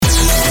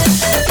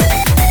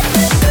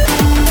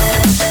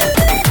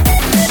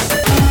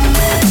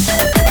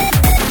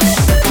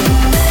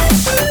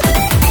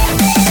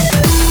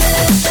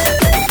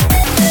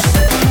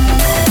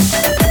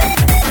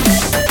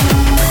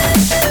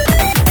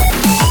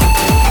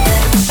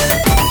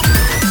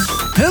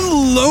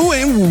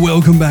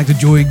Welcome back to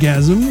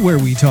Joygasm, where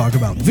we talk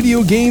about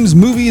video games,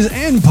 movies,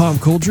 and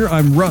pop culture.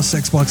 I'm Russ,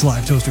 Xbox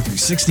Live Toaster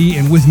 360,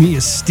 and with me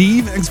is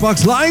Steve,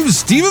 Xbox Live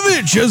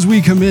Stevovich, as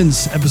we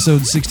commence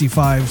episode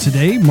 65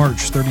 today,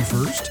 March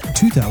 31st,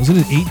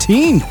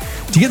 2018.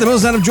 To get the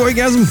most out of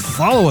Joygasm,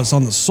 follow us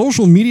on the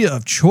social media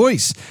of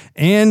choice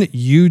and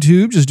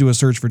YouTube. Just do a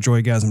search for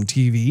Joygasm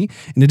TV.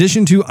 In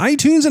addition to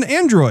iTunes and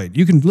Android,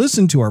 you can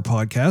listen to our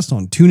podcast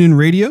on TuneIn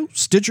Radio,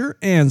 Stitcher,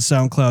 and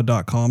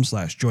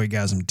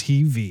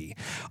SoundCloud.com/JoygasmTV.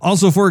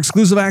 Also, for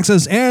exclusive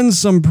access and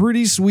some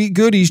pretty sweet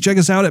goodies, check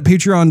us out at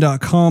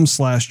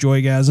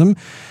Patreon.com/Joygasm.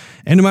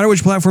 And no matter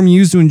which platform you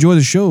use to enjoy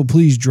the show,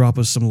 please drop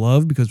us some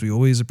love because we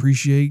always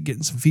appreciate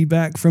getting some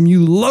feedback from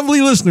you lovely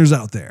listeners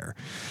out there.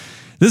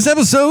 This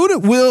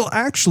episode will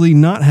actually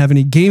not have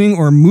any gaming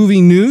or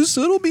movie news,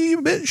 so it'll be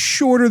a bit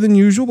shorter than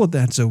usual, but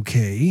that's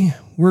okay.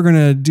 We're going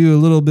to do a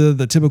little bit of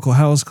the typical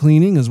house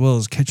cleaning as well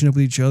as catching up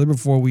with each other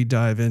before we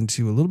dive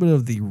into a little bit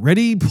of the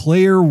Ready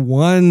Player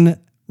One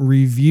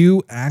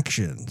review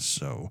action.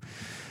 So,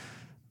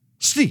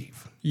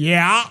 Steve.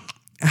 Yeah?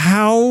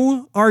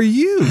 How are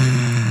you?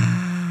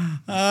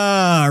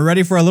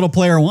 Ready for a little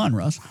player one,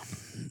 Russ.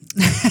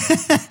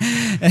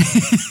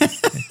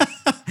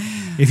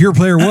 If you're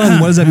player one,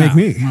 what does that make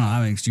me? Well,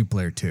 that makes you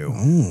player two.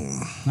 Ooh.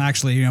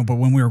 Actually, but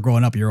when we were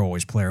growing up, you're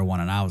always player one,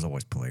 and I was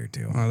always player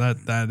two. Oh,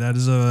 that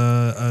is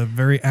a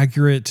very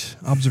accurate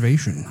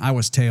observation. I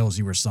was Tails,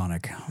 you were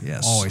Sonic.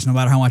 Yes. Always. No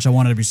matter how much I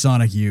wanted to be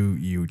Sonic,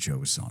 you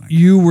chose Sonic.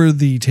 You were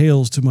the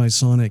Tails to my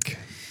Sonic.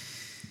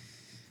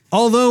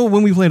 Although,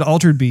 when we played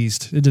Altered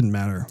Beast, it didn't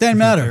matter. Didn't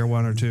matter. Player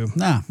one or two.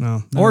 No.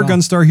 Or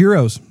Gunstar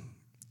Heroes.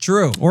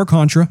 True. Or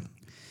Contra.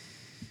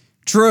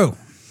 True.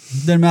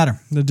 Didn't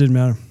matter. That didn't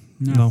matter.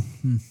 No.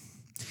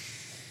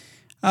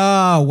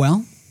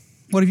 Well,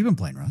 what have you been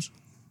playing, Russ?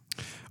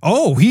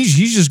 Oh, he's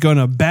just going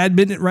to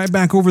badminton it right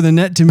back over the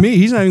net to me.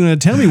 He's not even going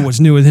to tell me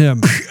what's new with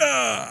him.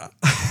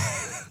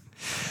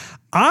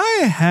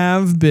 I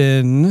have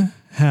been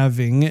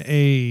having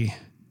a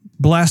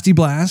blasty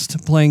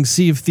blast playing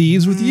Sea of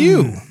Thieves with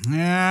you.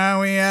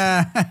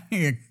 Yeah,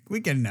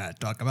 we can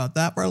talk about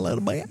that for a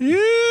little bit.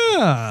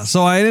 Yeah.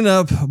 So I ended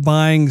up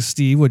buying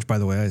Steve, which, by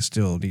the way, I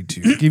still need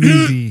to give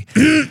you the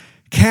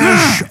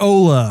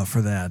cashola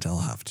for that. I'll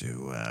have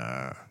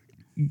to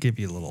give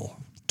you a little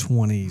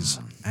 20s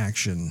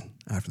action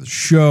after the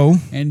show.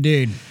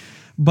 Indeed.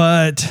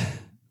 But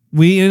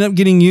we ended up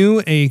getting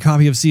you a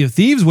copy of Sea of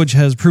Thieves, which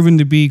has proven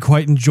to be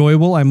quite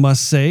enjoyable, I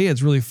must say.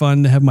 It's really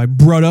fun to have my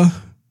brother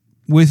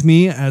with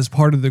me as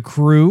part of the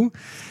crew.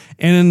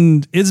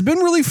 And it's been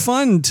really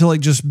fun to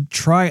just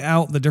try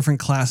out the different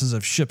classes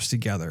of ships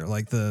together.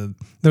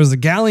 There's the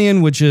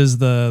Galleon, which is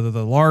the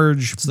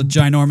large... It's the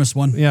ginormous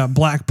one. Yeah,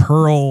 Black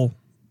Pearl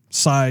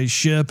size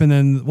ship. And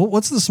then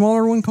what's the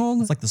smaller one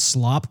called? It's like the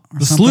Slop.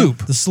 The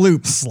Sloop. The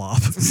Sloop.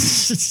 Slop.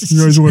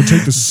 You guys want to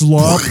take the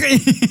Slop?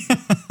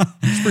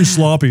 It's pretty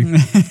sloppy.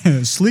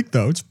 Sleek,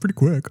 though. It's pretty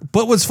quick.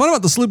 But what's fun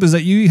about the Sloop is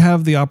that you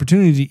have the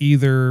opportunity to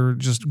either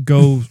just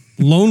go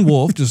lone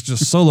wolf, just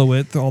solo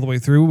it all the way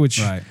through, which...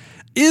 Right.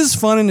 Is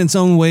fun in its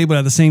own way, but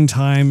at the same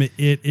time, it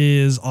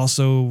is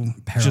also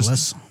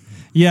perilous.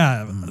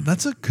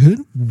 That's a good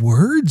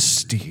word,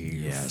 Steve.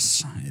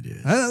 Yes, it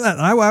is.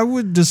 I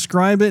would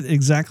describe it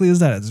exactly as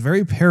that. It's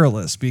very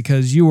perilous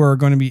because you are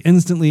going to be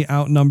instantly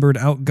outnumbered,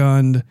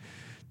 outgunned,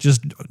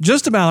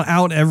 just about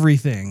out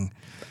everything.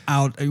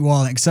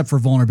 Well, except for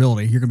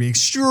vulnerability. You're going to be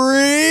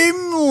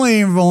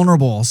extremely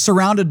vulnerable,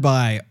 surrounded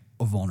by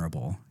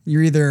vulnerable.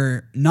 You're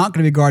either not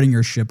going to be guarding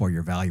your ship or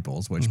your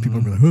valuables, which people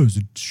are like, oh, there's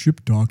a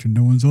ship docked and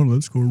no one's on it.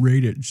 Let's go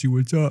raid it and see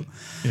what's up.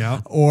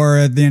 Yeah.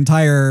 Or the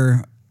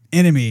entire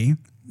enemy,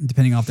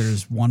 depending on if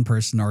there's one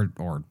person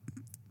or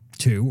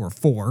two or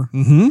four,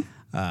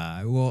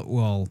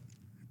 will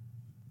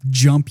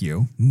jump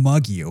you,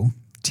 mug you,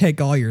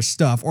 take all your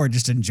stuff, or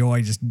just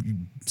enjoy just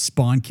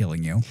spawn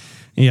killing you.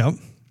 Yep.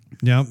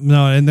 Yeah,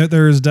 no, and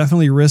there is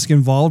definitely risk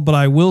involved, but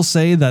I will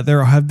say that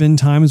there have been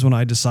times when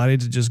I decided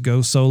to just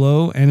go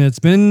solo, and it's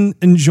been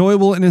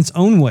enjoyable in its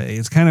own way.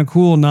 It's kind of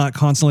cool not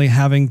constantly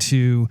having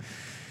to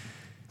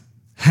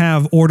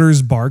have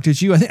orders barked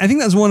at you. I think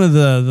that's one of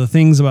the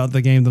things about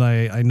the game that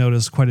I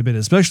noticed quite a bit,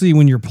 especially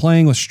when you're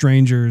playing with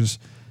strangers.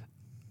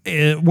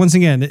 Once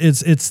again,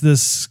 it's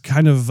this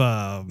kind of...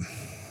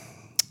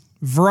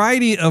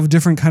 variety of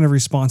different kind of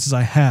responses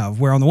I have,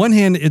 where on the one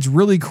hand, it's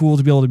really cool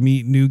to be able to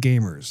meet new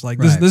gamers.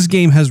 This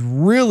game has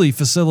really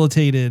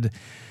facilitated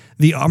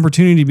the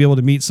opportunity to be able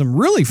to meet some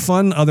really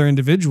fun other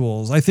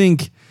individuals. I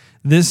think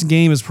this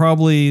game is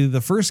probably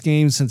the first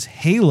game since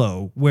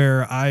Halo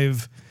where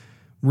I've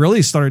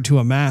really started to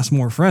amass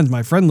more friends.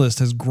 My friend list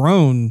has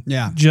grown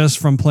just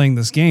from playing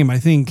this game. I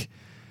think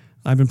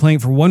I've been playing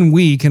it for 1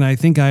 week, and I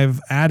think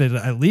I've added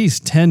at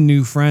least 10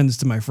 new friends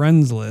to my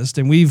friends list,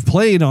 and we've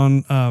played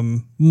on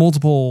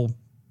multiple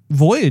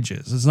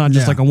voyages. It's not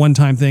just like a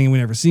one-time thing and we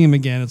never see him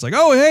again. It's like,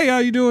 oh, hey, how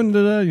you doing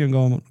today? You're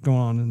going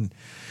on and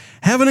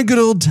having a good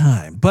old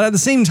time. But at the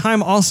same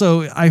time,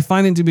 also, I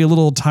find it to be a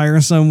little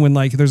tiresome when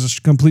there's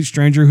a complete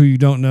stranger who you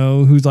don't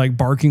know who's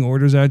barking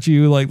orders at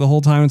you the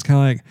whole time. It's kind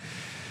of like...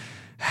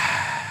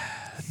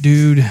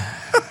 dude,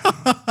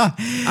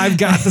 I've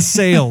got the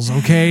sails,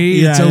 okay?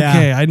 Yeah, it's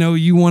okay. yeah. I know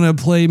you want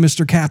to play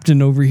Mr.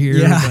 Captain over here.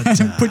 Yeah, But,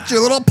 put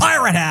your little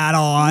pirate hat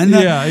on.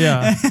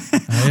 yeah.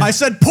 I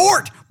said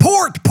port.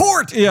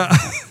 Yeah.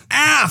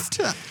 Aft.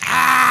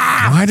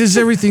 Why does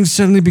everything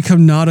suddenly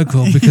become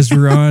nautical? Because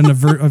we're on a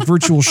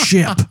virtual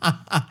ship.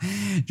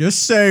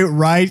 Just say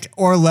right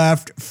or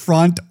left,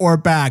 front or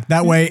back.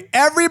 That way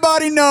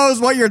everybody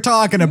knows what you're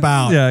talking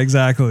about. Yeah,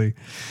 exactly.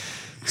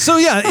 So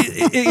yeah,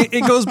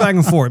 it goes back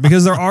and forth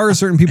because there are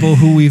certain people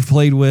who we've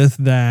played with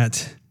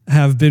that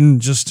have been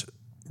just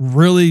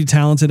really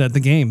talented at the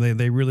game.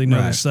 They really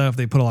know their stuff.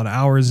 They put a lot of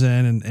hours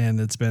in, and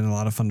it's been a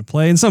lot of fun to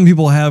play. And some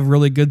people have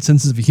really good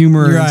senses of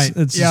humor. Right.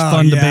 It's just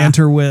fun to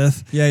banter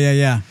with.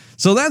 Yeah.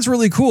 So that's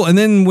really cool. And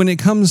then when it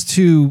comes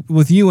to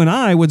with you and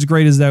I, what's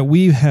great is that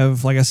we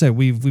have, like I said,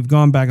 we've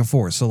gone back and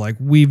forth. So like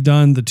we've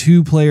done the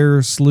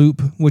 2-player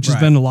sloop, which has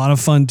been a lot of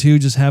fun too,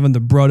 just having the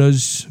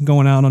brothers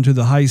going out onto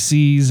the high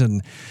seas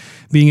and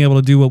being able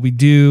to do what we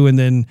do. And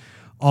then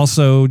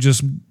also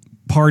just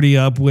party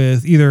up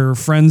with either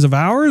friends of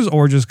ours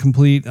or just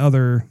complete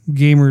other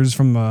gamers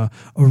from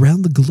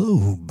around the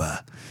globe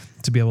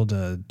to be able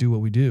to do what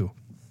we do.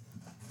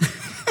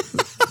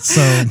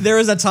 So there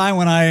was a time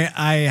when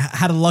I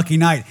had a lucky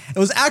night. It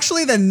was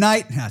actually the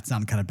night. That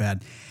sounded kind of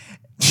bad.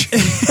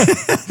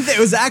 It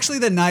was actually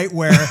the night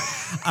where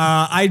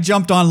I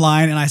jumped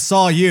online and I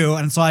saw you,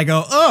 and so I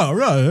go, oh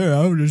right, here,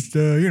 I'll just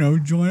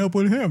join up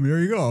with him. There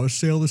you go, I'll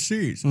sail the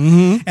seas.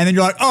 And then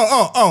you're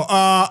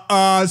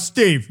like,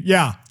 Steve,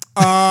 yeah.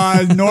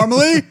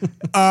 Normally,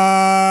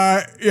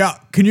 yeah.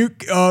 Can you?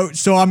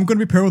 So I'm going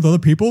to be paired with other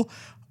people.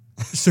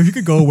 So you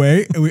could go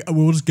away, and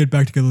we'll just get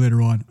back together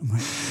later on. I'm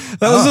like,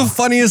 that was the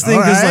funniest thing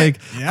because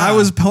I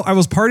was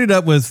partied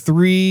up with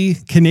 3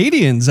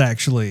 Canadians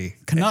actually,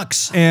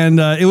 Canucks, and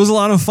it was a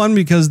lot of fun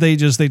because they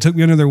took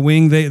me under their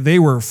wing. They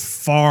were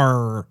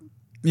far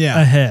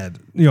ahead,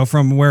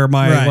 from where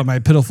what my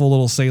pitiful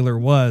little sailor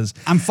was.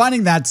 I'm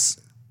finding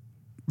that's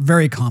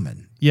very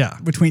common. Yeah,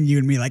 between you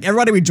and me, like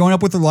everybody we join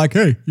up with are like,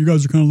 hey, you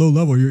guys are kind of low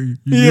level. You're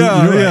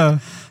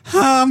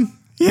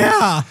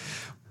yeah.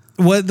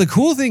 What the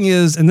cool thing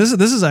is, and this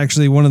is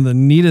actually one of the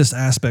neatest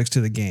aspects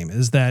to the game,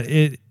 is that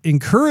it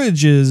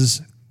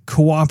encourages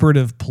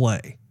cooperative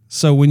play.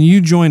 So when you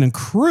join a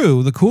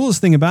crew, the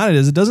coolest thing about it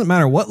is it doesn't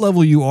matter what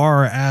level you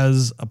are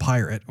as a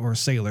pirate or a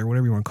sailor,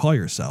 whatever you want to call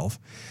yourself.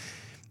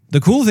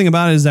 The cool thing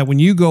about it is that when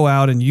you go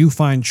out and you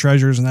find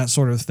treasures and that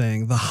sort of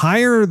thing, the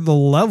higher the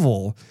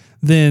level,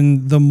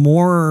 then the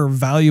more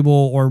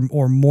valuable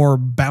or more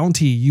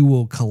bounty you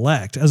will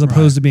collect as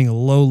opposed to being a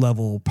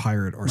low-level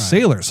pirate or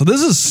sailor. So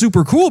this is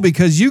super cool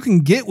because you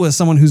can get with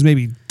someone who's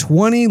maybe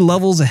 20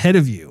 levels ahead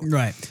of you.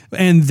 Right.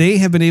 And they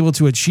have been able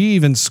to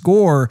achieve and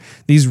score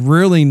these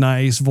really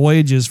nice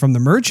voyages from the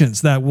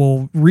merchants that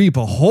will reap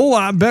a whole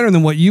lot better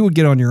than what you would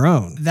get on your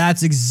own.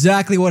 That's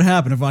exactly what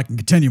happened if I can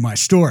continue my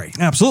story.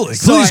 Absolutely.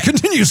 So Please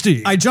continue,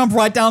 Steve. I jump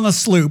right down the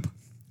sloop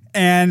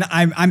and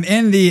I'm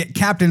in the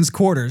captain's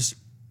quarters.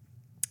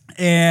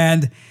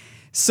 And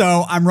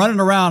so I'm running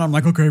around. I'm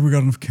like, okay, we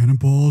got enough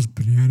cannonballs,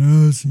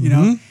 bananas, you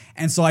know?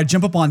 And so I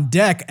jump up on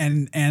deck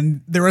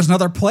and there was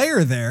another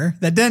player there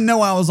that didn't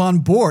know I was on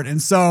board.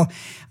 And so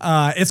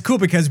it's cool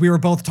because we were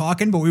both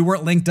talking, but we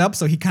weren't linked up.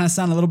 So he kind of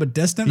sounded a little bit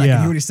distant. I can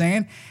hear what he's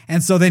saying.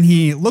 And so then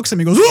he looks at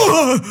me and goes,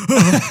 oh!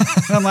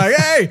 And I'm like,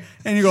 hey.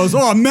 And he goes,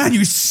 oh man,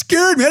 you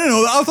scared me. I didn't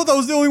know that. I thought that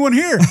was the only one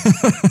here.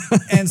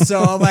 And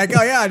so I'm like,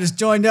 oh yeah, I just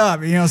joined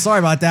up. Sorry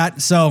about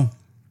that. So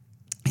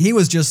he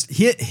was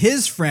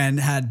his friend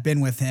had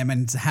been with him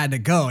and had to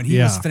go, and he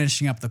was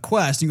finishing up the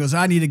quest. He goes,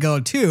 I need to go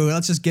too.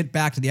 Let's just get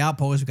back to the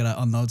outpost. We got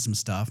to unload some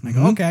stuff. And I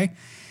go, okay.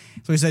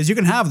 So he says, you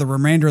can have the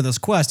remainder of this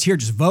quest here.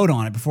 Just vote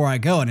on it before I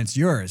go, and it's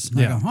yours. And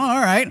I go, oh,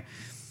 all right.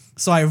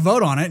 So I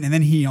vote on it, and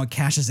then he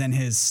cashes in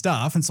his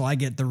stuff, and so I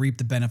get to reap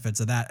the benefits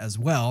of that as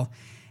well.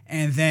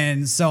 And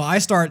then so I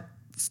start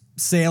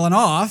sailing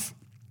off,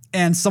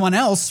 and someone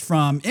else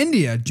from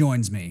India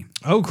joins me.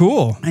 Oh,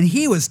 cool. And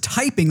he was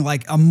typing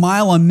like a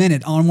mile a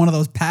minute on one of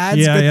those pads.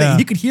 Yeah, Good yeah. thing.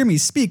 He could hear me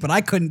speak, but I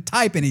couldn't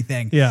type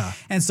anything. Yeah.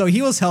 And so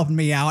he was helping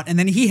me out, and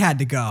then he had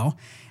to go.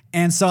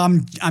 And so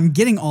I'm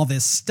getting all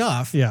this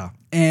stuff. Yeah.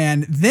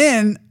 And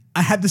then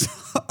I had this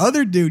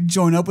other dude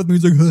join up with me.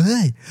 He's like,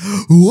 hey,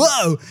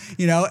 whoa,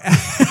 Whoa,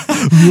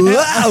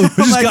 I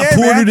just got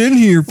ported in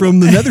here from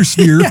the nether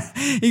sphere.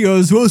 He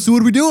goes, well, so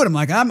what are we doing? I'm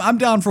like, I'm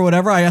down for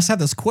whatever. I just have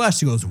this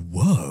quest. He goes,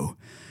 whoa.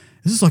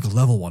 This is like a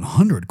level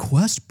 100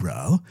 quest,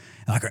 bro.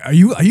 Like, are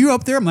you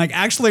up there? I'm like,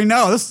 actually,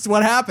 no, this is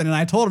what happened. And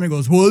I told him, he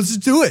goes, well, let's just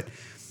do it.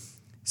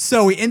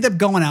 So we end up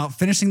going out,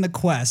 finishing the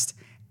quest,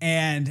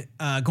 and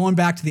going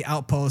back to the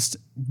outpost,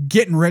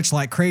 getting rich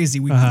like crazy.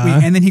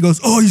 And then he goes,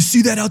 oh, you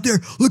see that out there?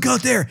 Look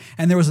out there.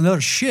 And there was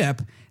another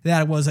ship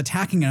that was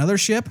attacking another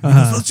ship. He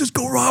goes, let's just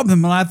go rob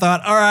them. And I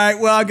thought, all right,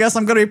 well, I guess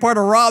I'm going to be part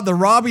of the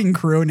robbing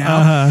crew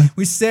now.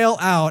 We sail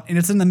out, and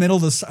it's in the middle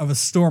of a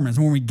storm is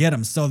when we get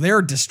them. So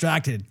they're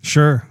distracted.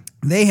 Sure.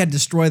 They had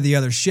destroyed the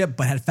other ship,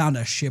 but had found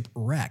a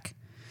shipwreck.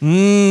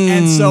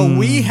 And so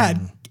we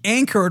had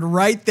anchored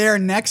right there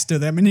next to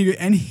them,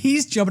 and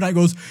he's jumping out. He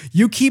goes,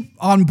 "You keep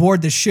on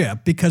board the ship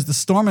because the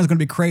storm is going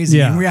to be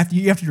crazy, and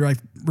you have to like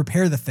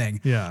repair the thing.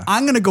 Yeah.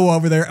 I'm going to go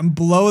over there and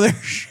blow their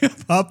ship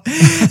up,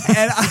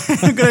 and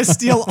I'm going to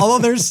steal all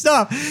of their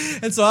stuff."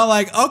 And so I'm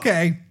like,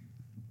 okay.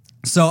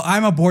 So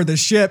I'm aboard the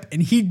ship,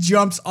 and he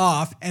jumps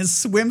off and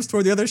swims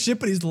toward the other ship,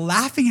 but he's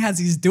laughing as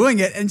he's doing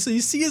it. And so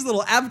you see his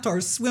little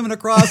avatar swimming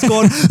across,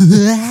 going,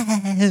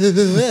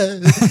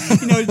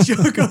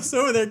 Joe goes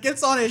over there,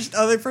 gets on his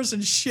other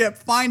person's ship,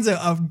 finds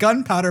a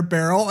gunpowder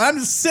barrel. And I'm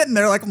just sitting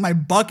there like with my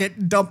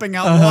bucket dumping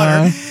out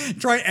water,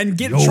 trying to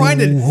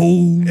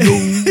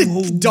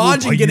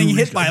dodge and getting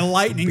hit by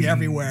lightning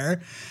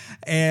everywhere.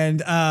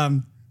 And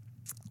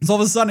so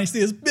all of a sudden I see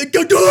this big,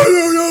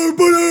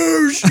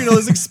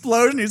 this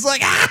explosion. He's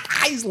like,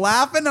 he's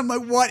laughing. I'm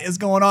like, what is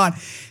going on?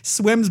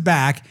 Swims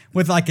back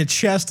with like a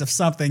chest of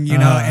something,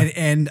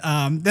 and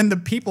then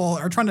the people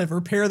are trying to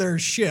repair their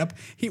ship.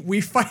 We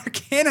fire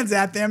cannons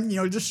at them,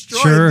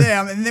 destroy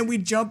them, and then we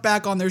jump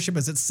back on their ship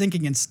as it's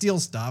sinking and steal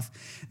stuff.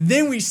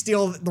 Then we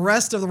steal the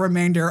rest of the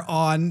remainder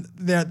on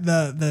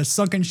the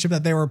sunken ship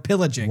that they were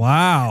pillaging.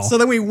 Wow. So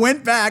then we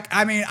went back.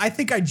 I mean, I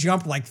think I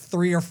jumped like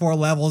 3 or 4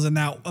 levels in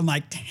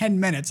like 10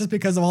 minutes just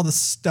because of all the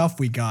stuff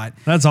we got.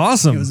 That's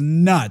awesome. It was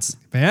nuts.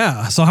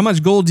 Yeah. So how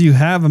much gold do you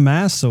have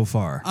amassed so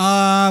far?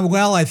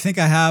 Well, I think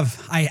I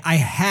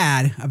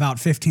had about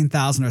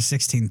 15,000 or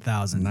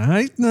 16,000.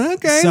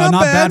 Okay. So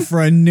not bad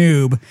for a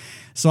noob.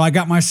 So I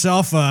got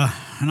myself a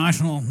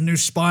nice little new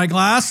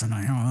spyglass and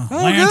a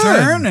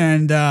lantern,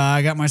 and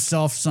I got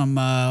myself some.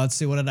 Let's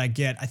see, what did I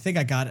get? I think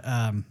I got.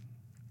 I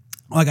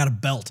got a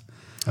belt.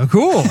 Oh,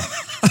 cool.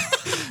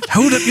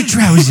 Hold up your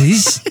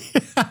trousers.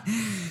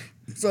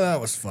 So that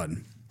was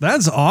fun.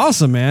 That's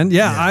awesome, man.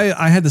 Yeah.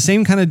 I had the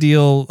same kind of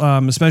deal,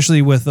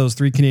 especially with those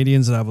 3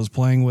 Canadians that I was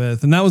playing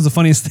with. And that was the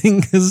funniest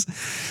thing because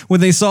when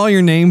they saw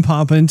your name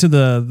pop into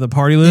the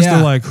party list,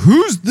 they're like,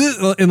 who's this?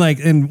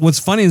 And what's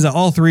funny is that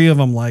all 3 of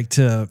them like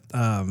to,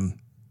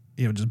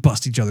 just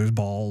bust each other's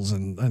balls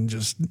and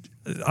just,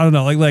 I don't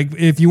know, like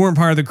if you weren't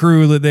part of the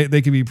crew,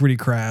 they could be pretty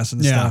crass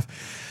and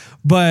stuff.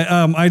 But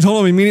I told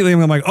them immediately,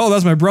 I'm like, oh,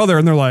 that's my brother.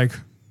 And they're like,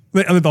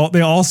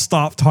 they all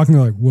stopped talking.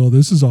 They're like, well,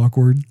 this is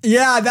awkward.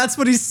 Yeah, that's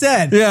what he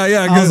said.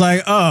 Yeah. I was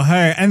like, oh,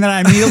 hey. And then I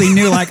immediately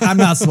knew, like, I'm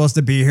not supposed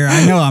to be here.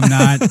 I know I'm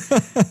not.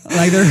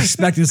 Like, they're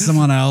expecting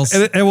someone else.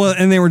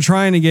 And they were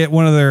trying to get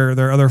one of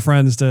their other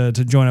friends to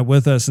join up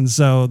with us. And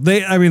so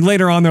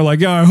later on, they're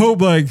like, yeah, I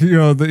hope, like,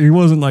 that he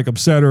wasn't, like,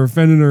 upset or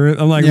offended.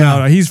 I'm like,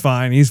 no, he's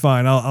fine. He's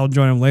fine. I'll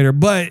join him later.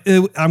 But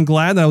I'm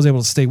glad that I was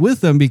able to stay with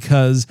them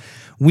because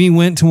we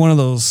went to one of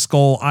those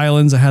skull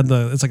islands that had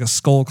it's like a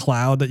skull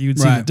cloud that you'd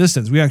see in the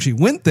distance. We actually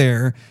went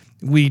there.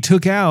 We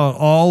took out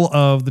all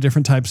of the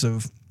different types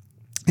of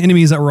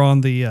enemies that were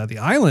on the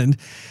island.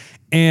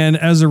 And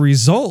as a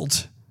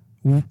result,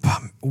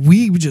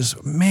 we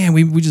just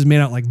made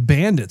out like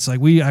bandits. Like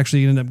we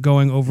actually ended up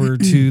going over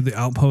to the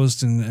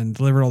outpost and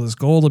delivered all this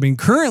gold. I mean,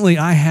 currently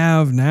I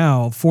have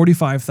now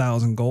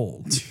 45,000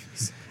 gold.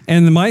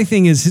 And my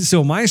thing is,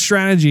 so my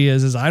strategy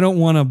is I don't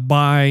want to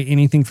buy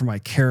anything for my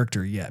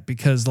character yet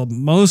because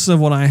most of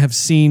what I have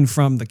seen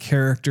from the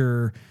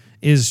character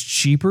is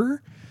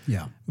cheaper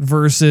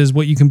versus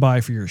what you can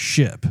buy for your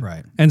ship.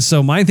 Right. And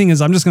so my thing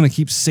is I'm just going to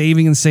keep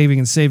saving and saving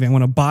and saving. I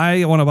want to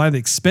buy the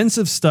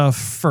expensive stuff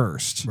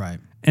first. Right.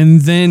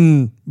 And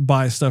then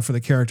buy stuff for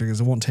the character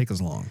because it won't take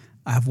as long.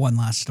 I have one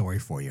last story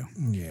for you.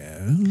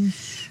 Yeah.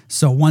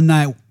 So one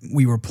night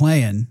we were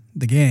playing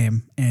the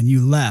game and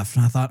you left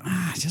and I thought,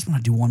 I just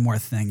want to do one more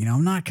thing.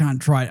 I'm not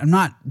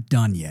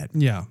done yet.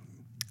 Yeah.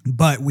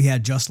 But we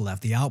had just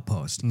left the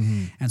outpost.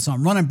 Mm-hmm. And so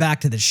I'm running back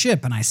to the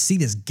ship and I see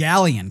this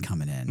galleon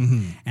coming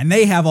in and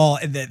they have all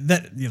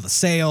the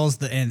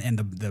sails and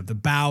the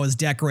bow is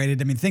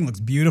decorated. I mean, the thing looks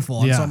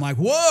beautiful. And so I'm like,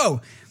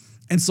 whoa.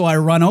 And so I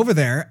run over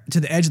there to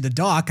the edge of the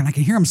dock and I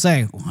can hear him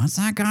say, what's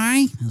that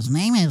guy? His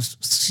name is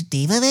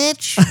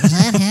Stevovich? Is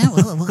that him?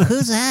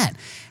 Who's that?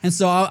 And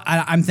so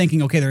I'm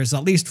thinking, okay, there's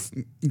at least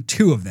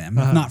 2 of them,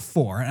 if not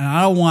 4. And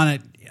I don't want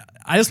it.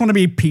 I just want to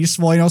be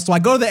peaceful, So I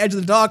go to the edge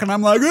of the dock and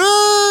I'm like,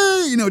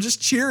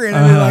 just cheering.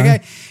 And like,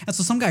 hey. And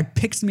so some guy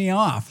picks me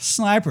off,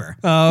 sniper.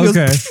 Oh,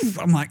 okay. Goes,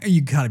 I'm like,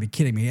 you gotta be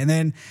kidding me. And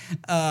then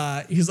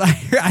he's like,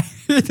 I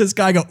hear this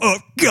guy go, oh,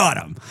 got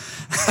him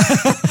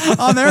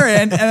on their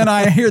end. And then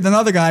I hear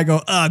another guy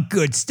go, oh,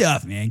 good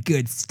stuff, man.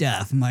 Good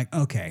stuff. I'm like,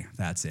 okay,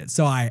 that's it.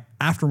 So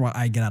after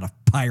I get out of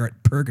pirate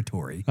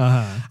purgatory,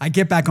 I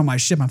get back on my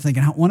ship. I'm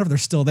thinking, I wonder if they're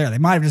still there. They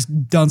might have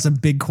just done some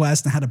big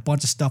quest and had a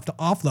bunch of stuff to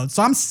offload.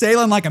 So I'm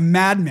sailing like a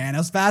madman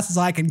as fast as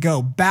I can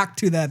go back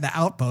to the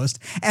outpost,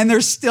 and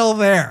they're still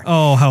there.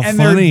 Oh, how funny. And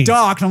they're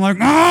docked. I'm like,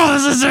 oh,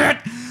 this is it.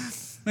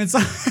 And so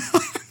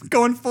I'm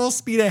going full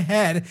speed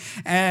ahead,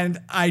 and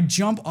I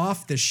jump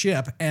off the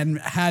ship and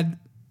had,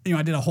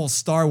 I did a whole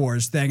Star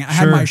Wars thing. I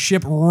had my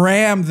ship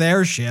ram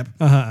their ship.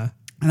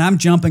 And I'm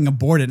jumping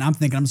aboard it, and I'm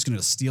thinking I'm just going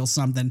to steal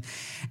something.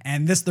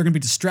 And they're going to be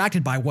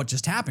distracted by what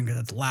just happened because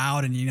it's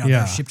loud, and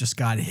their ship just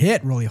got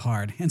hit really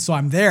hard. And so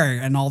I'm there,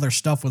 and all their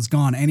stuff was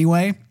gone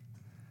anyway.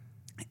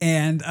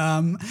 And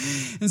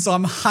so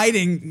I'm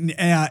hiding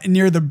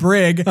near the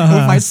brig with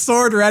my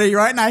sword ready,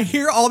 right? And I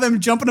hear all them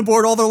jumping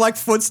aboard, all their like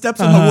footsteps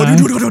in the wood,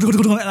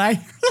 and I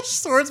hear the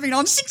swords being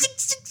on,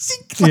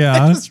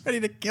 like, just ready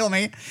to kill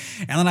me.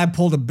 And then I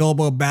pulled a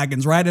Bilbo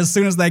Baggins right as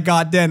soon as they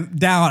got down.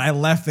 I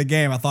left the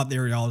game. I thought they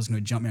were all just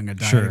going to jump me. I'm going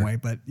to die anyway.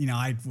 But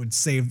I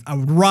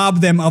would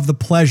rob them of the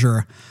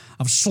pleasure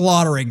of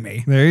slaughtering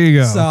me. There you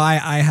go. So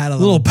I had a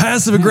little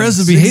passive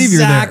aggressive behavior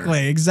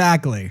there.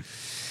 Exactly.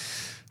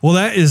 Well,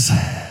 that is,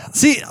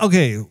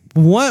 okay,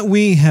 what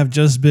we have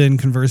just been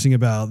conversing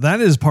about,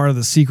 that is part of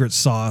the secret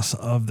sauce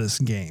of this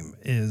game,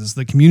 is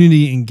the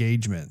community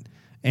engagement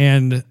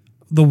and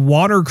the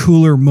water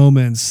cooler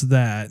moments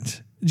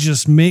that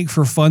just make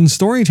for fun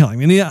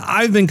storytelling. I mean,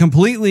 I've been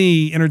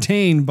completely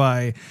entertained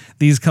by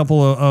these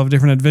couple of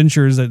different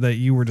adventures that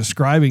you were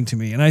describing to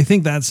me. And I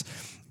think that's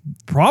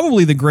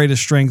probably the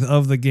greatest strength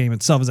of the game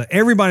itself, is that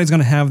everybody's going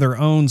to have their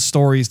own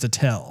stories to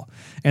tell.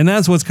 And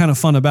that's what's kind of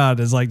fun about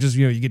it, is like, just,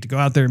 you get to go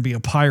out there and be a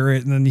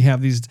pirate, and then you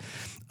have these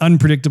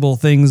unpredictable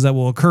things that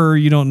will occur.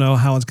 You don't know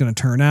how it's going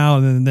to turn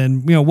out. And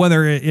then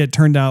whether it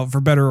turned out for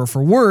better or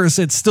for worse,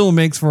 it still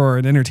makes for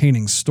an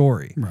entertaining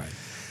story. Right.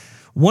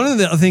 One of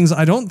the things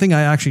I don't think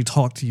I actually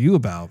talked to you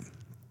about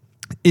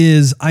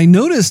is I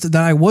noticed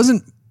that I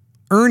wasn't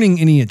earning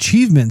any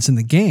achievements in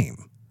the game.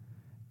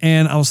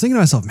 And I was thinking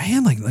to myself,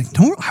 man, I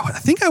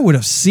think I would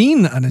have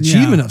seen an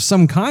achievement of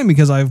some kind,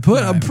 because I've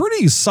put a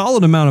pretty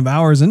solid amount of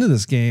hours into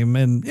this game.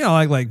 And,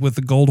 like with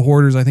the Gold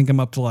Hoarders, I think I'm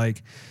up to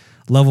like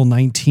level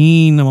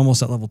 19. I'm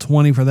almost at level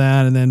 20 for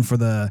that. And then for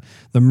the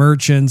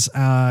merchants,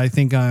 I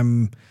think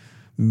I'm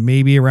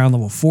maybe around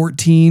level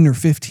 14 or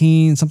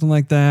 15, something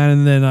like that.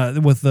 And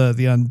then with the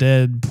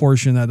undead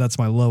portion, that's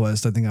my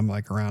lowest. I think I'm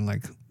like around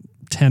like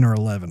 10 or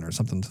 11 or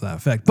something to that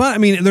effect. But I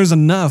mean, there's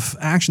enough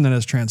action that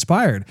has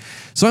transpired.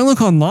 So I look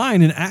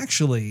online, and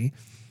actually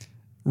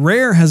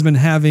Rare has been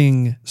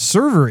having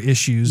server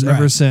issues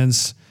ever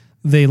since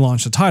they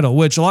launched the title,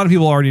 which a lot of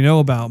people already know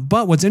about.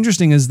 But what's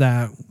interesting is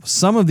that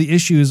some of the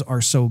issues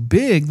are so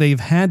big, they've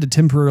had to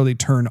temporarily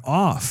turn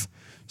off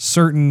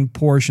certain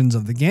portions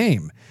of the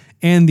game.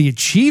 And the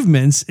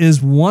achievements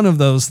is one of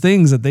those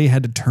things that they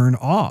had to turn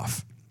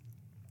off.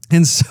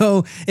 And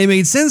so it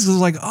made sense. It was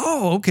like,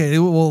 oh, okay,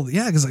 well,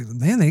 yeah, because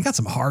man, they got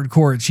some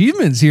hardcore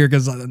achievements here,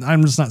 because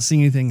I'm just not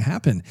seeing anything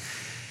happen.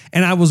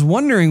 And I was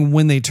wondering,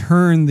 when they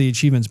turn the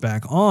achievements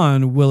back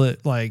on, will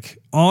it like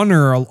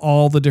honor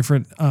all the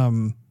different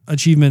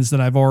achievements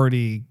that I've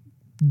already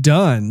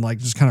done, like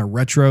just kind of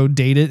retro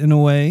date it in a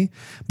way?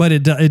 But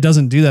it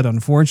doesn't do that,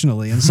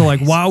 unfortunately. And so like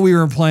while we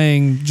were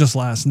playing just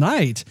last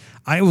night,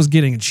 I was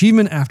getting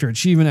achievement after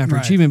achievement after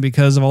achievement,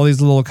 because of all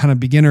these little kind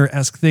of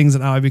beginner-esque things that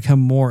now I become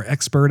more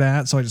expert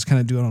at. So I just kind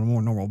of do it on a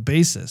more normal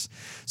basis.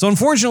 So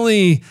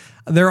unfortunately,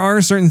 there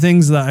are certain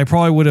things that I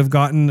probably would have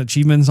gotten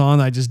achievements on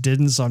that I just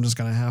didn't. So I'm just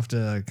going to have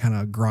to kind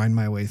of grind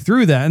my way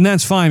through that. And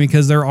that's fine,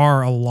 because there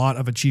are a lot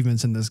of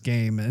achievements in this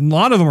game, and a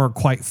lot of them are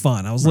quite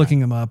fun. I was looking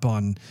them up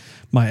on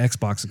my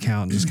Xbox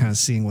account and just kind of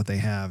seeing what they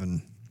have.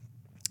 And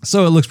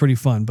so it looks pretty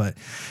fun. But,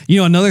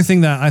 another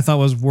thing that I thought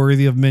was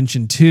worthy of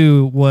mention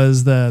too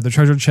was the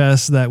treasure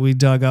chest that we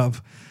dug up.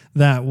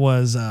 That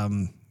was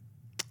the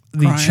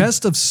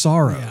Chest of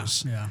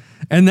Sorrows. Yeah.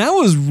 And that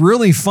was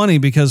really funny,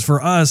 because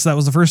for us, that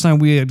was the first time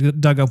we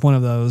had dug up one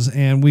of those.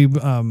 And we,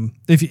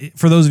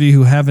 for those of you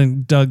who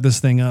haven't dug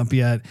this thing up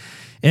yet,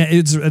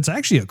 it's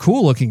actually a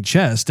cool looking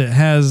chest. It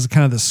has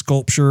kind of the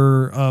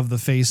sculpture of the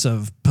face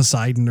of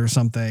Poseidon or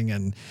something,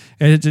 and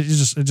it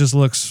just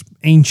looks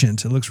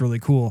ancient. It looks really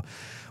cool.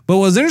 But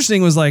what was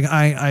interesting was like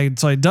I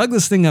dug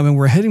this thing up, and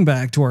we're heading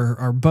back to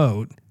our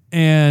boat,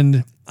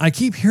 and I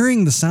keep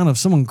hearing the sound of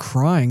someone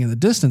crying in the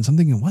distance. I'm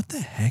thinking, what the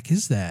heck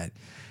is that?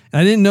 And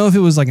I didn't know if it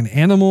was like an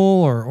animal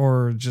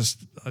or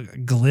just a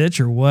glitch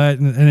or what.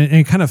 And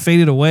it kind of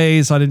faded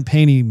away, so I didn't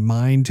pay any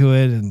mind to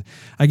it. And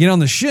I get on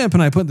the ship,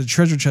 and I put the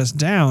treasure chest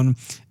down,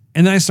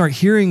 and then I start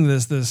hearing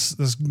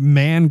this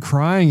man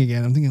crying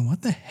again. I'm thinking,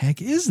 what the heck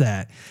is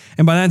that?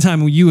 And by that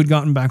time, you had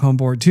gotten back on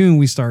board too, and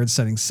we started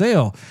setting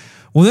sail.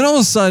 Well, then all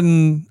of a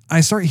sudden,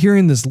 I start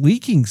hearing this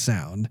leaking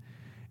sound.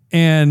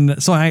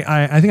 And so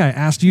I think I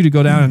asked you to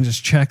go down and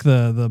just check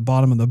the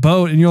bottom of the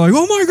boat, and you're like,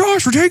 oh my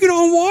gosh, we're taking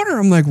on water.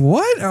 I'm like,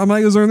 what? I'm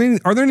like,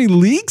 are there any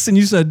leaks? And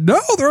you said,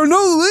 no, there are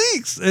no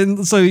leaks.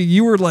 And so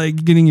you were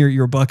like getting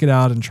your bucket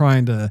out and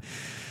trying to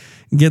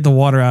get the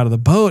water out of the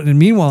boat. And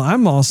meanwhile,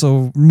 I'm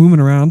also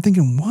moving around. I'm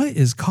thinking, what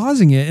is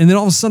causing it? And then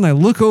all of a sudden I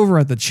look over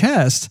at the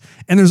chest,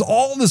 and there's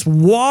all this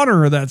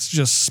water that's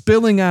just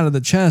spilling out of the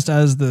chest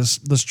as this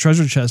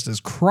treasure chest is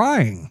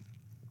crying.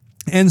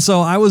 And so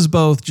I was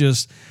both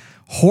just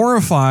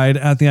horrified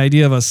at the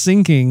idea of us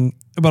sinking,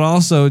 but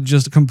also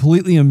just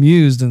completely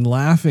amused and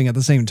laughing at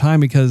the same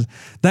time, because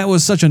that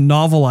was such a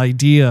novel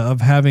idea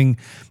of having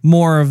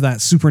more of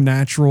that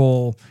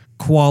supernatural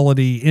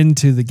quality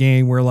into the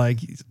game, where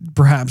like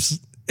perhaps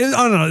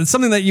I don't know. It's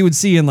something that you would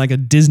see in like a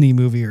Disney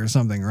movie or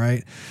something,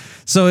 right?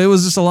 So it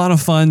was just a lot of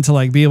fun to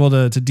like be able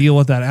to deal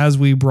with that as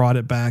we brought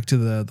it back to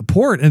the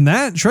port. And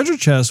that treasure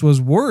chest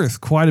was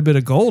worth quite a bit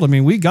of gold. I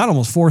mean, we got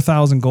almost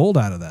 4,000 gold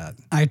out of that.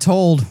 I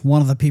told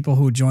one of the people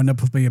who joined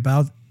up with me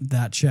about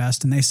that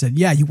chest, and they said,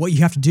 yeah, what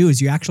you have to do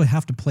is you actually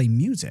have to play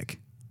music.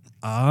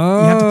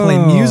 Oh. You have to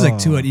play music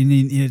to it, and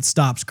it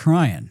stops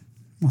crying.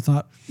 I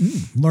thought,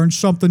 learn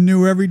something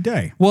new every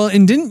day. Well,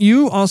 and didn't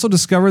you also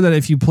discover that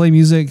if you play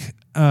music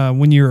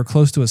when you're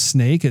close to a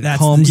snake, it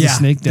calms the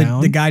snake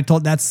down? The guy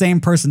told that same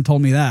person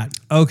told me that.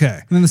 Okay.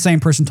 And then the same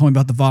person told me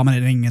about the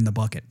vomiting in the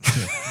bucket.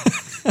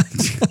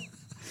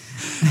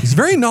 He's a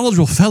very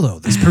knowledgeable fellow,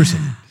 this person.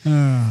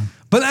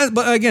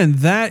 But again,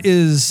 that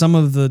is some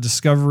of the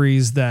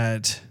discoveries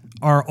that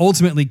are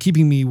ultimately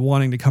keeping me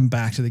wanting to come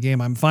back to the game.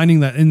 I'm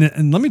finding that,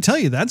 and let me tell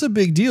you, that's a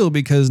big deal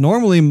because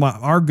normally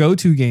our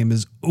go-to game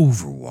is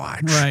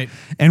Overwatch. Right.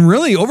 And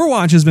really,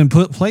 Overwatch has been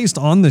placed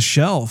on the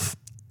shelf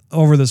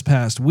over this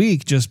past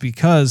week just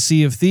because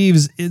Sea of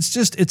Thieves,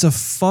 it's a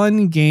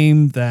fun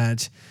game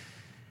that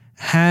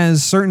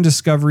has certain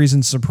discoveries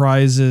and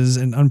surprises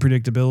and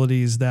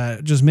unpredictabilities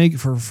that just make it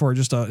for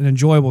just an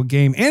enjoyable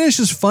game. And it's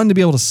just fun to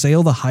be able to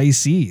sail the high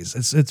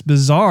seas. It's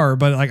bizarre,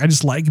 but like I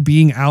just like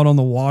being out on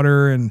the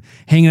water and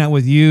hanging out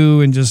with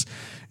you and just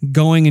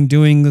going and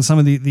doing some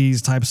of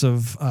these types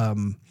of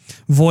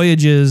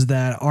voyages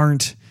that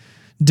aren't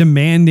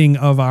demanding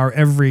of our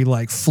every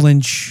like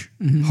flinch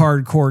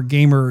hardcore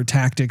gamer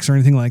tactics or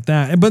anything like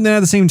that. But then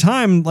at the same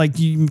time, like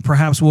you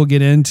perhaps we'll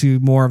get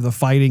into more of the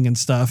fighting and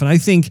stuff. And I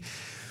think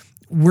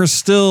we're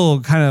still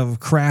kind of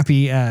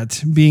crappy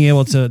at being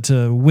able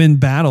to win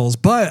battles,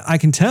 but I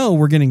can tell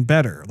we're getting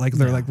better. Like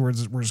we're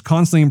just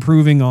constantly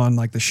improving on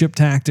like the ship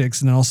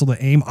tactics and also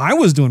the aim. I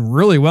was doing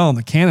really well in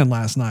the cannon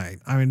last night.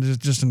 I mean,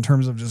 just in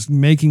terms of just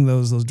making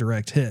those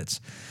direct hits,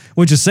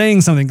 which is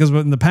saying something because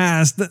in the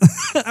past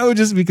I would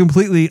just be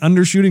completely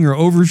undershooting or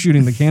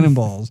overshooting the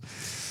cannonballs.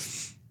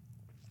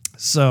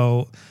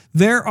 So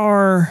there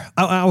are,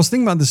 I was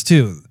thinking about this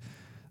too.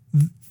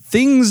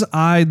 Things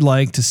I'd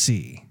like to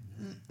see.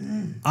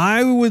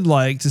 I would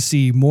like to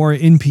see more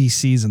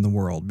NPCs in the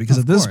world because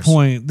at this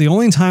point, the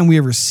only time we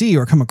ever see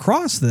or come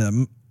across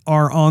them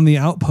are on the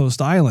outpost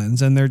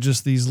islands, and they're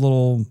just these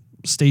little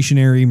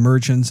stationary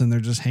merchants and they're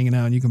just hanging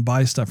out and you can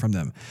buy stuff from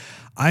them.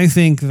 I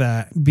think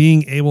that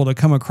being able to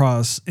come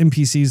across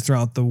NPCs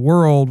throughout the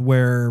world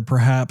where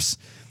perhaps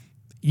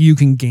you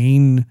can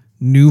gain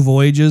new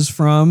voyages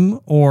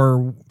from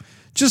or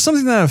just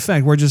something to that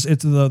effect where just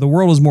the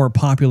world is more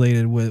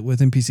populated with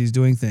NPCs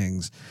doing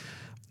things.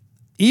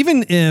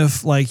 Even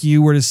if like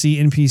you were to see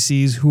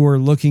NPCs who are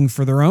looking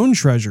for their own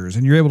treasures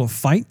and you're able to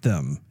fight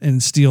them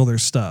and steal their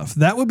stuff,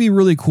 that would be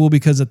really cool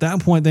because at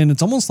that point, then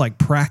it's almost like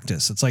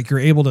practice. It's like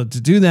you're able to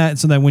do that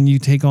so that when you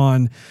take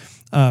on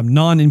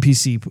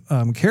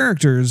non-NPC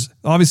characters,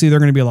 obviously they're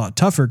going to be a lot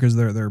tougher because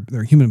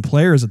they're human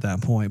players at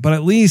that point. But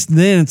at least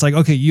then it's like,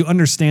 okay, you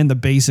understand the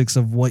basics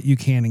of what you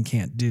can and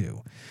can't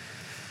do.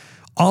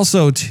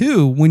 Also,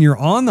 too, when you're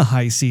on the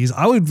high seas,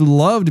 I would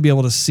love to be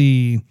able to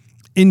see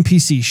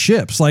NPC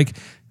ships. Like,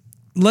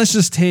 let's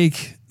just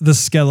take the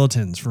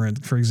skeletons for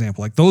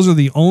example. Like, those are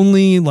the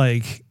only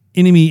like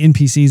enemy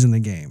NPCs in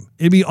the game.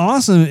 It'd be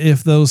awesome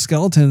if those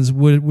skeletons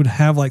would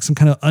have like some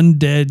kind of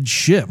undead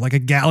ship, like a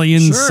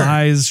galleon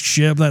sized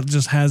ship that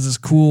just has this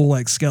cool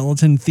like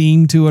skeleton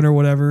theme to it or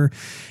whatever.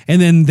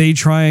 And then they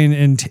try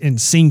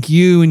and sink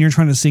you and you're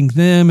trying to sink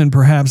them. And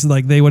perhaps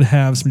like they would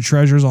have some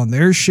treasures on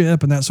their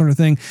ship and that sort of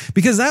thing.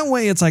 Because that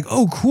way it's like,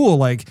 oh, cool.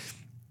 Like,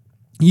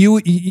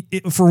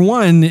 for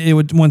one, it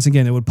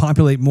would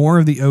populate more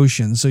of the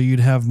ocean, so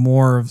you'd have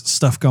more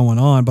stuff going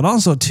on. But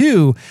also,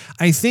 two,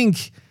 I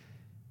think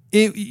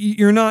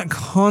you're not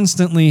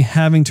constantly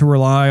having to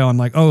rely on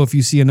like, oh, if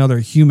you see another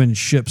human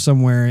ship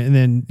somewhere and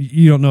then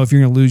you don't know if you're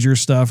going to lose your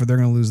stuff or they're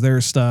going to lose their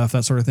stuff,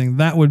 that sort of thing.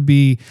 That would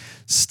be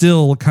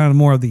still kind of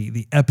more of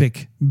the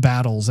epic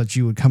battles that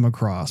you would come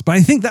across. But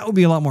I think that would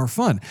be a lot more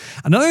fun.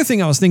 Another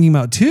thing I was thinking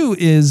about too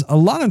is a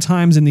lot of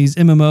times in these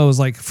MMOs,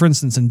 like for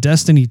instance in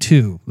Destiny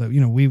 2,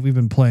 we've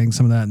been playing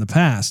some of that in the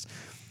past.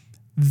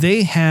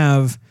 They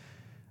have,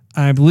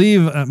 I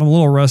believe, I'm a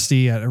little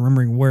rusty at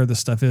remembering where this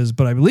stuff is,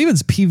 but I believe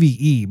it's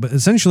PvE. But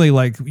essentially,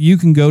 like, you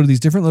can go to these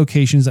different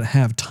locations that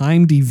have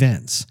timed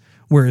events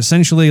where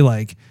essentially,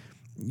 like,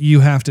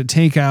 you have to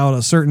take out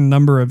a certain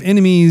number of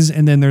enemies,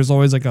 and then there's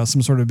always like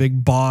some sort of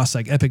big boss,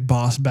 like epic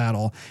boss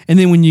battle. And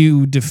then when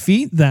you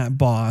defeat that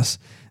boss,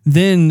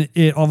 then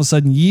it all of a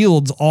sudden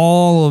yields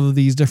all of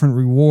these different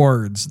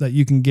rewards that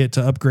you can get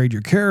to upgrade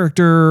your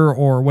character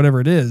or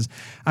whatever it is.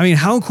 I mean,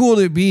 how cool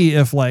would it be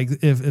if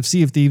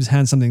Sea of Thieves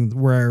had something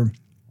where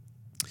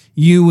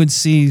you would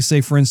see,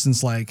 say, for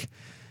instance, like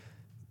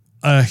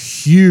a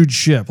huge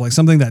ship, like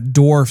something that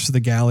dwarfs the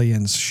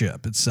galleon's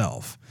ship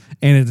itself.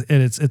 And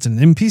it's an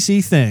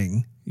NPC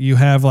thing. You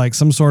have like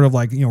some sort of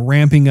like,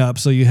 ramping up.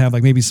 So you have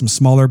like maybe some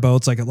smaller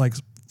boats, like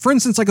for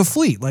instance, like a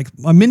fleet, like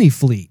a mini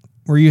fleet,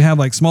 where you have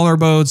like smaller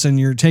boats and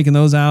you're taking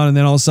those out, and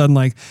then all of a sudden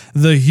like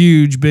the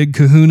huge big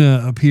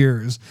kahuna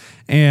appears,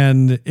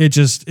 and it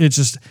just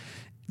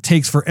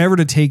takes forever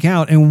to take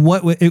out. And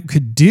what it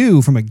could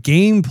do from a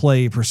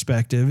gameplay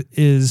perspective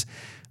is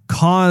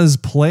cause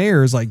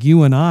players like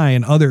you and I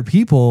and other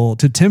people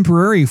to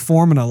temporarily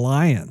form an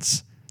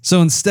alliance.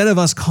 So instead of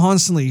us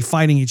constantly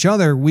fighting each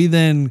other, we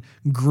then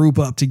group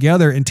up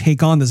together and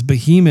take on this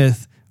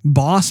behemoth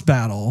boss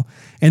battle.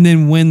 And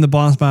then when the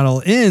boss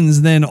battle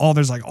ends, then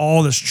there's like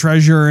all this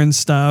treasure and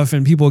stuff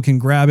and people can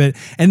grab it.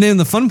 And then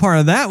the fun part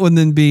of that would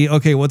then be,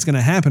 okay, what's going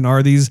to happen?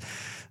 Are these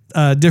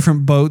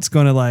different boats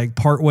going to like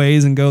part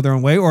ways and go their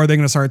own way? Or are they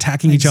going to start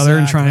attacking each other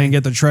and trying to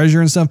get the treasure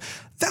and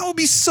stuff? That would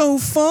be so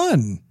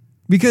fun.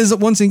 Because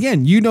once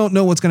again, you don't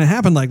know what's going to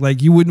happen.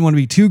 Like you wouldn't want to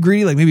be too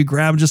greedy, like maybe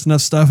grab just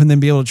enough stuff and then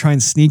be able to try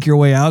and sneak your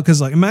way out.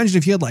 Because like imagine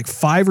if you had like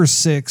 5 or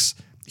 6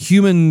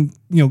 human,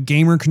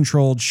 gamer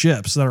controlled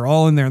ships that are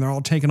all in there and they're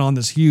all taking on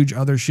this huge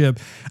other ship.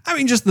 I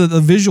mean, just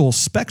the visual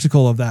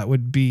spectacle of that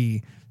would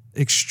be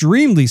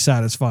extremely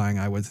satisfying,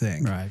 I would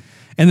think. Right.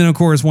 And then of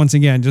course, once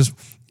again, just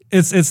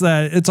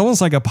it's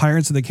almost like a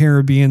Pirates of the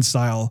Caribbean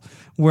style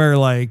where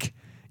like,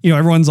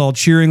 everyone's all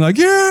cheering like,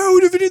 yeah, we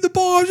defeated the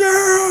boss.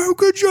 Yeah,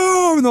 good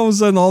job. And all of a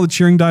sudden all the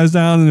cheering dies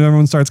down and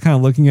everyone starts kind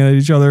of looking at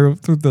each other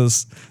through the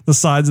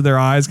sides of their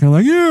eyes, kind of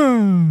like,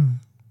 yeah.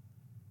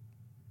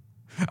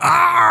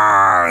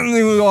 And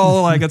they would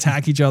all like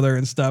attack each other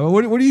and stuff.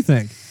 What do you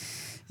think?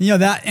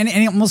 That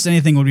and almost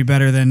anything would be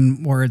better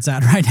than where it's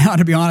at right now,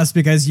 to be honest,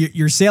 because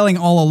you're sailing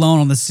all alone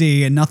on the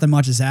sea and nothing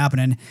much is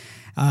happening.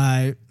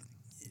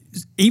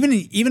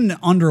 Even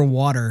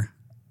underwater,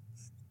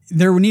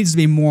 there needs to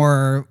be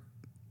more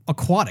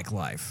aquatic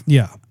life.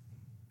 Yeah.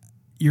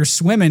 You're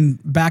swimming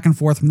back and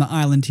forth from the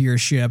island to your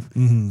ship.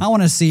 Mm-hmm. I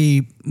want to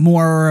see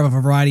more of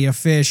a variety of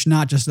fish,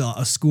 not just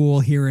a school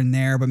here and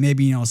there, but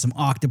maybe, some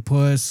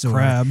octopus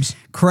or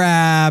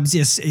crabs.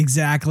 Yes,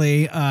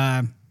 exactly.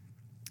 I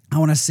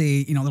want to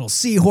see, little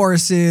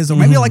seahorses or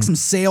maybe like some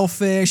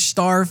sailfish,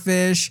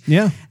 starfish.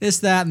 Yeah. This,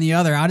 that, and the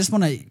other. I just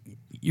want to,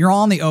 you're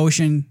on the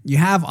ocean. You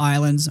have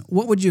islands.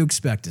 What would you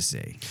expect to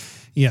see?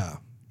 Yeah.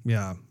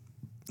 Yeah.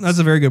 That's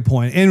a very good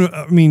point. And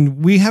I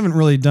mean, we haven't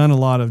really done a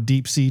lot of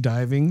deep sea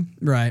diving.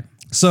 Right.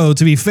 So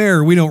to be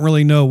fair, we don't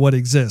really know what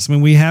exists. I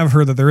mean, we have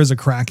heard that there is a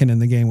Kraken in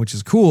the game, which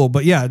is cool.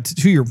 But yeah,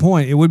 to your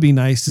point, it would be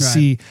nice to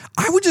see.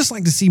 I would just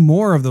like to see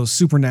more of those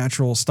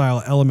supernatural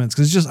style elements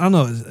because just, I don't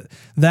know,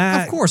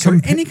 that. Of course,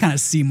 or any kind of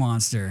sea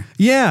monster.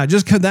 Yeah,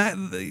 just that,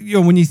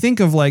 when you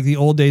think of like the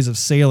old days of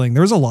sailing,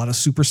 there was a lot of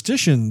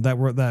superstition that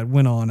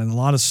went on and a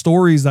lot of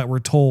stories that were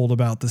told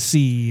about the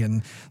sea.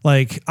 And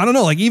like, I don't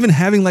know, like even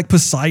having like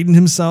Poseidon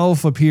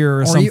himself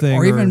appear or something.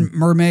 Or even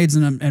mermaids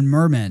and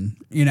mermen.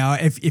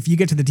 If you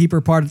get to the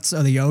deeper parts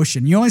of the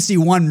ocean, you only see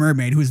one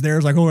mermaid who's there,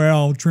 is like, oh, well,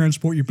 I'll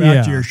transport you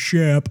back to your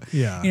ship.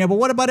 Yeah. But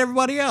what about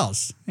everybody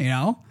else?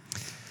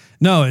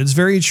 No, it's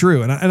very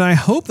true. And I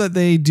hope that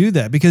they do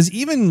that because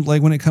even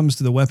like when it comes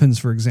to the weapons,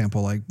 for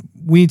example, like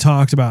we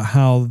talked about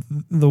how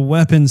the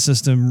weapon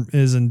system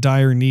is in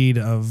dire need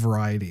of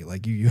variety.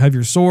 Like you have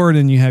your sword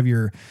and you have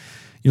your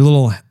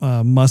little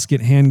musket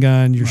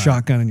handgun, your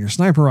shotgun, and your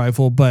sniper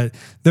rifle, but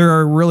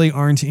there really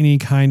aren't any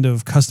kind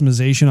of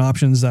customization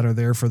options that are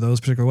there for those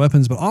particular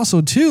weapons. But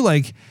also, too,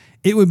 like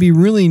it would be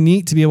really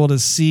neat to be able to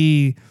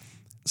see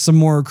some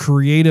more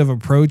creative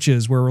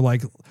approaches where we're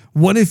like,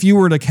 what if you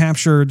were to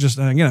capture and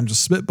again, I'm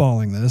just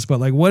spitballing this,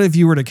 but like, what if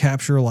you were to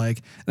capture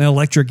like an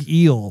electric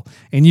eel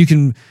and you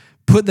can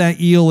put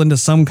that eel into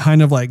some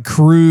kind of like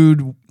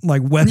crude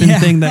like weapon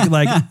thing that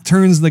like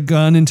turns the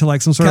gun into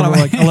like some sort of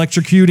like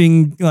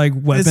electrocuting like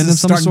weapon of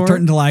some sort.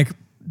 Starting to like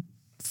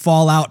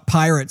Fallout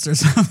Pirates or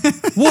something.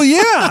 Well,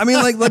 yeah. I mean,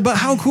 like, but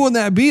how cool would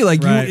that be?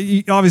 Like,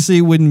 you obviously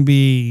it wouldn't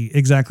be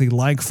exactly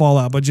like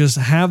Fallout, but just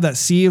have that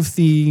Sea of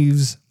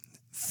Thieves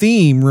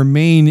theme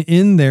remain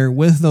in there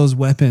with those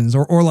weapons,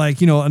 or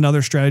like,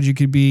 another strategy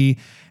could be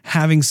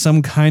having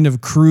some kind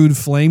of crude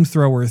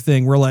flamethrower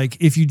thing where like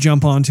if you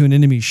jump onto an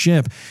enemy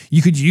ship,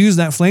 you could use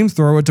that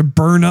flamethrower to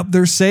burn up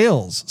their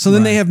sails. So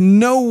then they have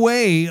no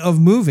way of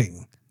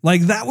moving.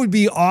 Like that would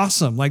be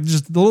awesome. Like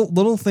just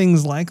little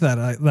things like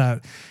that,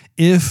 that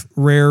if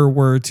Rare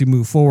were to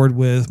move forward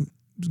with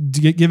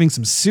giving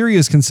some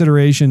serious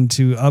consideration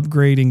to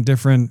upgrading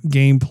different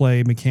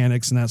gameplay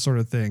mechanics and that sort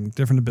of thing,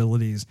 different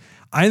abilities,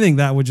 I think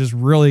that would just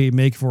really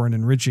make for an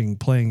enriching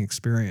playing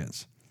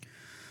experience.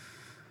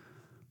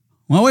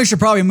 Well, we should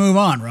probably move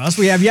on, Russ.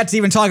 We have yet to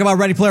even talk about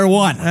Ready Player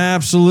One.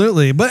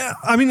 Absolutely. But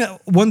I mean,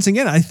 once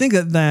again, I think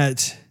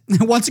that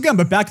once again,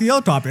 but back to the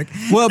other topic.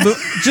 Well, but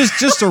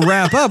just to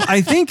wrap up,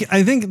 I think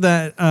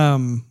that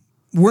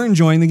we're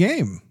enjoying the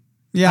game.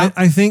 Yeah.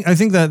 I think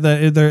that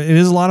it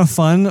is a lot of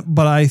fun,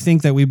 but I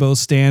think that we both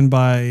stand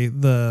by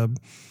the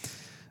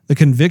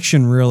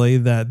conviction really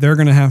that they're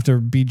going to have to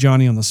be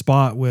Johnny on the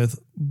spot with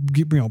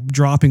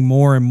dropping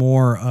more and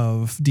more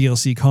of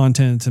DLC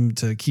content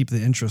to keep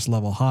the interest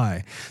level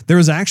high. There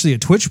was actually a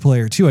Twitch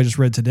player too, I just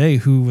read today,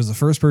 who was the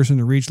first person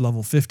to reach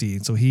level 50.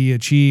 So he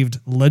achieved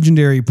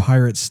legendary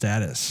pirate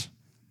status.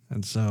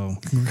 And so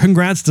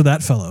congrats to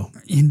that fellow.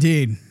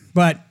 Indeed.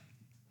 But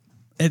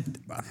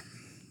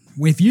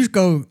if you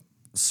go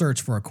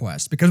search for a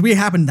quest, because we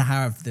happened to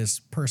have this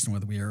person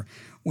we were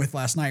with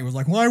last night was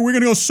like, why are we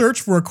going to go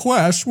search for a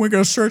quest? We're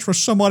going to search for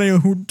somebody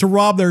to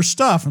rob their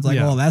stuff. It's like,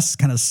 well, that's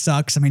kind of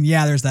sucks. I mean,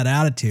 yeah, there's that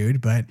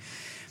attitude, but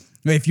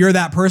if you're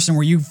that person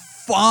where you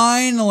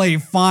finally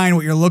find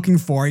what you're looking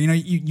for,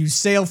 you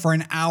sail for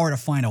an hour to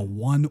find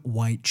one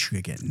white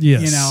chicken,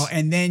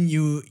 and then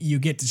you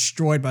get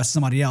destroyed by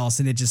somebody else,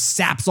 and it just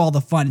saps all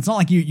the fun. It's not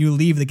like you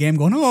leave the game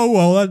going, oh,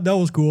 well, that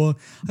was cool.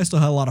 I still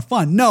had a lot of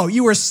fun. No,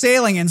 you were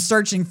sailing and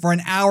searching for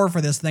an hour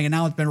for this thing, and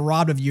now it's been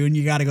robbed of you, and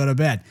you got to go to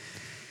bed.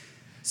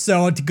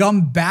 So to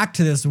come back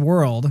to this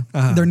world,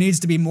 there needs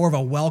to be more of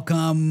a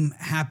welcome,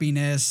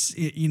 happiness,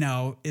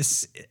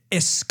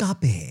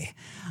 escape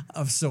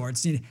of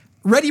sorts.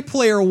 Ready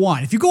Player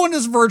One. If you go in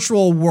this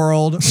virtual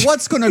world,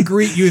 what's going to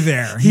greet you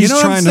there? He's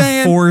trying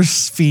to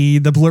force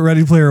feed the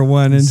Ready Player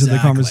One into the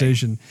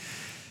conversation.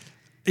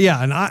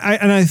 Yeah, and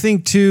I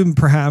think too,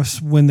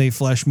 perhaps when they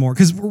flesh more,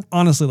 because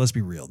honestly, let's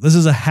be real, this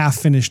is a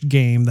half-finished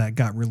game that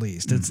got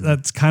released.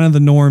 That's kind of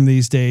the norm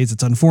these days.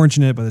 It's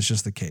unfortunate, but it's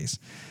just the case.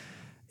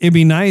 It'd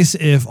be nice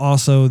if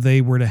also they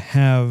were to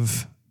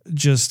have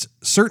just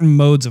certain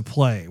modes of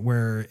play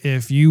where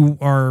if you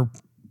are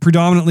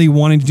predominantly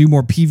wanting to do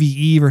more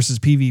PvE versus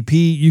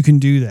PvP, you can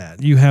do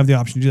that. You have the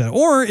option to do that.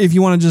 Or if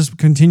you want to just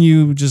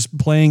continue just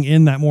playing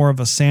in that more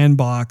of a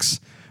sandbox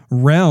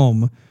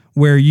realm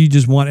where you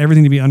just want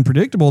everything to be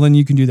unpredictable, then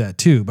you can do that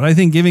too. But I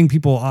think giving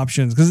people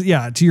options, because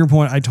to your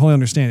point, I totally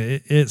understand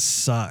it. It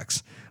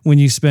sucks when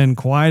you spend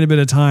quite a bit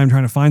of time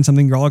trying to find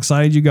something, you're all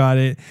excited you got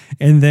it,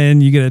 and then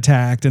you get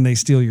attacked and they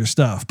steal your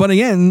stuff. But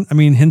again, I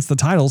mean, hence the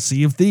title,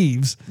 Sea of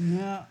Thieves.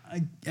 Yeah,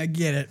 I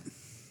get it.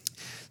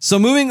 So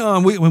moving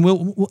on,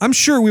 I'm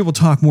sure we will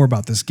talk more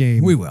about this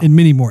game. We will. In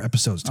many more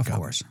episodes to come. Of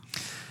course.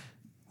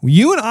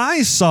 You and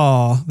I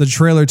saw the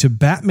trailer to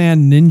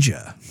Batman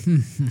Ninja.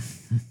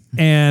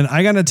 And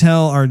I got to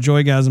tell our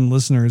Joygasm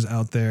listeners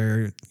out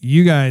there,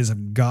 you guys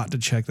have got to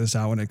check this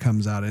out when it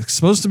comes out. It's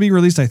supposed to be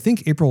released, I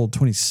think, April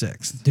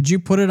 26th. Did you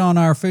put it on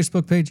our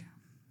Facebook page?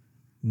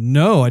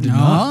 No, I did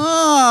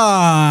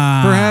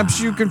not.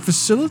 Perhaps you can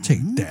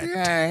facilitate that.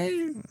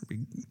 Okay.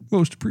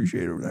 Most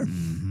appreciated over there.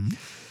 Mm-hmm.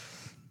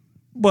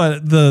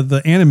 But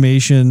the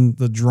animation,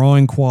 the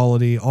drawing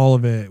quality, all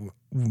of it,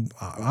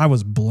 I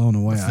was blown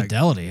away. The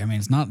fidelity. I mean,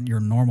 it's not your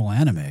normal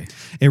anime.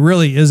 It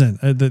really isn't.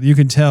 You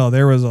can tell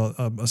there was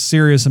a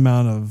serious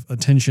amount of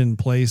attention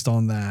placed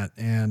on that,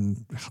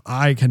 and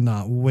I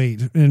cannot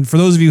wait. And for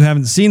those of you who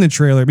haven't seen the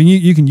trailer, I mean,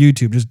 you can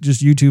YouTube,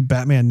 just YouTube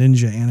Batman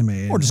Ninja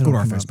anime. Or just go to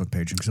our Facebook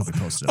page because it'll be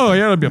posted. Oh,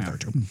 yeah, it'll be up there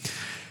too.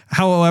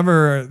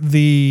 However,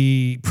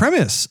 the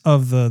premise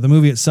of the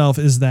movie itself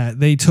is that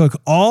they took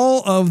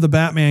all of the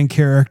Batman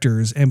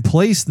characters and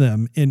placed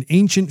them in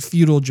ancient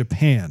feudal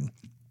Japan.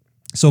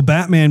 So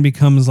Batman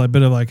becomes a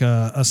bit of like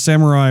a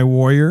samurai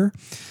warrior,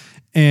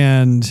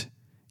 and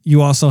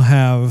you also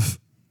have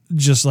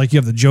just like you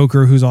have the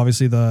Joker, who's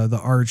obviously the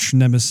arch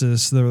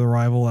nemesis, the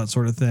rival, that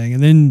sort of thing.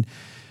 And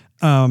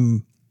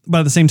then,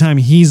 but at the same time,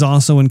 he's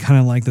also in kind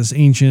of like this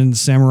ancient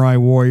samurai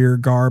warrior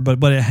garb,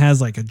 but it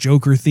has like a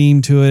Joker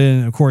theme to it.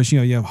 And of course,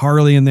 you have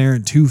Harley in there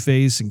and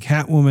Two-Face and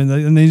Catwoman,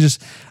 and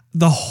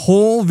the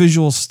whole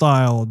visual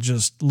style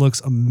just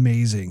looks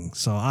amazing.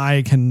 So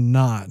I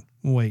cannot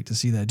wait to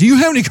see that. Do you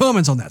have any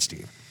comments on that,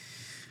 Steve?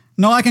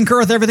 No, I concur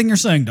with everything you're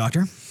saying,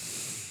 Doctor.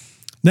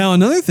 Now,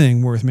 another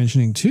thing worth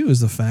mentioning, too,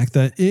 is the fact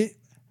that it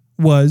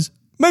was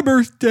my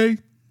birthday.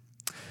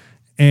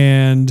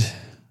 And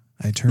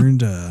I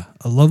turned a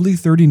lovely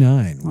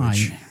 39.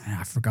 Which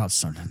I forgot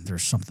something.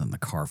 There's something in the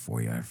car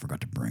for you I forgot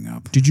to bring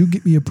up. Did you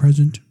get me a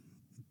present?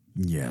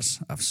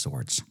 Yes, of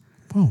sorts.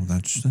 Oh,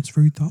 that's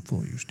very thoughtful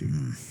of you, Steve.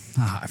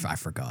 I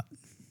forgot.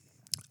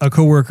 A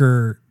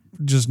coworker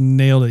just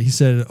nailed it. He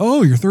said,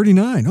 "Oh, you're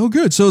 39. Oh,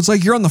 good. So it's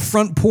like you're on the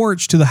front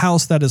porch to the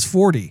house that is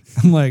 40."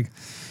 I'm like,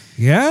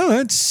 "Yeah,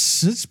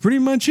 that's pretty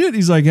much it."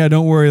 He's like, "Yeah,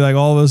 don't worry. Like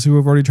all of us who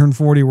have already turned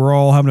 40, we're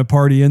all having a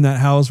party in that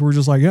house. We're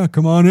just like, yeah,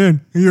 come on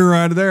in. You're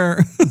right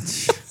there."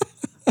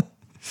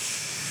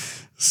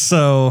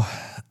 So,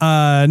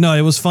 no,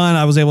 it was fun.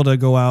 I was able to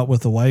go out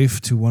with the wife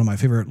to one of my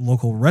favorite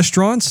local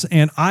restaurants,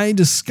 and I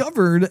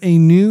discovered a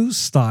new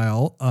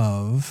style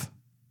of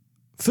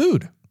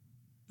food.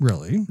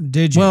 Really?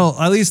 Did you? Well,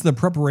 at least the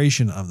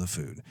preparation of the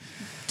food.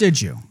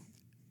 Did you?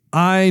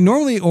 I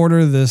normally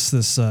order this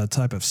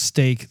type of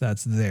steak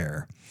that's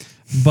there,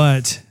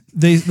 but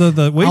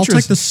the waitress. I'll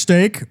take the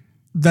steak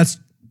that's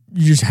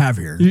you just have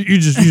here. You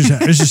just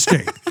have it's just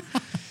steak.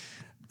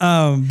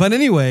 But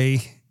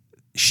anyway,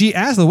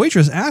 the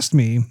waitress asked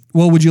me,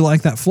 "Well, would you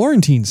like that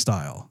Florentine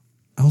style?"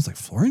 I was like,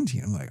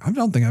 "Florentine?" I'm like, "I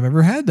don't think I've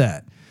ever had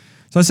that."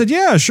 So I said,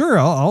 "Yeah, sure,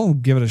 I'll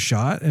give it a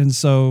shot." And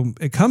so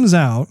it comes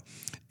out.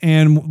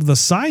 And the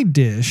side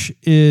dish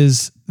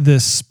is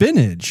this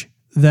spinach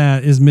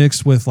that is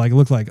mixed with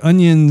look like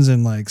onions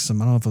and like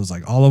some, I don't know if it was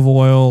like olive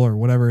oil or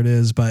whatever it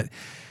is, but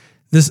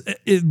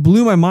it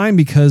blew my mind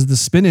because the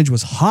spinach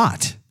was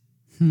hot.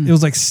 It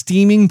was like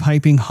steaming,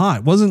 piping hot.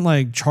 It wasn't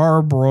like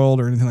char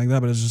broiled or anything like that,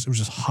 but it was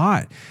just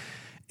hot.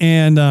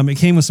 And it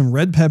came with some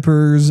red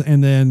peppers,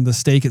 and then the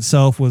steak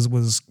itself was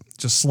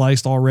just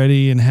sliced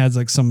already and had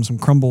like some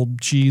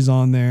crumbled cheese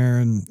on there,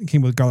 and it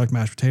came with garlic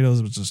mashed potatoes.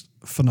 It was just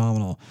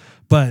phenomenal.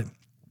 But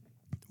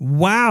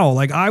wow,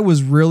 like I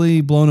was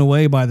really blown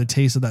away by the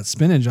taste of that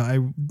spinach.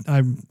 I'm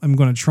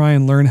going to try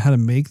and learn how to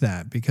make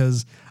that,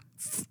 because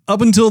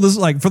up until this,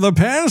 like for the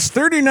past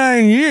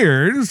 39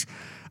 years,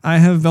 I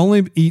have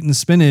only eaten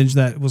spinach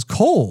that was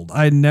cold.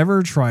 I had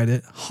never tried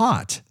it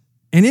hot,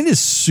 and it is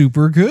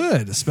super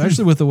good,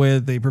 especially with the way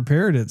that they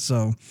prepared it.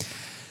 So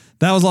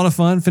that was a lot of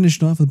fun.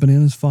 Finished off with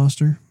bananas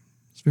Foster.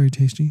 It's very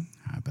tasty.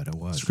 I bet it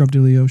was.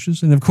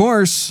 Scrubdiddlyocious. And of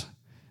course,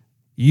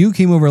 you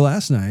came over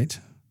last night,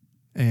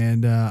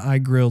 and I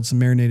grilled some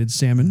marinated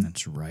salmon.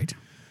 That's right.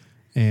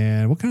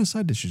 And what kind of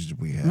side dishes did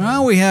we have?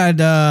 Well, we had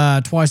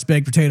twice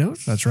baked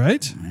potatoes. That's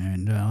right.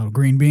 And a little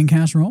green bean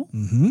casserole.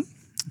 Mm-hmm.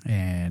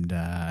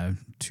 And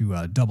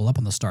to double up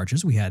on the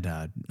starches, we had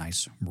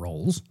nice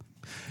rolls.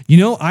 You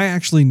know, I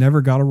actually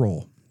never got a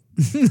roll.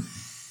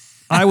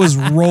 I was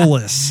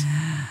rollless.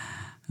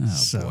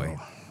 Oh, boy.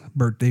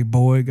 Birthday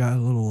boy got a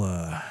little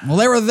Well,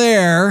 they were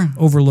there.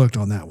 overlooked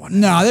on that one.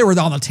 No, they were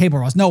on the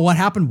table. No, what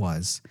happened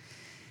was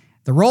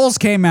the rolls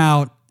came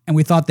out and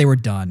we thought they were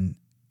done,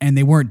 and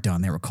they weren't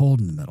done. They were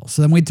cold in the middle.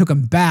 So then we took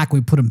them back.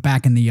 We put them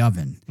back in the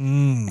oven.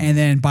 And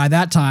then by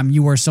that time,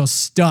 you were so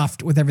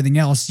stuffed with everything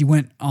else, you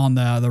went on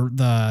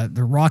the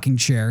rocking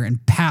chair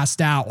and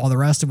passed out while the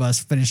rest of us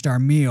finished our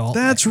meal.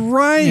 That's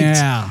right.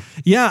 Yeah.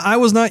 Yeah, I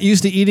was not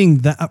used to eating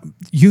that.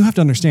 You have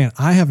to understand,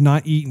 I have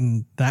not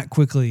eaten that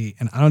quickly,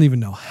 and I don't even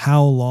know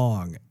how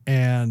long.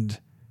 And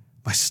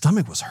my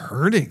stomach was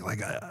hurting. Like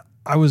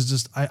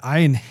I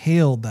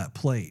inhaled that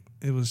plate.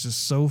 It was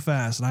just so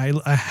fast.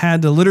 And I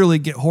had to literally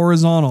get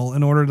horizontal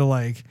in order to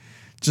like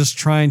just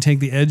try and take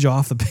the edge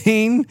off the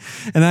pain.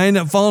 And I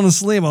ended up falling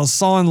asleep. I was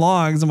sawing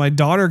logs, and my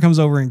daughter comes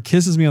over and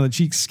kisses me on the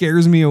cheek,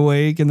 scares me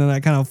awake. And then I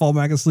kind of fall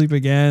back asleep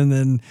again. And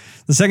then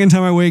the second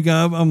time I wake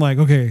up, I'm like,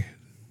 okay,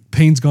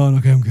 pain's gone.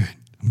 Okay, I'm good.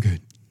 I'm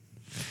good.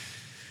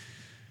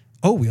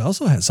 Oh, we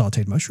also had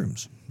sauteed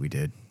mushrooms. We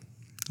did.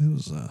 It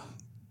was a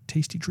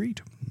tasty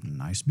treat.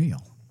 Nice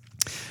meal.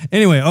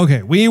 Anyway,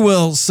 okay, we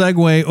will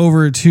segue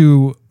over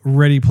to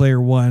Ready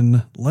Player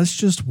One. Let's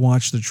just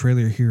watch the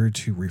trailer here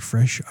to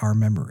refresh our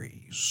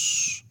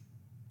memories.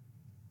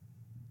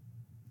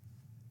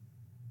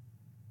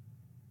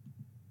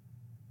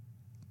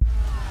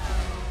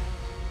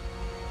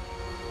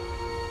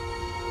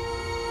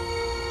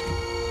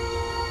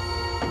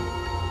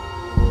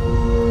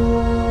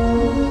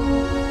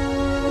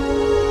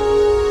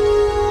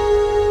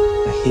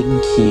 A hidden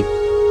keep,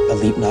 a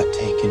leap not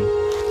taken.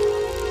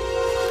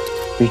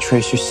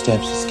 Retrace your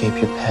steps, escape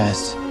your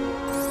past,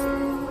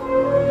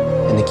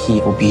 and the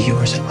key will be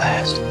yours at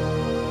last.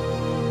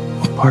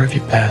 What part of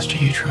your past are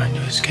you trying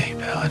to escape,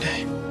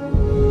 Halliday?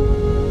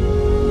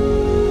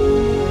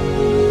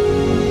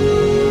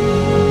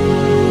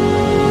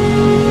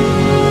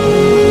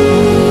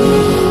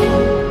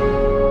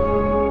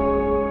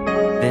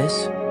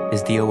 This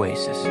is the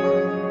Oasis,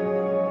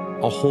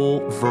 a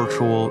whole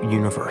virtual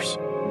universe.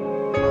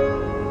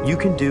 You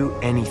can do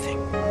anything,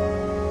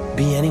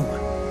 be anyone,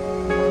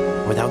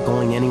 without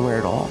going anywhere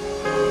at all.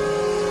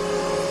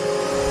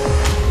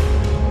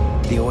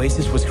 The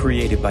Oasis was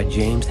created by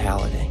James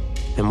Halliday,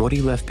 and what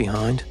he left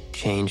behind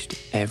changed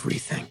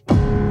everything.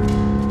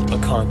 A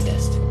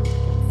contest.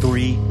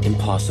 3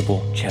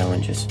 impossible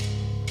challenges.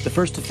 The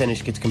first to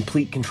finish gets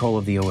complete control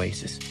of the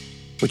Oasis,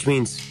 which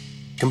means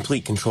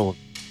complete control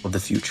of the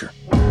future.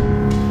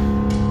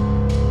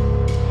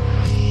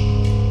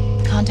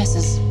 The contest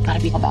has got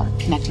to be about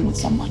connecting with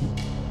someone,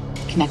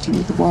 connecting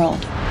with the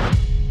world.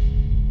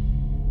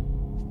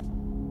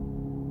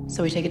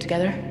 So we take it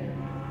together?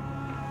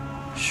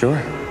 Sure.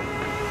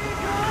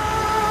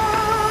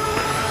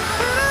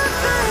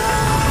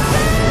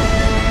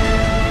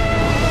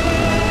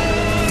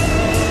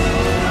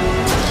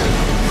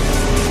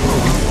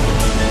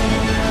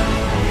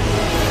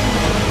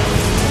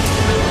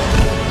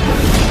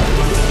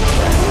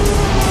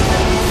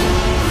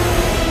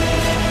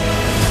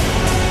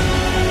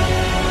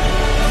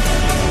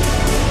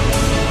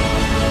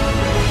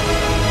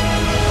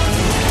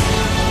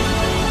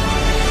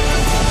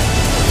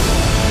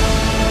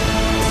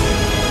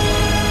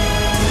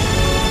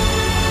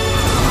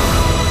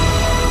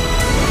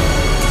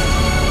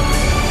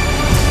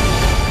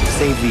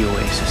 Save the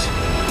Oasis.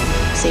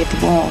 Save the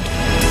world.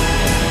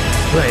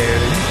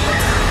 Players,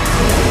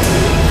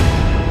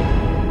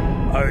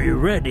 are you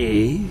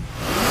ready?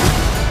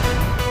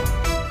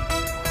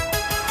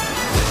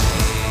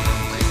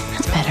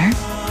 That's better.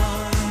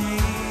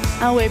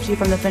 I'll wave to you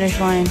from the finish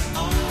line.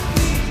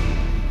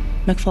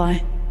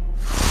 McFly.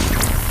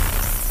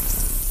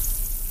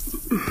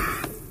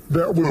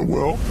 That went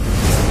well.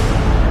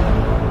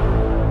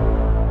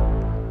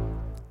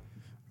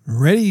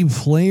 Ready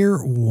Player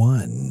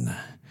One.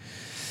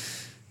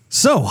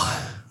 So,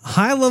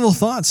 high-level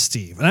thoughts,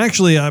 Steve. And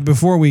actually,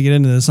 before we get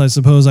into this, I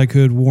suppose I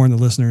could warn the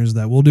listeners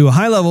that we'll do a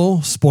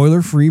high-level,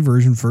 spoiler-free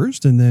version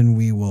first, and then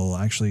we will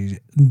actually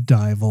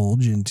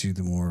divulge into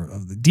the more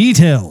of the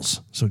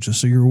details. So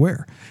just so you're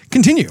aware.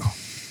 Continue.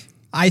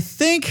 I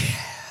think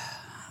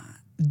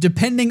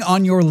depending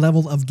on your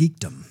level of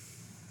geekdom.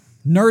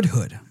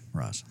 Nerdhood,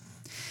 Ross,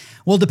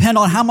 will depend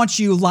on how much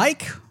you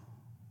like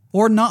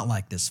or not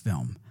like this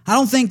film. I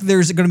don't think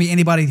there's going to be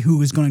anybody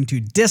who is going to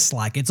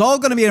dislike. It's all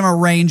going to be in a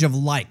range of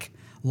like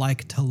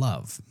to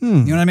love. You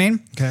know what I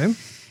mean? Okay.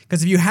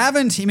 Because if you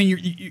haven't, I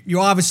mean, you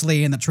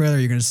obviously in the trailer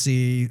you're going to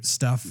see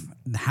stuff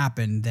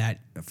happen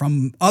that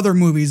from other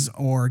movies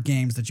or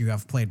games that you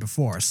have played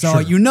before. So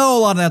you know a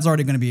lot of that's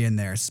already going to be in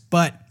there.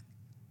 But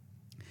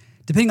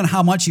depending on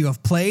how much you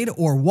have played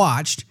or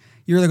watched,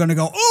 you're either going to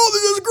go, "Oh,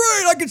 this is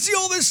great! I can see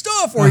all this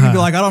stuff," or you'd be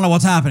like, "I don't know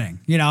what's happening,"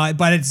 you know.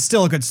 But it's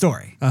still a good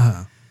story.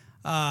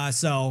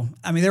 So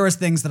I mean, there was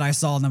things that I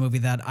saw in the movie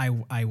that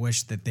I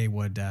wish that they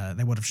would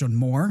have shown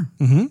more.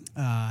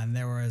 And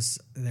there was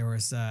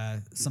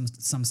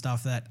some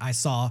stuff that I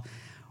saw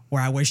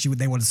where I wish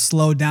they would have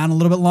slowed down a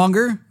little bit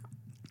longer.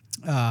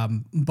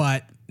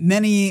 But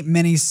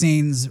many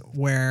scenes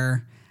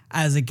where,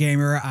 as a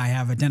gamer, I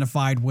have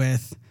identified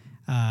with,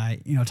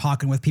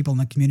 talking with people in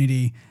the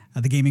community,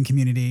 the gaming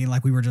community,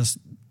 like we were just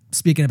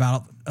speaking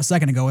about a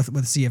second ago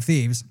with Sea of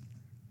Thieves.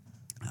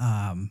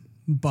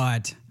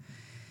 But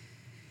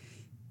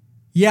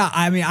yeah,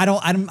 I mean,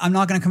 I'm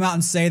not going to come out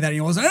and say that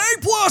it was an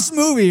A+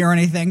 movie or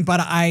anything,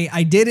 but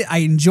I did it. I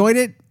enjoyed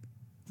it,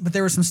 but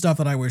there was some stuff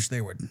that I wish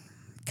they would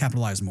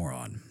capitalize more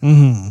on.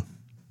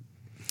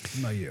 What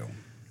about you?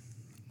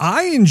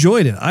 I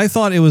enjoyed it. I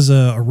thought it was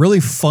a really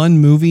fun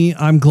movie.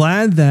 I'm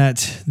glad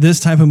that this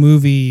type of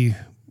movie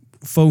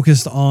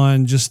focused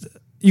on just,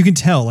 you can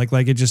tell, like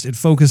it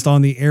focused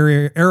on the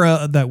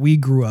era that we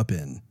grew up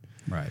in.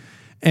 Right.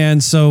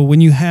 And so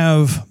when you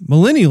have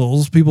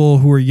millennials, people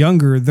who are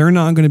younger, they're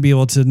not going to be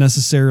able to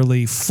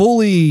necessarily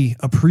fully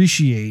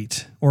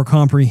appreciate or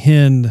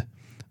comprehend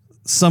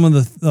some of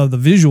the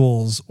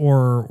visuals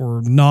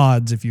or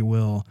nods, if you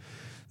will,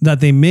 that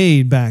they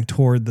made back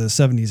toward the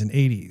 70s and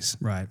 80s.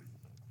 Right.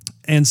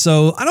 And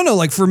so, I don't know,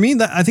 like for me,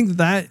 I think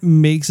that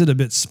makes it a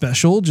bit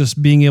special,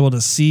 just being able to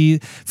see.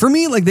 For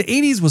me, like the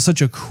 80s was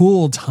such a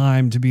cool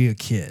time to be a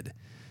kid.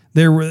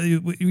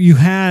 You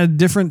had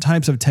different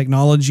types of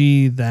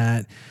technology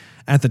that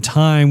at the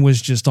time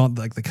was just on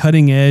like the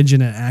cutting edge,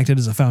 and it acted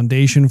as a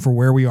foundation for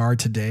where we are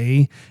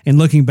today. And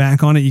looking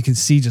back on it, you can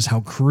see just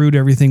how crude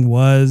everything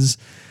was.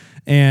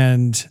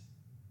 And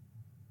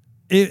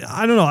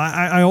I don't know,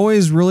 I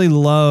always really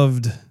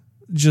loved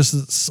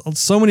just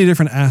so many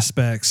different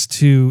aspects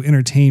to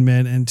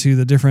entertainment and to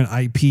the different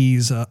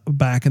IPs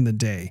back in the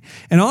day.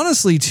 And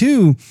honestly,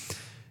 too,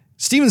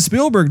 Steven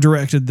Spielberg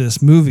directed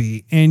this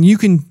movie, and you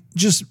can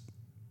just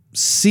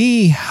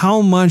see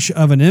how much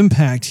of an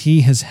impact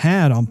he has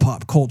had on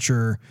pop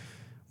culture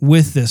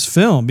with this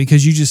film,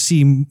 because you just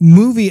see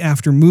movie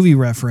after movie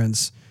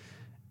reference,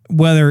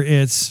 whether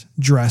it's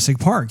Jurassic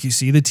Park, you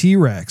see the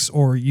T-Rex,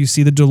 or you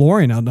see the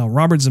DeLorean. Now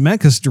Robert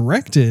Zemeckis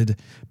directed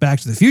Back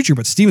to the Future,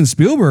 but Steven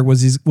Spielberg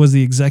was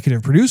the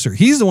executive producer.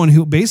 He's the one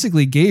who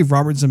basically gave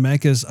Robert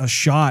Zemeckis a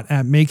shot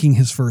at making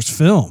his first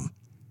film.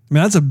 I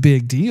mean, that's a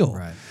big deal.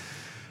 Right.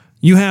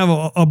 You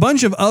have a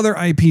bunch of other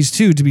IPs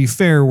too, to be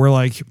fair, where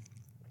like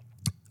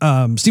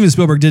Steven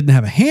Spielberg didn't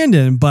have a hand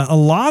in, but a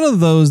lot of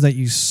those that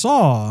you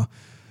saw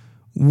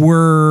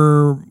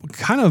were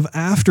kind of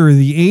after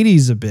the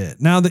 80s a bit.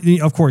 Now,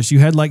 of course, you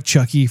had like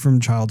Chucky from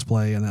Child's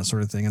Play and that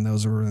sort of thing, and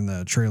those were in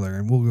the trailer,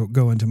 and we'll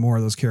go into more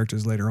of those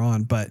characters later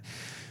on. But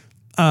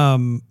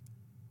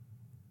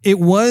it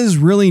was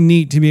really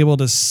neat to be able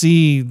to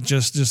see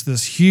just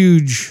this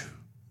huge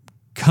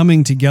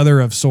coming together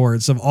of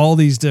sorts of all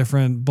these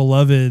different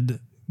beloved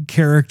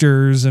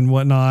characters and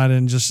whatnot,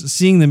 and just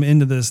seeing them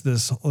into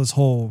this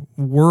whole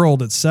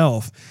world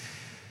itself.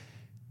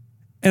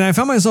 And I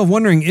found myself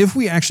wondering, if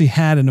we actually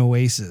had an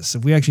Oasis,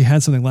 if we actually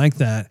had something like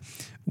that,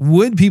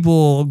 would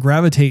people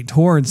gravitate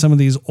towards some of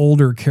these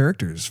older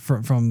characters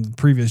from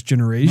previous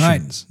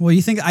generations? Right. Well,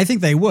 I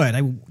think they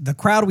would. The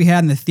crowd we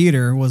had in the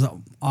theater was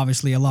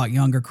obviously a lot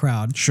younger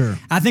crowd. Sure.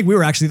 I think we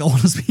were actually the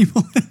oldest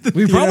people in the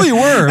We theater. probably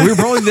were. We were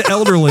probably the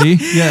elderly.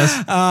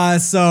 Yes.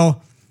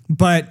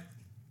 But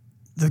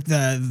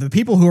the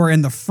people who are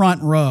in the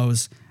front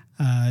rows,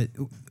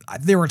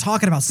 they were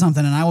talking about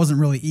something, and I wasn't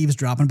really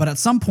eavesdropping, but at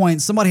some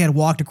point somebody had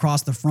walked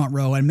across the front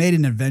row and made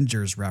an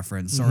Avengers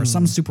reference or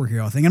some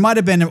superhero thing. It might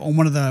have been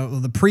one of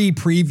the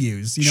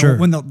pre-previews, Sure.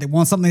 when they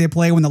want something they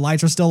play when the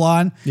lights are still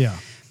on. Yeah.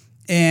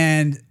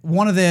 And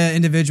one of the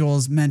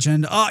individuals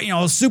mentioned,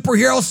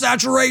 superhero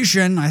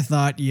saturation. I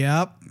thought,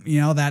 yep,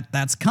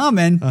 that's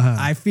coming.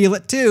 I feel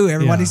it too.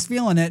 Everybody's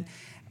feeling it.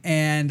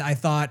 And I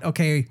thought,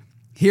 okay,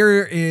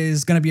 here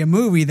is going to be a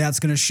movie that's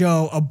going to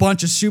show a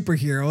bunch of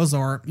superheroes,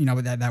 or,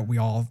 that we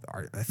all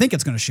I think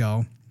it's going to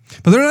show.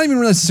 But they're not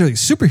even necessarily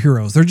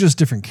superheroes. They're just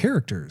different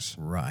characters.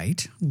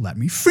 Right. Let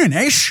me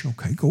finish.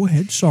 Okay, go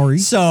ahead. Sorry.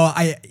 So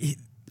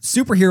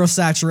superhero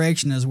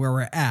saturation is where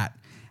we're at.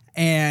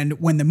 And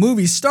when the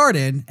movie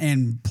started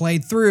and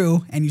played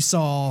through, and you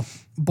saw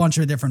a bunch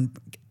of different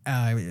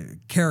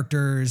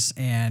characters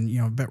and,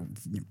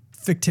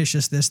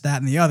 fictitious this,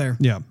 that, and the other.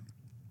 Yeah.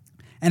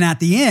 And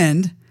at the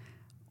end,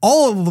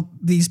 all of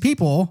these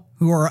people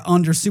who are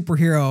under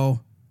superhero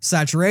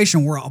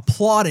saturation were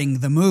applauding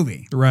the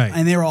movie. Right.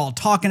 And they were all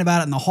talking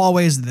about it in the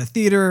hallways of the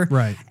theater.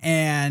 Right.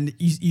 And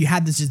you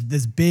had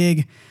this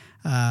big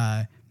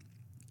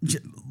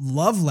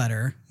love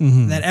letter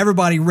that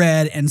everybody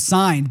read and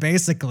signed,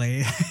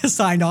 basically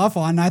signed off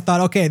on. And I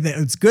thought, okay,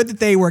 it's good that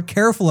they were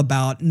careful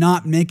about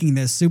not making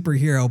this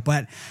superhero,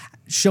 but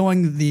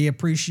showing the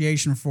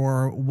appreciation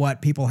for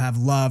what people have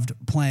loved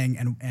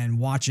playing and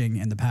watching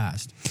in the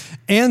past.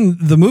 And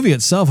the movie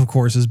itself, of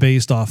course, is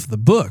based off the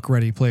book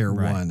Ready Player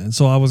One. And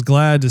so I was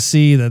glad to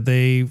see that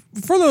they,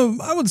 for the,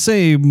 I would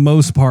say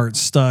most part,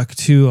 stuck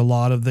to a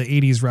lot of the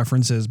 80s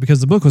references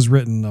because the book was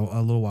written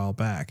a little while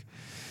back.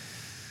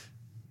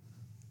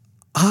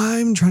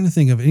 I'm trying to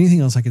think of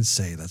anything else I could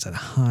say that's at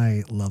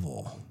high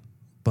level,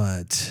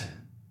 but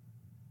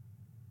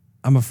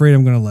I'm afraid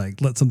I'm going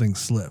to let something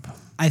slip.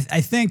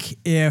 I think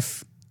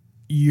if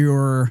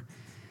you're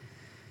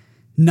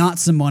not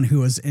someone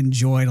who has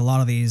enjoyed a lot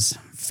of these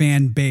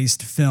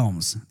fan-based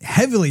films,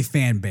 heavily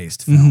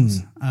fan-based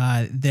films,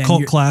 then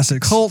Cult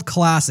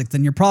classics,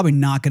 then you're probably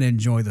not going to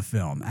enjoy the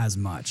film as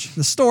much.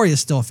 The story is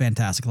still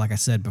fantastic, like I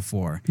said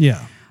before.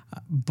 Yeah.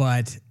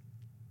 But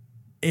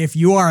if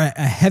you are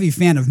a heavy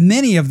fan of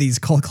many of these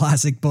cult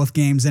classic, both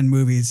games and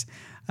movies,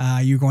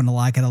 you're going to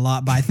like it a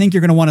lot. But I think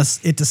you're going to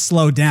want it to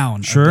slow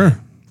down. Sure.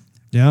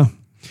 Yeah.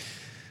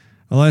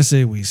 Well, I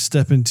say we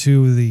step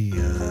into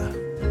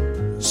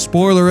the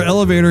spoiler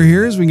elevator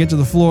here as we get to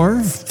the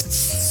floor.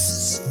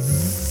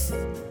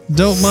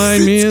 Don't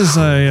mind me as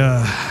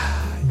I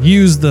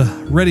use the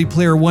Ready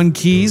Player One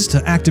keys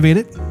to activate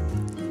it.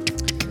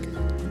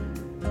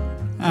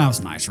 That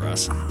was nice,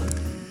 Russ.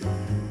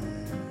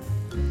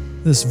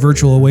 This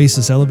virtual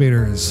oasis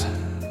elevator is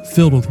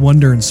filled with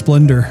wonder and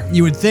splendor.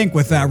 You would think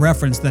with that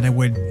reference that it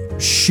would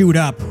shoot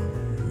up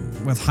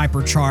with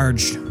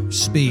hypercharged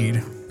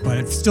speed, but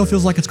it still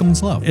feels like it's going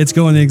slow. It's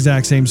going the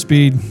exact same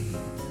speed.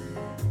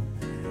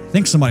 I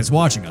think somebody's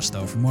watching us,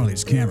 though, from one of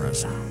these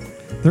cameras.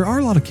 There are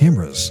a lot of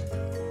cameras.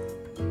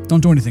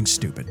 Don't do anything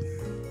stupid.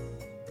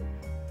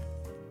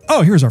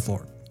 Oh, here's our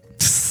floor.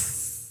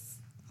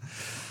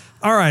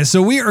 All right,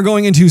 so we are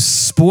going into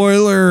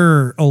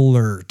spoiler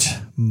alert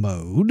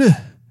mode.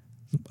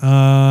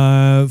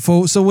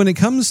 So when it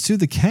comes to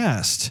the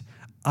cast,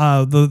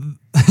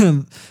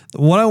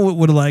 what I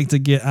would like to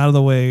get out of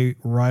the way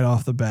right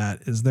off the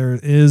bat is there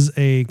is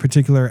a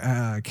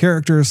particular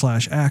character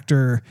 /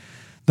 actor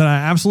that I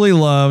absolutely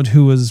loved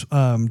who was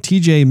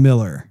TJ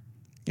Miller.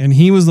 And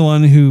he was the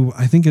one who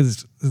I think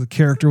the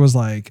character was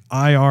like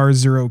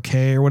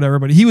IR0K or whatever,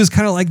 but he was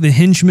kind of like the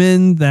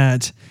henchman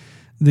that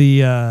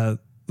the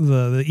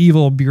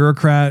evil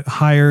bureaucrat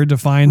hired to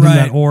find him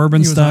that orb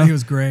and stuff. He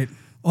was great.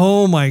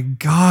 Oh my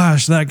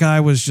gosh, that guy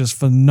was just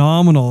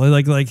phenomenal.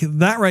 Like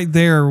that right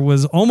there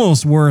was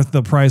almost worth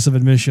the price of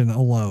admission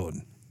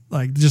alone.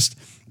 Like just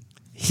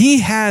he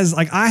has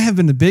I have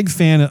been a big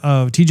fan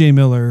of TJ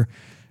Miller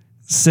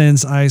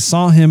since I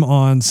saw him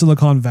on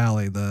Silicon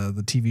Valley,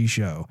 the TV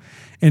show.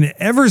 And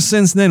ever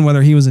since then,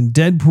 whether he was in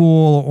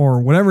Deadpool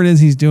or whatever it is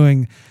he's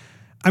doing,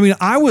 I mean,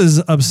 I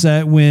was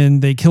upset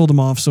when they killed him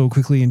off so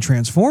quickly in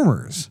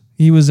Transformers.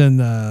 He was in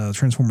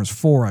Transformers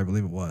 4, I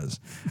believe it was.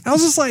 I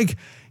was just like,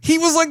 he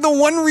was like the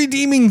one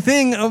redeeming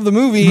thing of the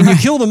movie, and you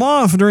killed him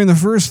off during the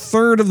first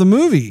third of the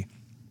movie.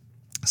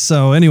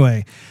 So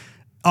anyway,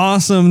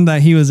 awesome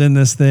that he was in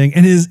this thing,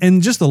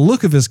 and just the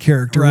look of his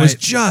character was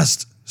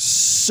just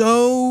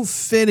so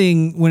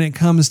fitting when it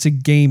comes to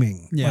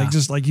gaming. Yeah.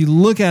 Like you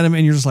look at him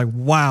and you're just like,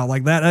 wow,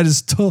 like that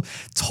is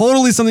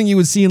totally something you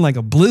would see in like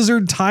a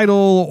Blizzard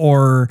title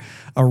or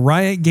a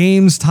Riot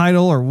Games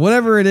title or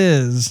whatever it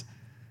is.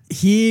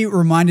 He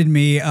reminded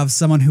me of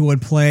someone who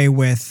would play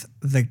with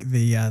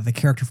the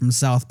character from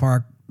South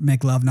Park,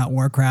 Make Love Not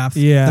Warcraft.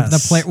 Yeah,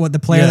 the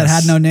player that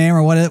had no name,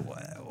 or what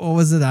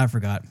was it? I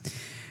forgot.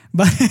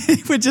 But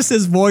with just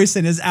his voice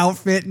and his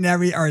outfit and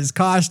or his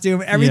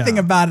costume, everything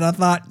about it, I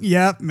thought,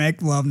 yep,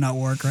 Make Love Not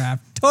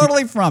Warcraft.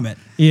 Totally from it.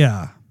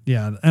 Yeah.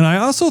 Yeah. And I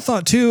also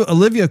thought too,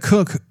 Olivia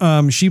Cook,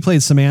 she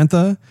played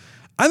Samantha.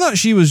 I thought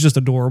she was just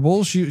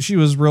adorable. She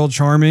was real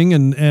charming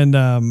and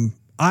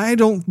I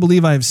don't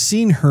believe I've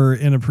seen her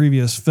in a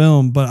previous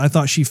film, but I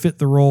thought she fit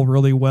the role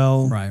really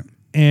well. Right.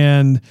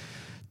 And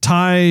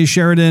Ty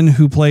Sheridan,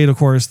 who played, of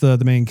course, the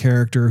main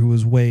character, who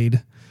was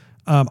Wade.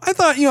 I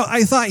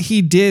thought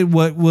he did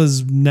what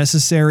was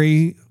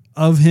necessary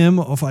of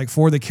him,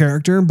 for the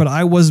character, but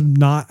I was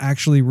not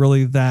actually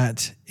really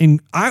that.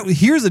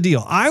 Here's the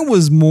deal: I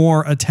was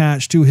more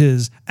attached to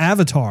his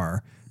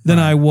avatar than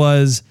I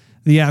was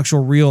the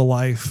actual real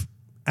life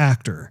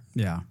actor.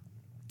 Yeah,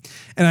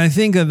 and I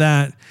think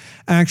that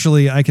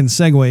actually I can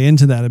segue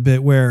into that a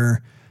bit,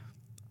 where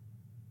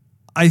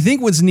I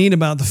think what's neat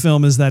about the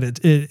film is that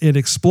it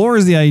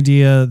explores the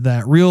idea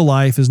that real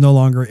life is no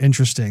longer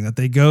interesting, that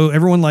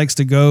everyone likes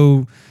to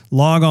go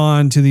log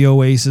on to the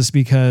Oasis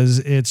because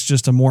it's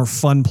just a more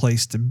fun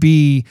place to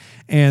be.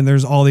 And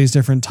there's all these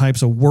different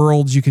types of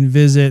worlds you can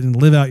visit and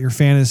live out your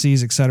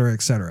fantasies, et cetera,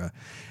 et cetera.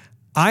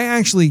 I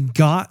actually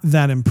got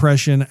that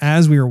impression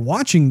as we were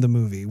watching the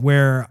movie,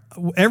 where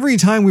every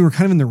time we were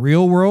kind of in the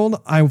real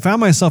world, I found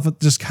myself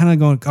just kind of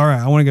going, all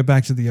right, I want to get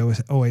back to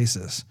the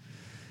Oasis.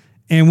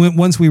 And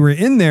once we were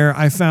in there,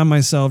 I found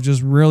myself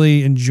just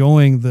really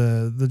enjoying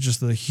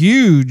the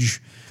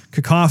huge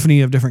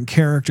cacophony of different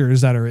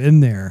characters that are in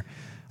there.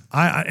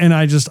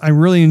 I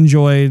really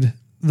enjoyed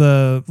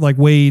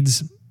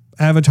Wade's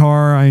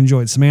avatar. I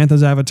enjoyed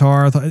Samantha's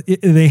avatar. I thought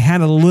they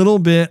had a little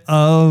bit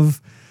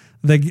of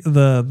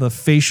the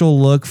facial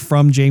look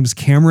from James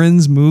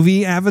Cameron's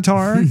movie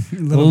Avatar. a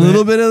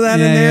little bit of that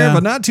in there,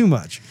 but not too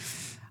much.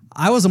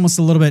 I was almost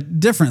a little bit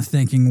different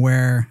thinking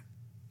where,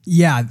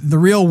 the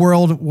real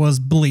world was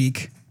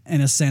bleak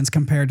in a sense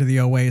compared to the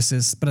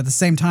Oasis, but at the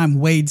same time,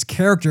 Wade's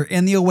character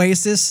in the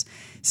Oasis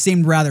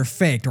seemed rather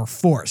faked or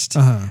forced,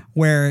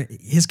 where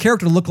his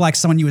character looked like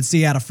someone you would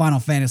see out of Final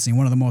Fantasy,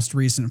 one of the most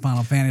recent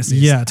Final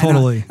Fantasies. Yeah,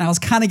 totally. And I was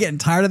kind of getting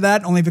tired of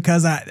that, only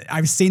because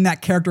I've seen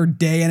that character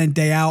day in and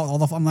day out.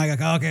 I'm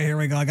like, okay, here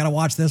we go. I got to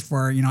watch this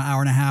for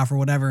hour and a half or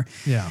whatever.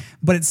 Yeah.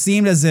 But it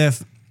seemed as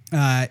if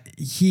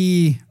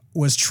he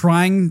was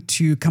trying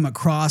to come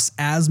across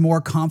as more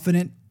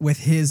confident with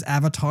his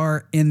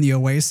avatar in the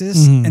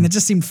Oasis, and it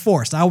just seemed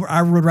forced. I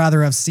would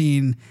rather have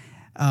seen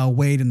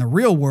Wade in the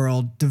real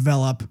world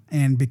develop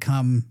and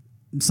become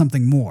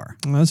something more.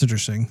 Oh, that's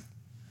interesting.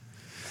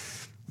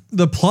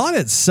 The plot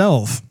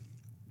itself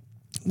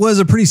was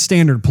a pretty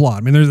standard plot. I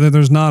mean,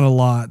 there's not a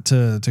lot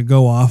to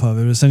go off of.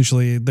 It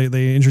essentially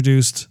they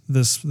introduced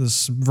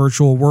this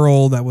virtual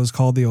world that was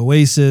called the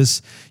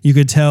Oasis. You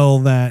could tell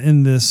that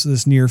in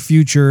this near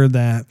future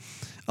that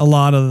a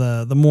lot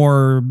of the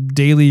more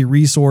daily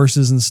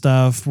resources and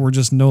stuff were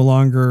just no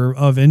longer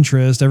of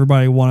interest.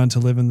 Everybody wanted to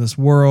live in this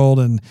world.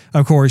 And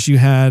of course you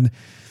had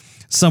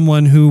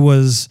someone who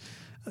was,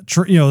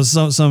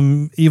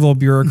 some evil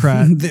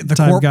bureaucrat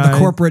type guy. The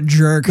corporate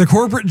jerk. The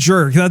corporate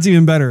jerk. That's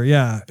even better.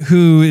 Yeah.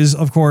 Who is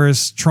of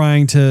course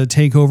trying to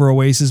take over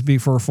Oasis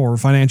for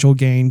financial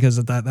gain.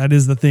 Cause that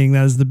is the thing.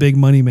 That is the big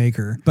money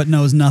maker. But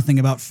knows nothing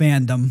about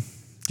fandom.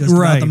 Just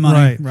about the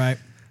money. Right.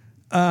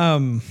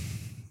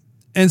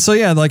 And so,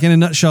 in a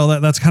nutshell,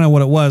 that's kind of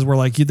what it was, where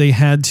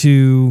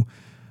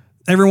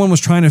everyone was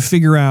trying to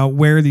figure out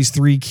where these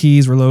 3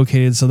 keys were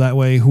located. So that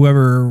way,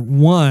 whoever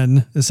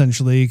won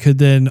essentially could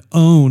then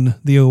own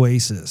the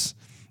Oasis.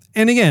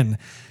 And again,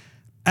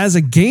 as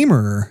a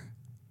gamer,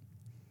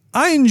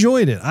 I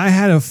enjoyed it. I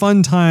had a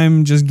fun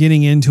time just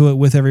getting into it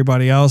with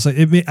everybody else.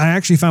 I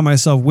actually found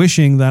myself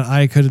wishing that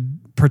I could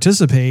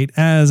participate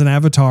as an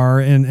avatar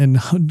and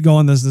go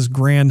on this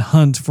grand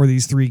hunt for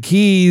these 3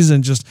 keys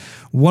and just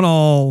what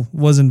all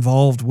was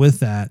involved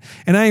with that.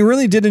 And I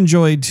really did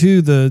enjoy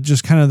too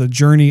the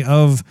journey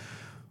of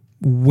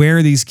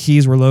where these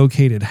keys were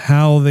located,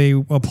 how they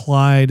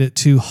applied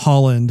to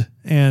Holland,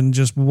 and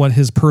just what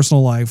his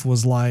personal life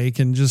was like.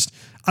 And just,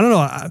 I don't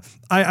know.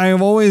 I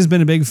have always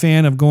been a big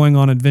fan of going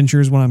on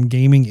adventures when I'm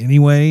gaming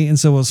anyway. And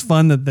so it was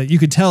fun that you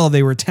could tell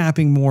they were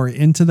tapping more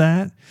into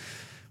that.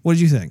 What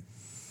did you think?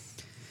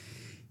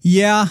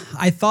 Yeah,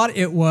 I thought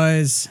you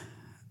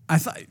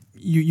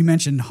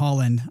mentioned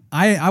Holland.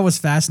 I was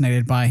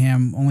fascinated by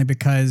him only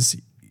because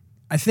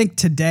I think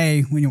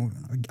today,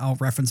 I'll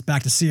reference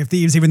back to Sea of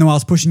Thieves, even though I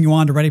was pushing you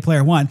on to Ready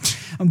Player One,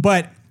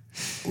 but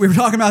we were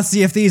talking about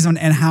Sea of Thieves and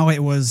how it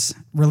was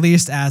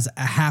released as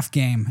a half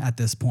game at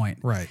this point.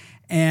 Right.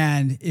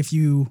 And if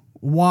you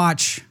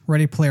watch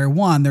Ready Player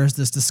One, there's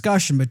this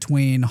discussion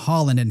between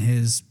Holland and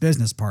his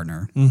business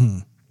partner.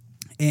 Mm-hmm.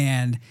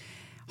 And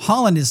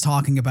Holland is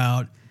talking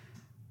about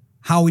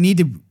how we need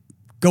to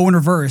go in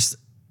reverse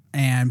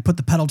and put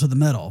the pedal to the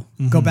metal,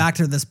 go back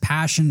to this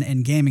passion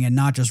in gaming and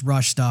not just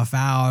rush stuff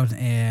out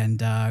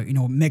and,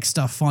 make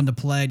stuff fun to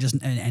play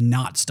and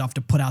not stuff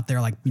to put out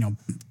there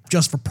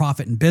just for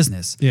profit and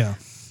business. Yeah.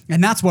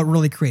 And that's what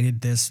really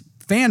created this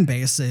fan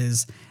base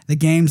is the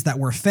games that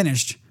were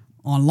finished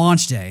on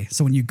launch day.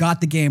 So when you got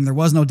the game, there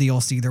was no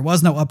DLC, there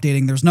was no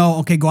updating, there's no,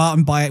 okay, go out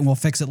and buy it and we'll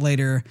fix it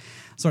later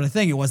sort of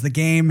thing. It was the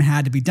game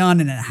had to be done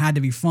and it had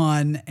to be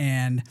fun,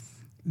 and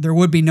there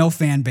would be no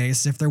fan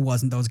base if there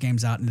wasn't those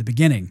games out in the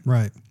beginning.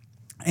 Right.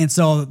 And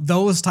so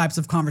those types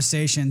of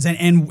conversations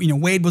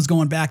and Wade was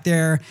going back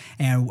there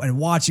and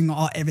watching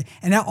all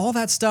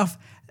that stuff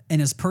in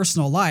his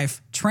personal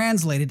life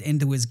translated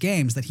into his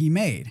games that he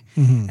made.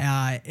 Mm-hmm.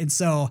 And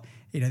so,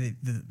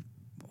 the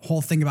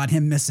whole thing about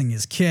him missing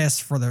his kiss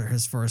for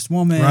his first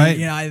woman, right?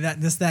 That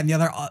and the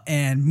other,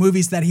 and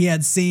movies that he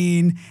had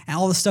seen and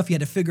all the stuff he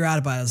had to figure out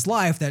about his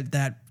life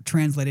that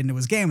translated into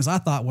his games, I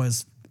thought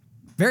was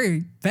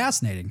very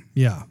fascinating.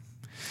 Yeah.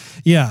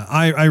 Yeah.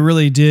 I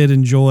really did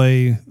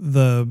enjoy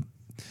the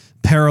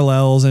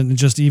parallels and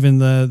just even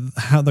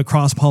the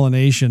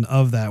cross-pollination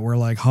of that,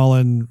 where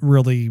Holland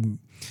really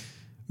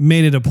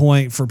made it a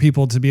point for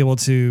people to be able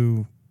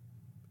to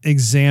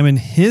examine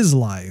his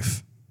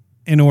life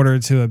in order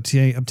to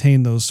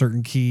obtain those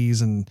certain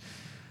keys. And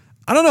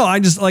I don't know. I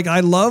just I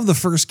love the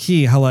first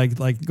key, how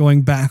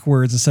going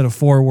backwards instead of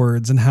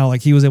forwards, and how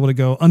he was able to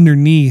go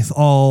underneath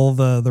all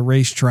the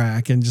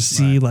racetrack and just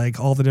see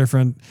all the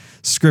different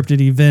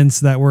scripted events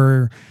that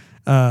were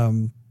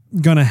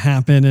going to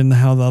happen and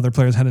how the other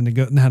players had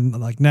to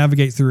like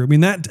navigate through. I mean,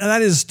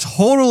 that is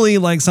totally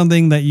like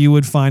something that you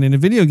would find in a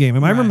video game.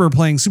 And I remember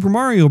playing Super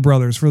Mario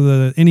Brothers for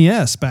the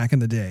NES back in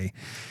the day,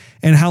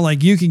 and how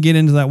like you could get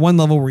into that one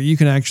level where you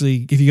can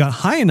actually, if you got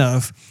high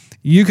enough,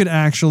 you could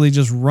actually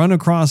just run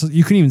across.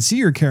 You couldn't even see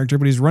your character,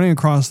 but he's running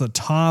across the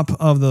top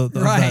of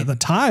the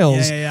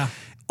tiles.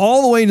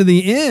 All the way to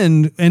the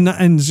end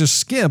and just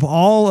skip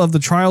all of the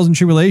trials and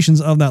tribulations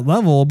of that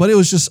level. But it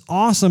was just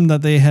awesome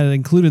that they had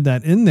included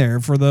that in there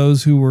for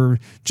those who were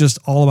just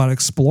all about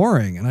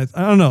exploring. And I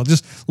don't know,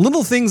 just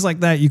little things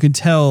like that. You could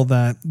tell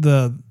that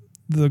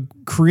the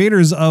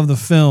creators of the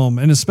film,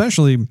 and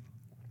especially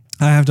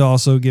I have to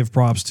also give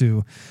props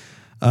to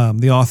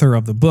the author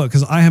of the book,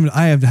 because I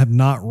have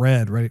not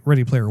read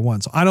Ready Player One.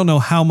 So I don't know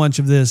how much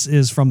of this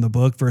is from the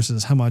book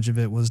versus how much of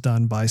it was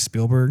done by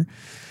Spielberg.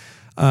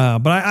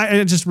 But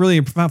I just really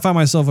found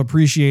myself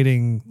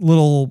appreciating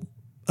little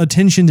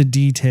attention to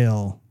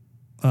detail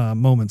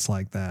moments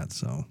like that.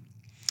 So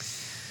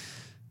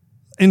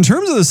in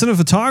terms of the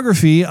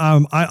cinematography,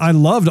 I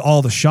loved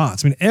all the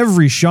shots. I mean,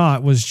 every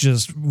shot was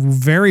just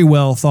very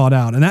well thought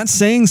out. And that's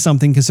saying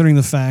something, considering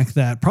the fact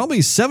that probably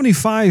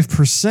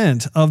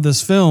 75% of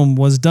this film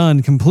was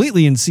done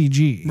completely in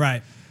CG.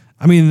 Right.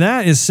 I mean,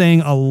 that is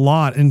saying a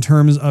lot in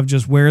terms of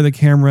just where the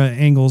camera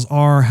angles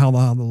are, how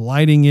the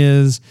lighting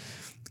is.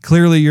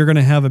 Clearly, you're going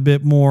to have a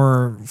bit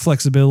more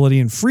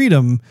flexibility and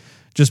freedom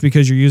just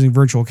because you're using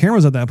virtual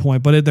cameras at that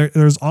point. But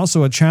there's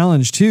also a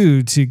challenge,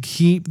 too, to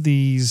keep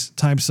these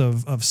types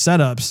of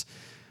setups.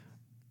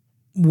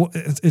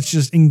 It's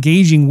just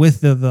engaging with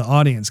the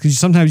audience, because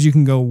sometimes you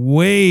can go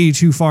way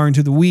too far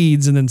into the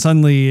weeds and then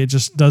suddenly it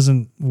just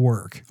doesn't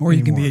work. Or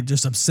you can be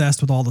just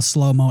obsessed with all the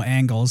slow-mo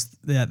angles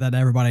that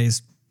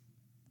everybody's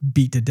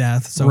beat to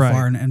death so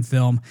far in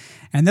film.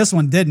 And this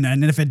one didn't.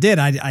 And if it did,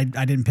 I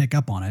didn't pick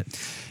up on it.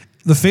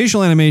 The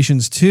facial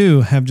animations,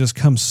 too, have just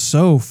come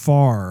so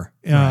far.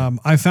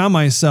 I found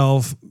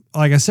myself,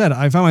 like I said,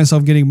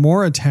 getting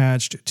more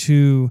attached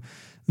to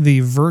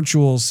the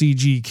virtual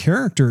CG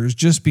characters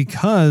just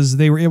because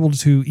they were able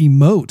to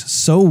emote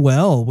so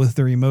well with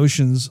their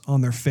emotions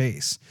on their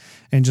face,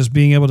 and just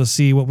being able to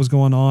see what was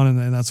going on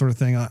and that sort of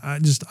thing.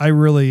 I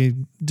really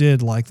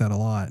did like that a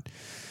lot.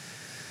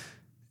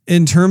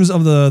 In terms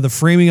of the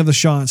framing of the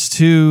shots,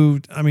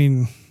 too, I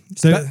mean...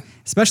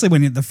 Especially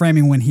when the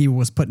framing when he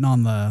was putting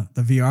on the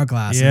VR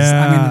glasses.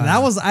 Yeah. I mean,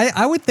 that was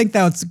I would think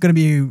that's going to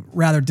be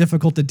rather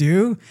difficult to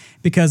do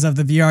because of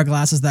the VR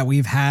glasses that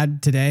we've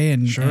had today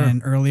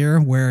and earlier,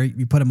 where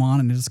you put them on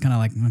and it's just kind of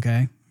like,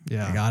 okay,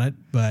 I got it.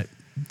 But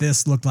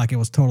this looked like it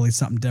was totally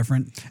something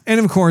different. And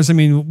of course, I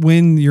mean,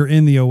 when you're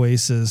in the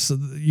Oasis,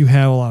 you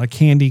have a lot of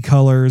candy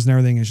colors and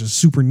everything is just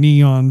super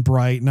neon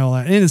bright and all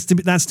that. And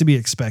that's to be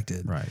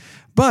expected. Right.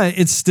 But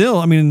it's still,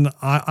 I mean,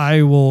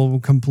 I will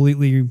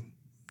completely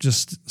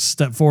just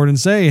step forward and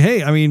say,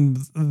 hey, I mean,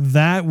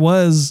 that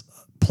was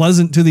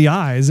pleasant to the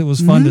eyes. It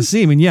was fun to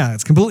see. I mean, yeah,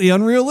 it's completely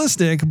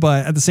unrealistic,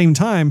 but at the same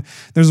time,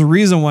 there's a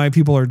reason why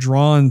people are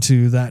drawn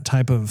to that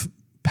type of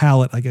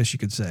palette, I guess you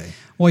could say.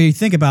 Well, you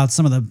think about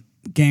some of the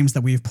games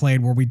that we've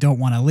played where we don't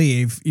want to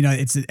leave, you know,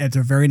 it's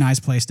a very nice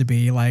place to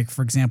be. Like,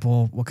 for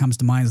example, what comes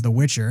to mind is The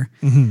Witcher.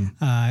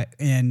 I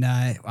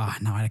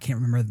can't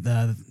remember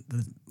the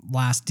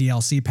last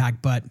DLC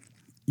pack, but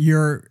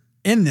you're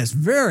in this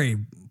very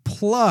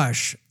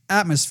plush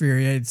atmosphere.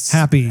 It's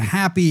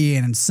happy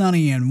and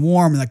sunny and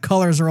warm, and the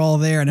colors are all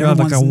there, and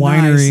everyone's like a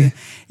winery. Nice.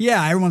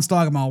 Yeah, everyone's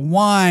talking about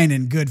wine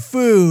and good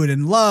food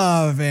and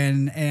love,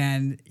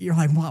 and you're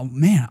like, wow,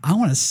 man, I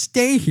want to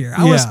stay here.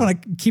 I just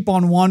want to keep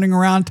on wandering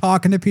around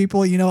talking to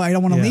people. You know, I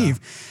don't want to leave.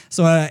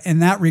 So in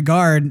that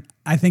regard,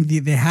 I think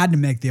they had to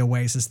make the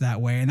Oasis that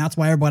way, and that's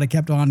why everybody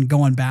kept on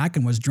going back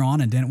and was drawn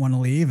and didn't want to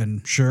leave.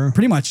 And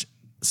pretty much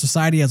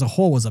society as a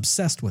whole was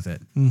obsessed with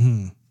it.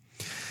 Mm-hmm.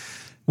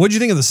 What did you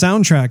think of the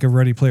soundtrack of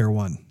Ready Player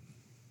One?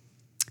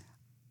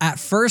 At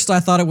first,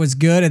 I thought it was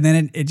good, and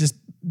then it just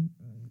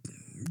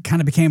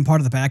kind of became part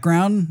of the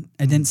background.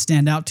 It didn't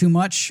stand out too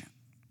much.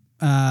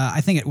 I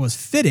think it was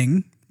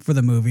fitting for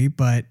the movie,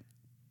 but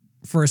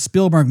for a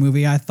Spielberg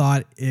movie, I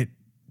thought it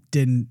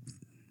didn't,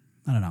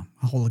 I don't know,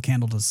 hold a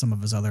candle to some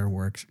of his other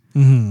works.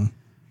 Mm-hmm.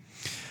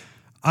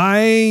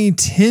 I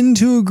tend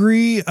to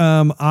agree.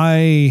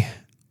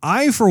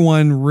 I, for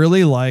one,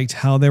 really liked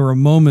how there were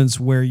moments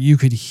where you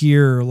could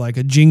hear like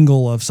a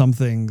jingle of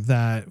something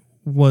that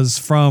was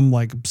from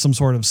like some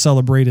sort of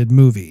celebrated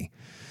movie.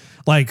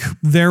 Like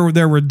there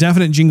were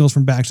definite jingles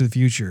from Back to the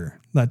Future.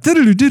 That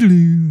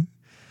diddle-doo-diddle-doo.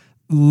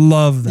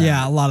 Love that.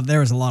 Yeah,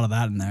 there was a lot of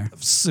that in there.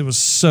 It was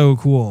so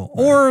cool.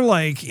 Right. Or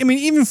like, I mean,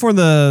 even for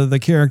the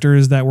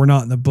characters that were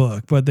not in the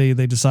book, but they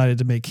decided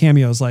to make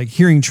cameos, like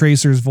hearing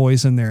Tracer's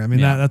voice in there. I mean,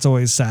 that's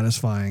always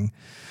satisfying.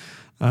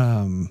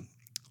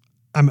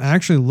 I'm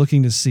actually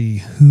looking to see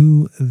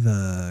who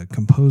the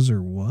composer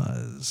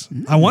was.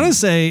 I want to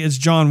say it's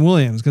John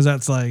Williams, because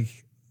that's like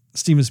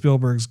Steven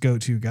Spielberg's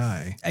go-to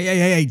guy.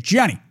 Hey,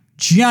 Johnny.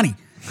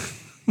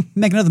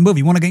 Make another movie.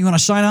 You want to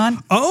shine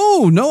on?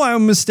 Oh, no,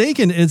 I'm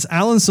mistaken. It's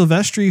Alan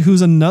Silvestri,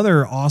 who's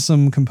another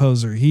awesome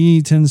composer.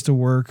 He tends to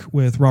work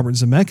with Robert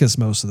Zemeckis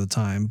most of the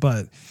time,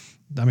 but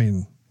I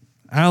mean,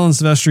 Alan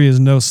Silvestri is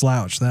no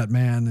slouch. That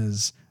man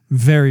is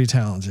very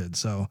talented.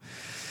 So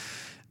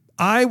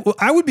I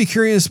would be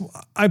curious.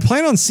 I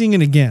plan on seeing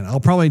it again. I'll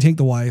probably take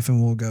the wife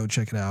and we'll go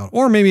check it out.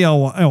 Or maybe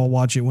I'll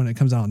watch it when it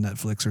comes out on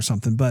Netflix or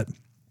something. But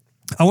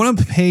I want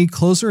to pay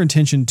closer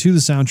attention to the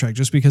soundtrack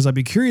just because I'd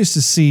be curious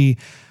to see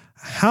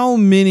how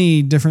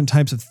many different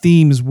types of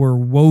themes were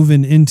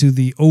woven into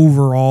the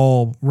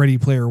overall Ready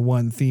Player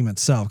One theme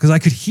itself. Because I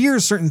could hear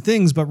certain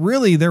things, but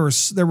really there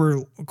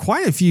were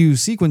quite a few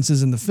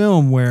sequences in the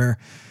film where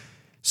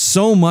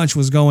so much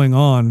was going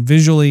on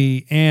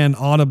visually and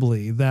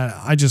audibly that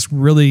I just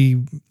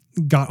really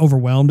got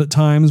overwhelmed at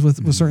times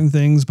with certain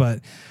things.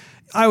 But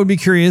I would be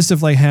curious if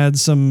they had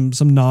some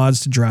nods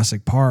to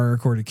Jurassic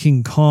Park or to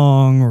King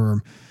Kong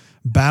or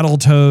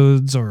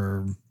Battletoads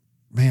or,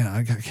 man,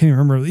 I can't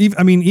remember.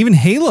 Even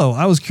Halo.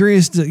 I was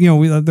curious to,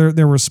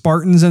 there were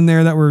Spartans in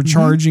there that were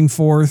charging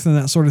forth and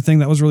that sort of thing.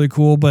 That was really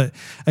cool. But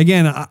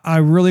again, I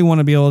really want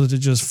to be able to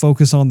just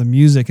focus on the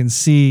music and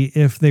see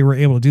if they were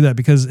able to do that,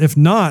 because if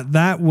not,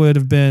 that would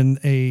have been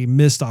a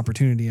missed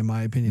opportunity in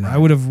my opinion. Right. I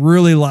would have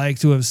really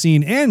liked to have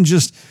seen, and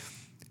just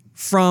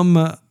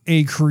from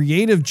a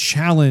creative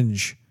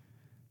challenge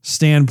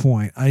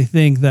standpoint, I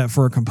think that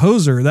for a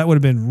composer, that would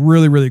have been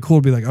really, really cool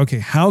to be like, okay,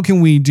 how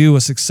can we do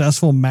a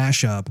successful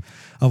mashup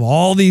of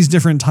all these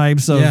different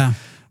types of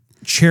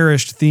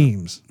cherished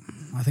themes?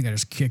 I think I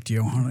just kicked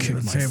you on the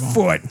Kicked my table.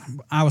 foot.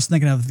 I was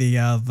thinking of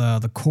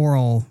the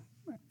choral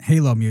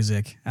Halo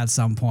music at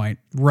some point,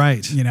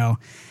 Right.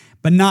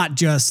 but not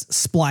just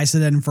splice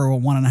it in for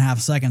 1.5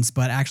 seconds,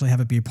 but actually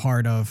have it be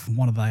part of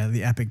one of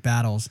the epic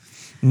battles.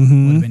 Would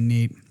have been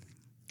neat.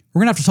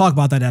 We're gonna have to talk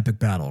about that epic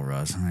battle,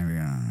 Russ. Maybe,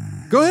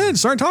 Go ahead,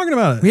 start talking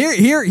about it.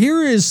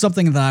 Here is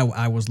something that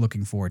I was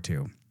looking forward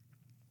to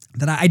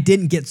that I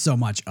didn't get so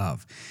much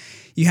of.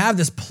 You have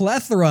this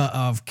plethora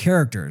of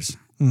characters,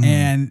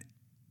 and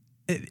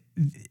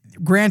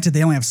granted,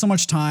 they only have so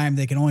much time.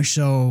 They can only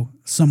show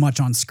so much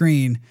on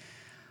screen.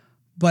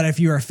 But if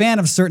you're a fan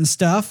of certain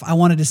stuff, I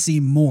wanted to see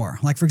more.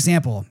 Like, for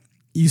example,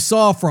 you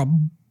saw for a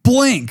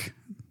blink,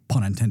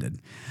 pun intended,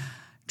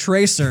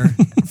 Tracer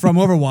from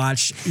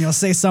Overwatch,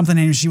 say something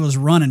and she was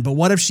running. But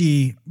what if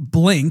she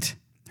blinked,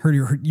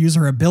 use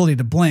her ability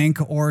to blink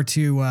or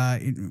to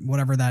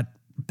whatever that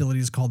ability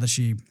is called that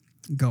she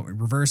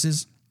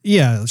reverses?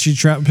 Yeah, she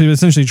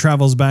essentially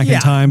travels back in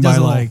time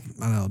by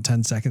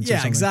 10 seconds or something.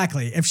 Yeah,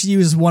 exactly. If she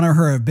used one of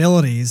her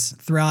abilities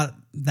throughout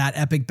that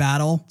epic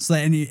battle, so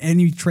that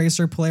any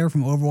Tracer player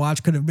from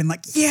Overwatch could have been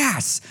like,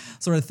 yes,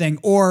 sort of thing.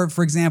 Or,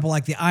 for example,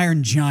 like the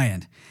Iron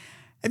Giant.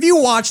 If you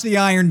watch the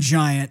Iron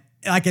Giant,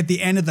 like at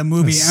the end of the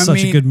movie, That's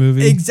such a good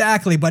movie.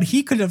 Exactly, but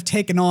he could have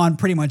taken on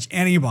pretty much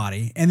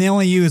anybody, and they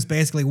only used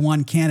basically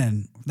one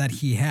cannon that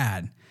he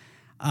had.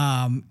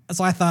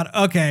 So I thought,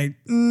 okay,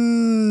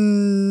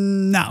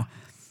 no.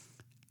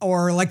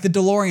 Or like the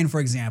DeLorean, for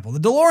example. The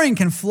DeLorean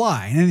can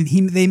fly, and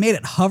they made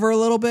it hover a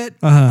little bit.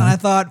 And I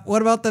thought,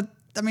 what about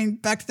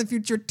Back to the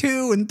Future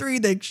 2 and 3,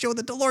 they show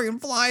the DeLorean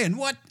fly, and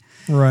what?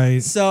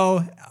 Right.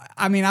 So,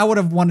 I would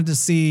have wanted to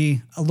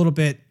see a little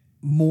bit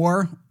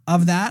more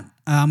of that.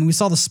 We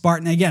saw the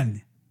Spartan,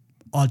 again,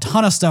 a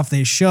ton of stuff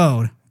they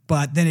showed,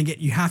 but then again,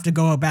 you have to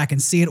go back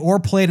and see it or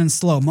play it in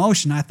slow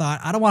motion. I thought,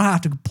 I don't want to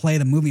have to play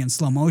the movie in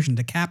slow motion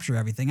to capture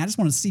everything. I just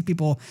want to see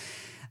people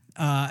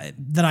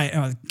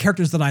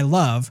characters that I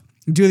love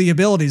do the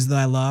abilities that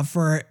I love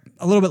for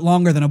a little bit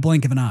longer than a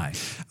blink of an eye.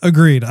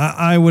 Agreed.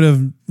 I would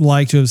have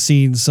liked to have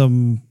seen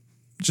some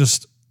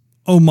just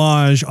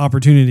homage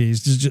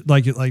opportunities, just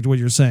like what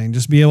you're saying,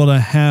 just be able to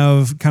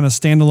have kind of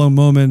standalone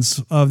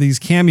moments of these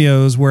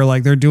cameos where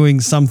like they're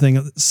doing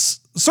something.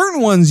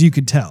 Certain ones you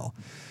could tell,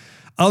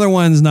 other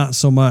ones not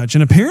so much.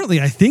 And apparently,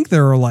 I think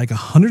there are like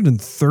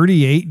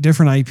 138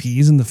 different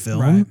IPs in the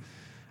film.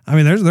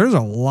 Right. There's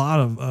a lot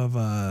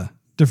of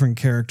different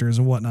characters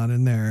and whatnot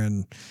in there,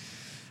 and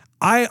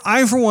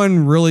I for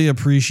one really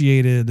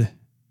appreciated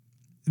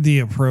the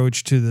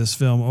approach to this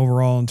film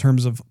overall in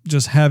terms of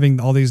just having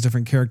all these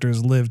different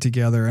characters live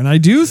together. And I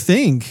do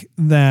think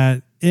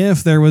that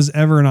if there was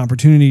ever an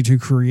opportunity to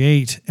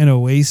create an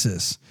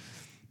Oasis,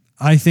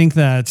 I think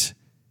that,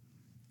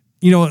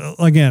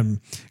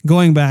 again,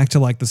 going back to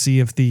like the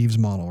Sea of Thieves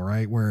model,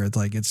 right? Where it's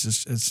like,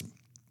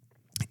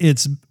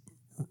 its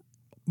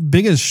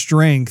biggest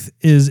strength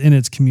is in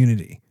its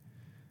community.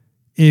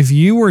 If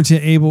you were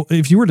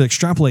to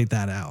extrapolate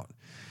that out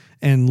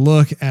and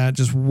look at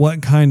just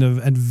what kind of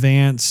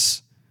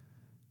advanced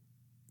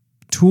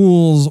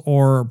tools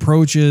or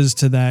approaches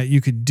to that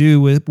you could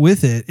do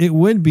with it, it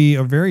would be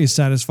a very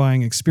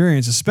satisfying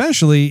experience,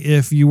 especially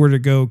if you were to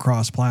go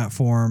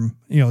cross-platform,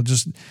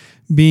 just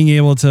being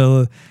able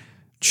to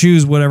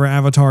choose whatever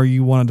avatar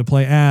you wanted to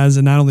play as,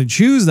 and not only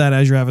choose that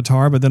as your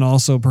avatar, but then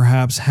also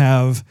perhaps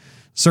have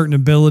certain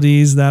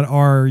abilities that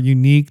are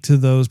unique to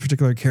those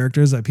particular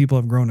characters that people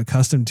have grown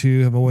accustomed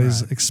to, have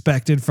always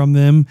expected from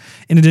them.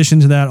 In addition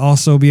to that,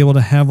 also be able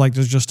to have like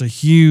there's just a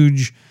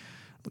huge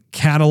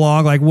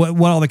catalog, like what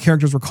all the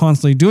characters were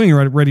constantly doing in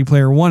Ready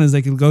Player One is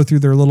they could go through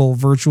their little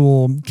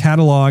virtual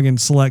catalog and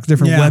select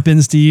different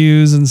weapons to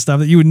use and stuff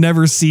that you would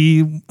never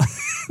see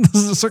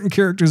certain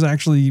characters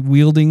actually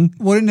wielding.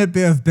 Wouldn't it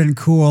have been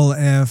cool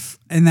if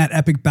in that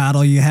epic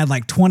battle you had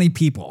like 20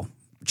 people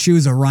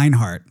choose a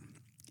Reinhardt?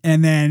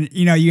 And then,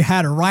 you know, you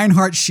had a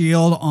Reinhardt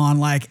shield on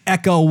like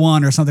Echo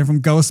 1 or something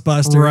from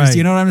Ghostbusters. Right.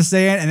 You know what I'm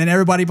saying? And then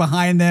everybody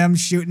behind them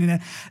shooting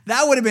it.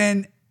 That would have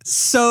been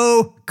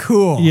so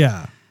cool.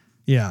 Yeah.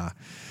 Yeah.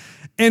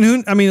 And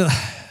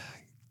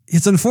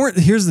it's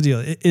unfortunate. Here's the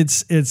deal.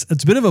 It's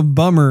a bit of a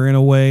bummer in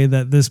a way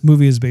that this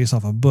movie is based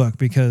off a book,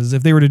 because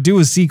if they were to do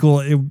a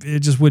sequel, it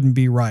just wouldn't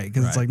be right.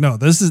 Because it's like, no,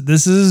 this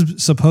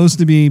is supposed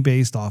to be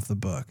based off the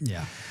book.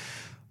 Yeah.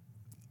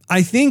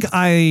 I think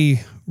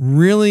I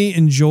really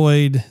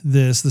enjoyed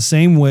this the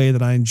same way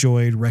that I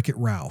enjoyed Wreck-It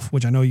Ralph,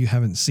 which I know you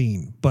haven't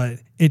seen, but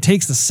it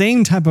takes the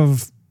same type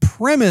of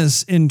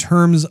premise in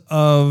terms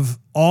of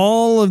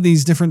all of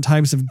these different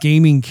types of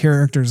gaming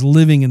characters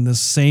living in the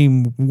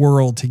same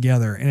world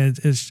together. And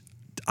it's,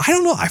 I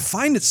don't know, I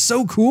find it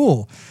so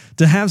cool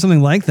to have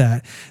something like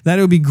that it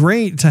would be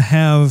great to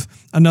have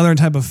another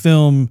type of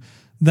film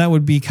that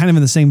would be kind of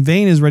in the same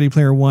vein as Ready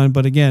Player One,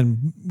 but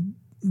again,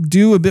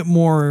 do a bit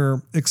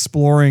more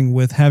exploring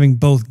with having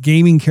both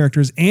gaming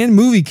characters and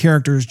movie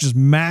characters just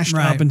mashed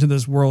up into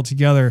this world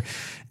together.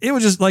 It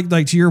was just like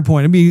to your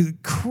point, it'd be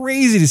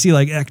crazy to see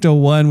like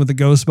Ecto 1 with the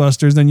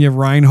Ghostbusters. Then you have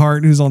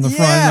Reinhardt who's on the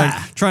front,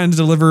 like trying to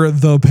deliver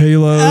the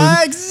payload.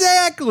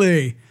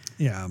 Exactly.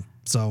 Yeah.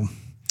 So,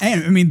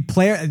 and I mean,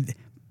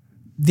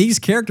 these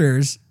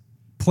characters,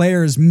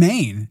 players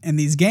main in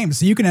these games.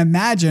 So you can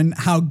imagine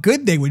how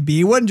good they would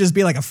be. It wouldn't just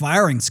be like a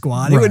firing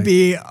squad. It would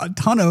be a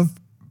ton of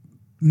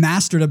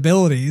mastered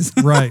abilities.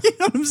 Right. You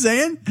know what I'm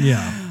saying?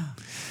 Yeah.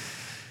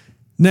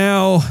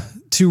 Now,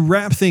 to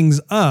wrap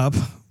things up,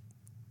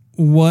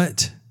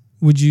 what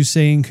would you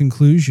say in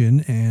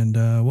conclusion,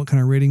 and what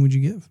kind of rating would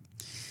you give?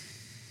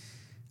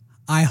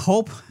 I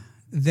hope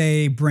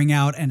they bring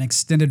out an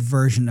extended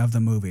version of the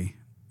movie.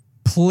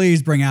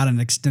 Please bring out an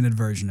extended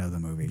version of the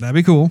movie. That'd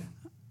be cool.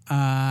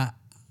 It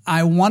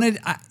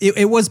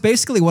was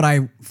basically what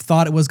I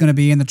thought it was going to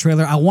be in the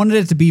trailer. I wanted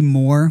it to be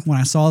more when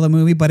I saw the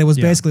movie, but it was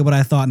basically what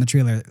I thought in the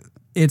trailer.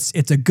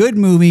 It's a good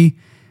movie.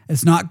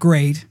 It's not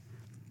great.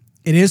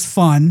 It is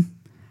fun.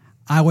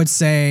 I would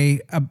say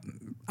I'm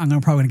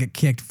probably going to get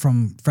kicked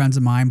from friends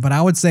of mine, but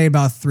I would say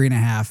about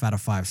 3.5 out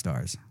of 5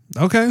 stars.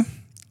 Okay.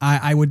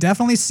 I would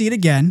definitely see it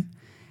again.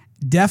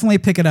 Definitely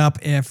pick it up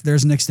if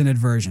there's an extended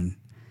version.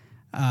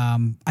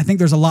 I think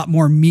there's a lot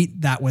more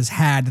meat that was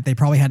had that they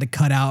probably had to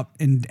cut out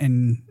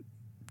in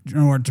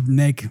order to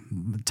make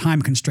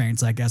time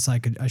constraints, I guess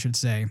I should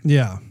say.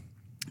 Yeah.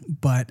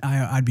 But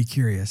I'd be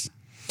curious.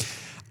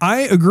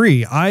 I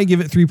agree. I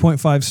give it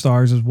 3.5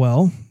 stars as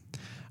well.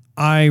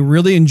 I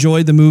really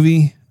enjoyed the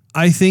movie.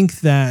 I think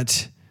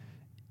that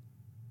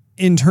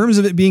in terms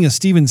of it being a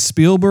Steven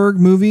Spielberg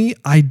movie,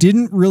 I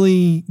didn't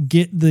really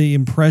get the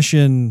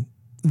impression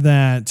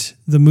that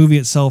the movie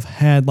itself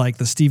had like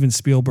the Steven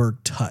Spielberg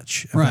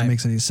touch, if that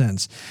makes any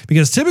sense.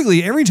 Because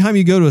typically every time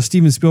you go to a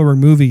Steven Spielberg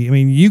movie, I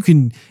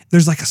mean,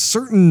 there's like a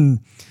certain,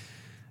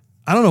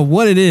 I don't know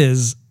what it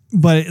is,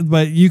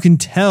 but you can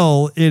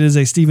tell it is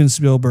a Steven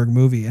Spielberg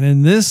movie. And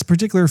in this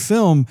particular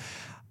film,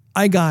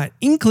 I got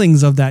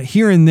inklings of that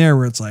here and there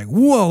where it's like,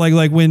 whoa,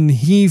 like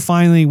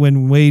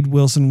when Wade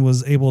Wilson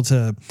was able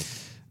to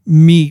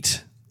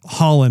meet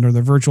Holland or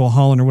the virtual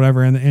Holland or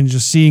whatever, and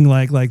just seeing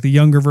like the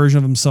younger version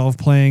of himself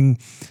playing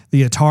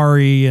the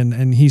Atari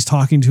and he's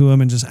talking to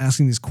him and just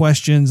asking these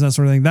questions and that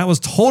sort of thing. That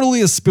was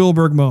totally a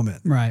Spielberg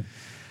moment. Right.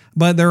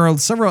 But there are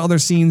several other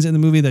scenes in the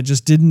movie that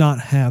just did not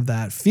have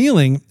that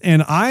feeling.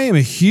 And I am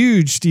a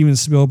huge Steven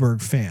Spielberg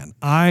fan.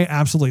 I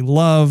absolutely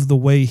love the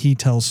way he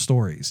tells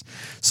stories.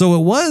 So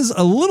it was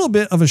a little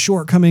bit of a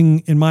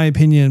shortcoming, in my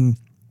opinion,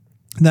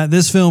 that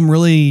this film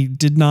really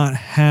did not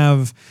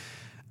have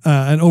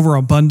an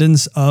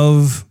overabundance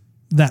of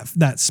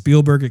that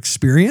Spielberg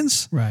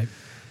experience. Right.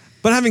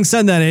 But having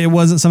said that, it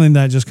wasn't something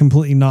that just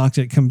completely knocked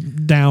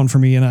it down for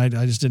me, and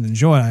I just didn't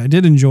enjoy it. I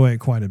did enjoy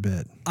it quite a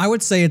bit. I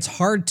would say it's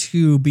hard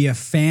to be a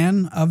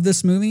fan of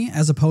this movie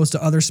as opposed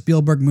to other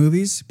Spielberg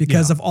movies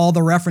because of all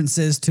the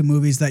references to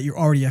movies that you're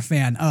already a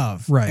fan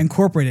of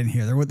incorporated in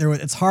here.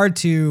 It's hard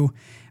to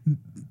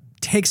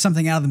take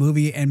something out of the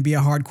movie and be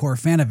a hardcore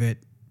fan of it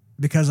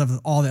because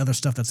of all the other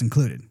stuff that's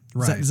included.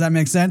 Right. Does that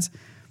make sense?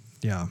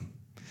 Yeah.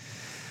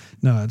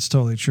 No, it's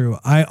totally true.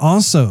 I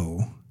also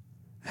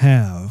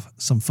have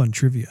some fun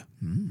trivia.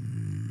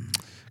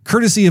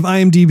 Courtesy of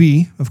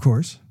IMDb, of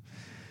course.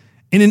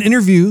 In an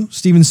interview,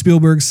 Steven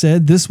Spielberg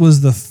said this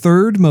was the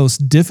third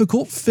most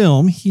difficult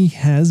film he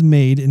has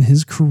made in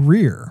his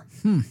career,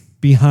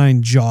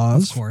 behind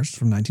Jaws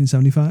from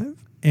 1975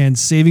 and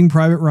Saving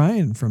Private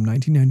Ryan from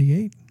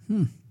 1998.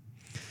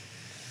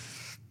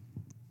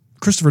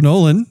 Christopher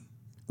Nolan,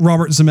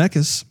 Robert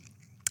Zemeckis,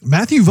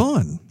 Matthew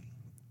Vaughn,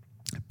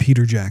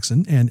 Peter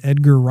Jackson, and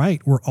Edgar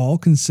Wright were all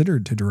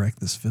considered to direct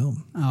this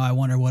film. Oh, I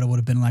wonder what it would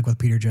have been like with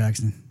Peter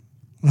Jackson.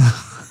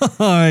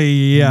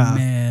 Yeah.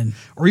 Man.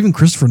 Or even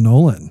Christopher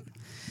Nolan.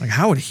 Like,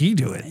 how would he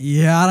do it?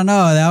 Yeah, I don't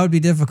know. That would be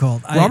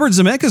difficult. Robert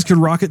Zemeckis could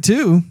rock it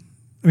too.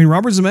 I mean,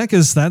 Robert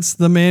Zemeckis, that's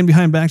the man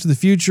behind Back to the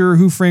Future,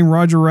 Who Framed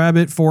Roger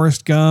Rabbit,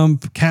 Forrest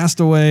Gump,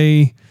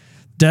 Castaway,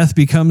 Death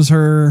Becomes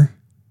Her.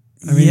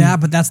 I mean, yeah,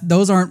 but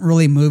those aren't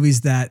really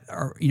movies that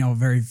are,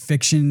 very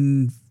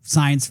fiction,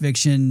 science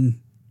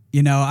fiction.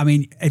 I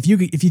mean, if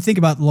you think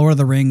about Lord of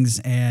the Rings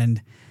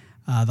and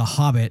The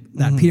Hobbit,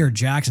 that Peter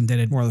Jackson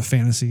did more of the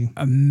fantasy.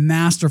 a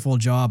masterful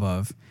job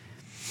of.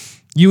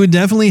 You would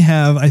definitely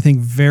have, I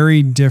think,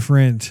 very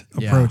different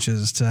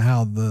approaches to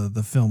how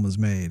the film was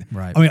made.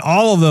 Right. I mean,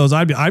 all of those,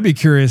 I'd be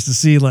curious to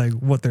see like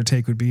what their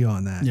take would be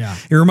on that. Yeah.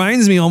 It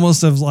reminds me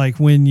almost of like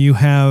when you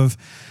have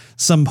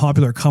some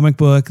popular comic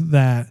book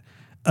that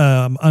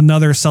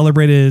another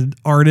celebrated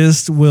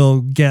artist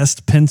will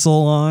guest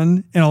pencil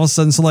on, and all of a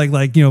sudden, so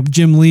like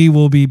Jim Lee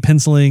will be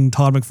penciling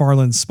Todd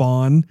McFarlane's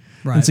Spawn.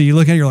 Right. And so you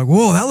look at it, you're like,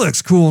 whoa, that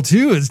looks cool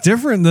too. It's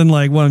different than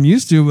like what I'm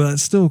used to, but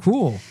it's still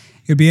cool.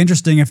 It'd be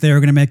interesting if they were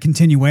going to make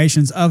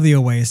continuations of the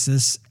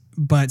Oasis,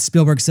 but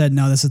Spielberg said,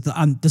 no, this is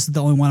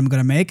the only one I'm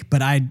going to make.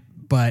 But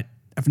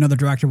if another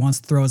director wants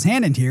to throw his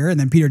hand in here, and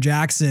then Peter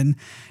Jackson,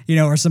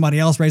 or somebody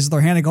else raises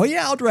their hand and go,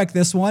 yeah, I'll direct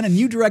this one, and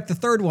you direct the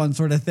third one,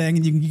 sort of thing,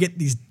 and you get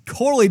these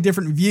totally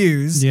different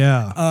views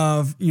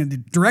of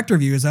the director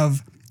views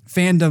of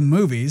fandom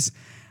movies.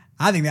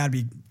 I think that'd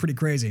be pretty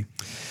crazy.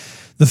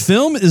 The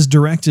film is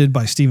directed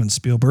by Steven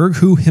Spielberg,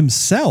 who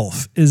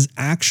himself is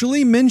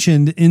actually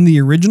mentioned in the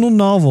original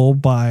novel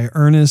by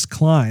Ernest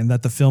Cline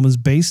that the film is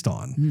based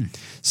on.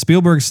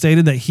 Spielberg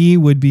stated that he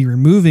would be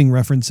removing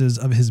references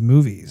of his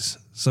movies.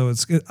 So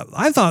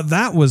I thought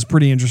that was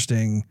pretty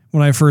interesting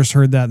when I first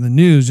heard that in the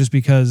news, just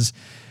because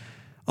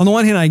on the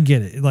one hand, I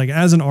get it. Like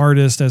as an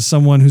artist, as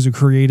someone who's a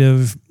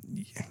creative,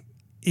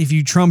 if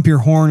you trump your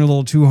horn a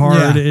little too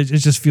hard, it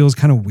just feels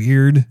kind of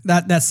weird.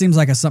 That seems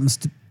like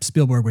something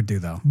Spielberg would do,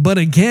 though. But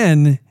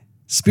again,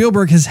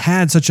 Spielberg has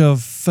had such a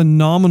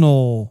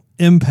phenomenal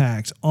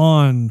impact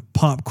on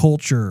pop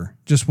culture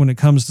just when it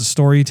comes to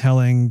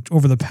storytelling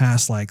over the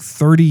past like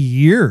 30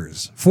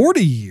 years,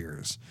 40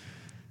 years.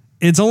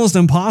 It's almost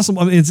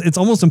impossible. I mean, it's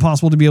almost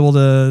impossible to be able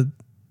to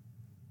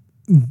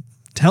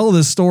tell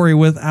this story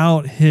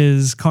without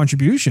his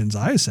contributions,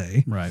 I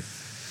say. Right.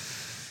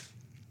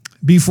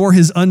 Before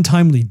his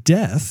untimely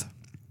death,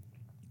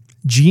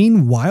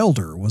 Gene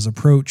Wilder was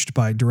approached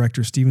by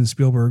director Steven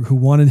Spielberg, who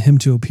wanted him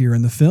to appear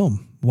in the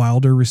film.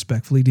 Wilder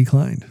respectfully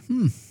declined.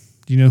 Do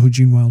you know who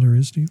Gene Wilder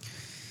is, Steve?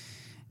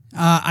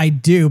 I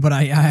do, but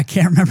I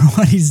can't remember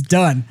what he's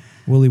done.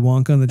 Willy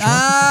Wonka and the Chocolate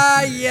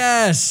Factory.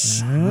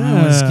 Yes.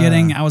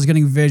 I was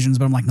getting visions,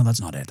 but I'm like, no, that's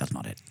not it. That's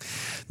not it.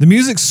 The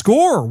music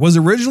score was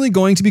originally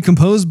going to be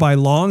composed by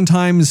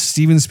longtime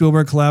Steven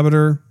Spielberg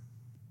collaborator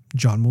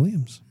John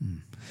Williams.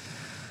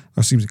 Or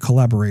excuse me,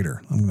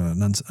 collaborator. I'm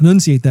going to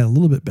enunciate that a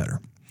little bit better.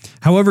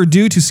 However,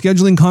 due to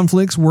scheduling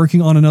conflicts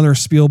working on another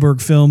Spielberg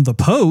film, The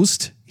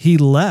Post, he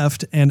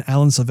left and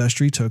Alan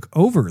Silvestri took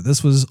over.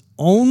 This was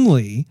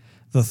only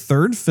the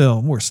third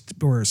film where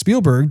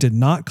Spielberg did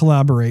not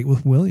collaborate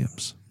with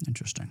Williams.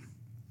 Interesting.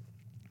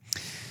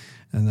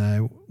 And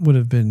I would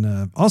have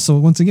been also,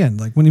 once again,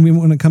 like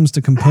when it comes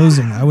to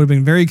composing, I would have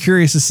been very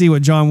curious to see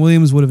what John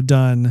Williams would have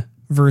done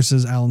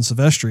versus Alan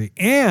Silvestri.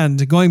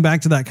 And going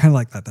back to that kind of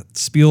like that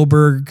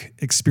Spielberg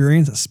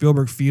experience, that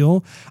Spielberg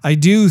feel, I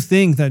do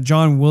think that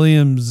John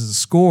Williams'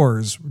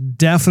 scores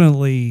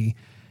definitely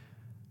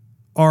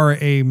are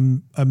a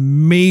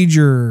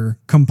major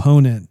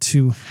component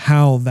to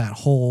how that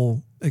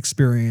whole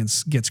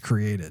experience gets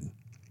created.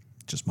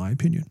 Just my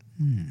opinion.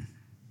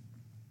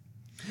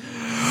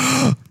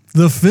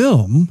 The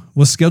film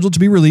was scheduled to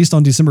be released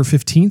on December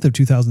 15th of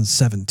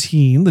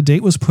 2017. The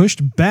date was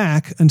pushed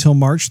back until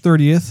March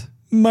 30th,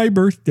 my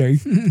birthday,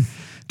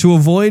 to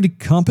avoid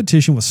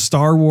competition with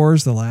Star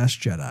Wars: The Last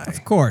Jedi.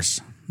 Of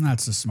course.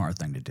 That's a smart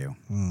thing to do.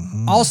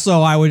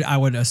 Also, I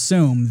would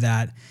assume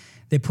that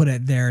they put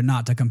it there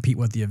not to compete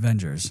with the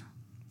Avengers.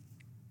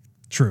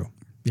 True.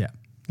 Yeah.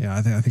 Yeah,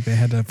 I think they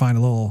had to find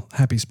a little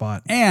happy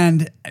spot.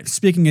 And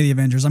speaking of the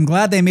Avengers, I'm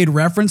glad they made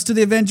reference to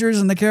the Avengers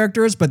and the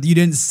characters, but you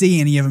didn't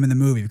see any of them in the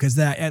movie because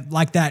that,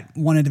 like that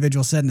one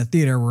individual said in the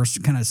theater, were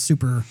kind of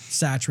super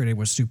saturated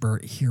with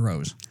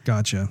superheroes.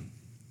 Gotcha.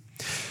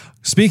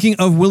 Speaking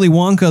of Willy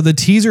Wonka, the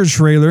teaser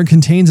trailer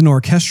contains an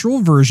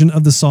orchestral version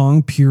of the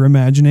song Pure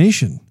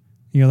Imagination.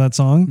 You know that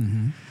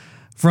song?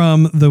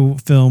 From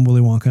the film Willy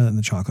Wonka and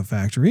the Chocolate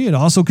Factory. It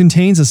also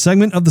contains a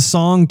segment of the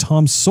song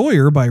Tom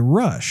Sawyer by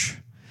Rush.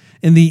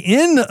 In the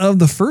end of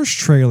the first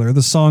trailer,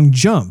 the song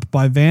Jump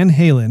by Van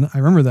Halen, I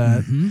remember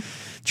that,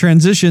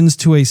 transitions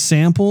to a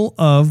sample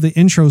of the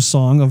intro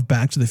song of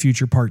Back to the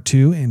Future Part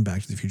 2 and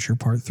Back to the Future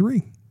Part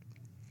 3.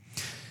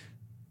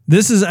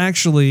 This is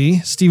actually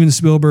Steven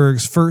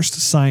Spielberg's first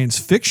science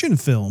fiction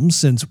film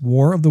since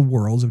War of the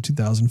Worlds of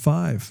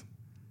 2005.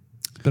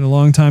 It's been a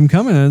long time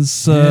coming.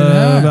 It's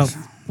about,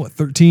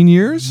 13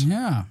 years?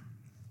 Yeah.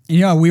 You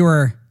know, we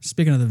were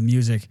speaking of the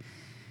music.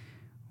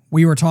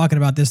 We were talking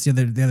about this the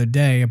other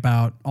day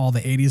about all the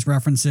 80s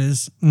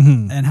references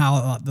and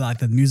how like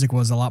the music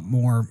was a lot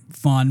more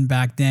fun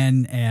back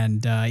then.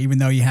 And even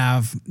though you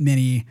have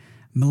many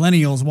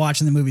millennials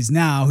watching the movies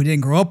now who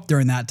didn't grow up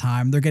during that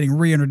time, they're getting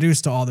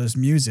reintroduced to all this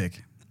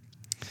music.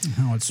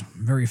 How it's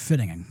very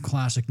fitting and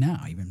classic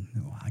now, even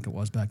like it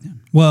was back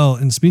then. Well,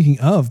 and speaking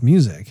of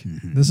music,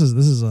 this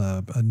is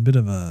a bit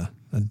of a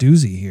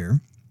doozy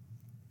here.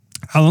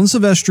 Alan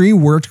Silvestri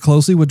worked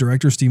closely with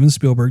director Steven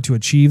Spielberg to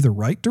achieve the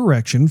right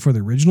direction for the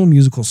original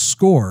musical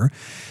score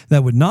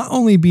that would not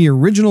only be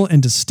original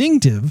and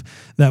distinctive,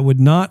 that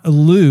would not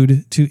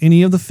allude to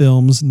any of the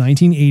film's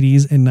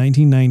 1980s and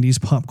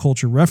 1990s pop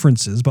culture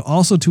references, but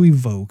also to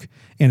evoke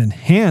and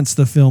enhance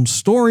the film's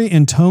story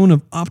and tone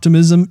of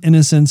optimism,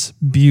 innocence,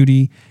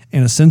 beauty,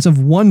 and a sense of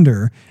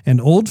wonder and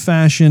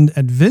old-fashioned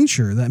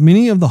adventure that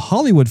many of the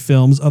Hollywood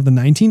films of the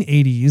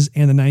 1980s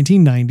and the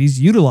 1990s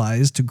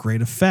utilized to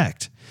great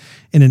effect.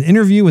 In an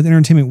interview with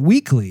Entertainment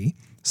Weekly,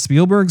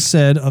 Spielberg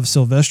said of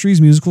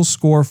Silvestri's musical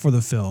score for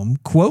the film,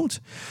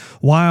 quote,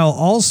 "While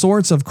all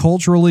sorts of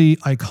culturally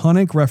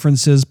iconic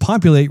references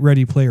populate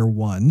Ready Player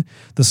One,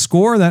 the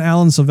score that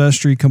Alan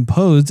Silvestri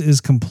composed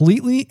is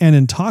completely and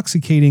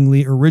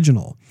intoxicatingly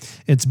original.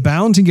 It's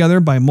bound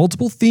together by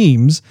multiple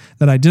themes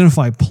that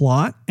identify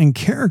plot and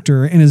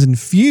character and is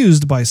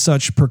infused by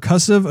such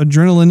percussive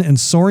adrenaline and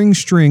soaring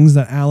strings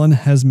that Alan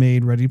has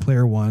made Ready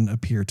Player One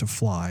appear to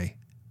fly,"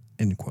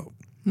 end quote.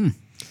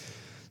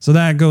 So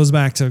that goes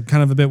back to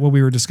kind of a bit what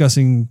we were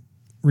discussing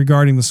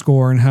regarding the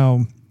score and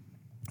how,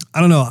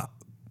 I don't know,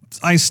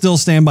 I still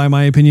stand by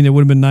my opinion. It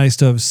would have been nice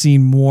to have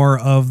seen more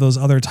of those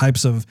other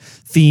types of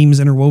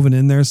themes interwoven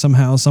in there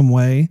somehow, some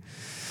way.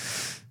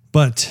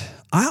 But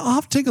I'll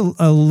have to take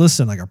a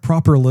listen, like a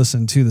proper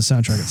listen to the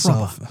soundtrack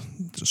itself.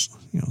 Just,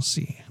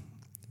 see.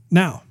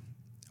 Now,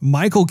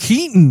 Michael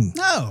Keaton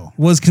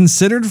was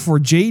considered for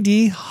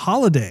J.D.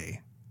 Holiday.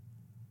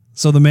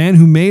 So the man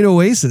who made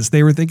Oasis,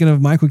 they were thinking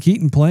of Michael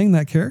Keaton playing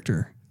that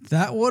character.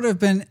 That would have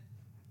been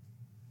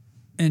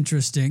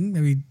interesting,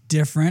 maybe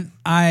different.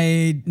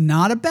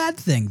 Not a bad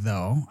thing,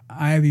 though.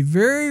 I'd be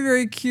very,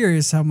 very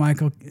curious how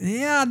Michael...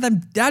 Yeah,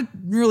 that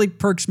really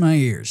perks my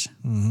ears.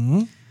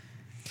 Mm-hmm.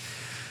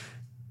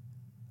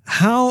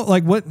 How,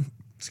 like what...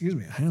 Excuse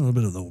me, I had a little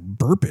bit of the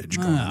burpage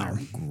going on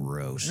there.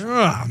 Gross.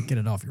 Ugh. Get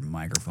it off your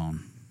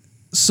microphone.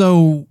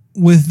 So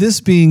with this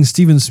being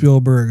Steven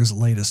Spielberg's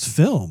latest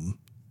film...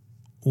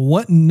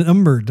 What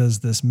number does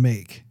this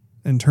make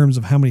in terms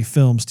of how many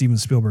films Steven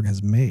Spielberg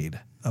has made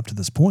up to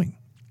this point?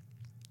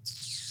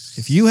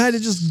 If you had to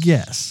just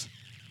guess.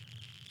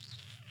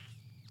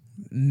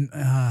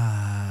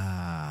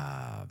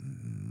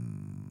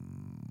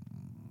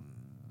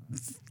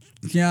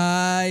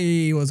 Yeah,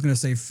 I was going to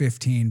say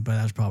 15, but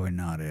that's probably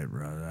not it,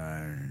 bro.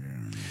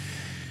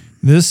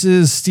 This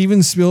is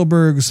Steven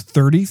Spielberg's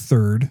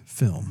 33rd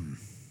film.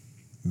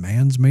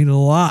 Man's made a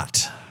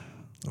lot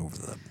over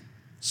the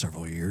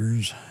several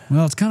years.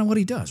 Well, it's kind of what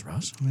he does,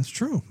 Ross. That's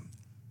true.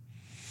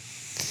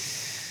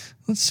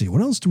 Let's see. What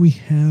else do we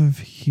have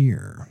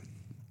here?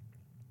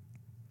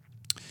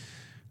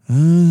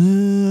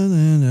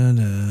 Looking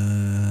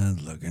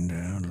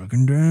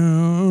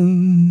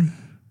down.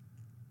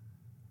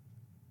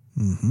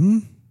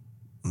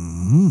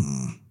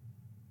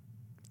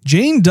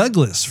 Jane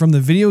Douglas from the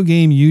video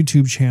game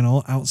YouTube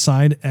channel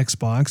Outside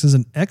Xbox is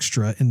an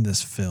extra in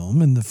this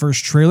film. In the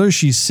first trailer,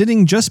 she's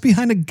sitting just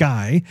behind a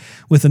guy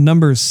with the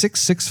number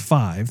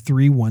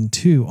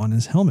 665312 on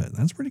his helmet.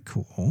 That's pretty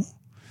cool.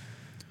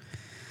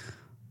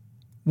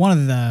 One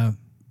of the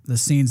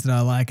scenes that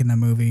I like in the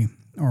movie,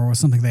 or was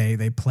something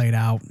they played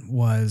out,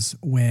 was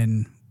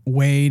when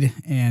Wade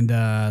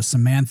and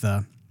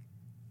Samantha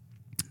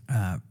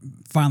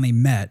finally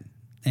met,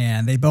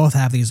 and they both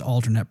have these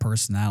alternate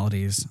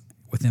personalities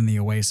within the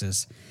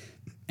Oasis.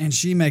 And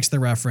she makes the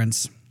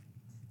reference,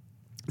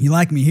 "You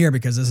like me here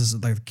because this is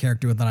the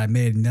character that I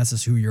made, and this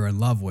is who you're in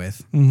love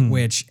with,"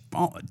 which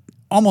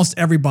almost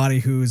everybody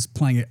who's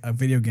playing a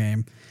video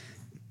game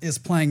is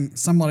playing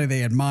somebody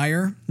they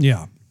admire.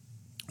 Yeah.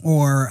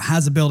 Or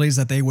has abilities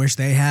that they wish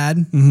they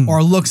had,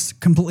 or looks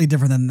completely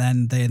different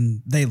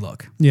than they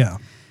look. Yeah.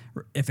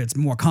 If it's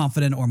more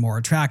confident or more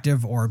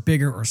attractive or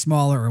bigger or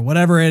smaller or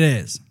whatever it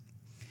is.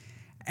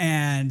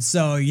 And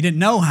so you didn't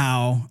know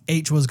how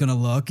H was going to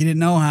look. You didn't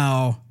know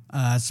how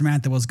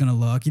Samantha was going to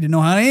look. You didn't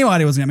know how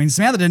anybody was going to...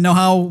 Samantha didn't know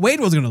how Wade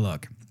was going to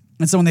look.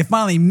 And so when they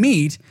finally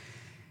meet,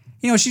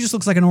 she just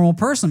looks like a normal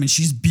person.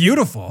 She's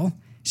beautiful.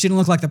 She didn't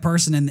look like the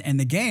person in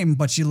the game,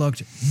 but she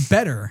looked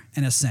better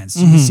in a sense.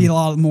 You can see a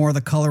lot more of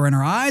the color in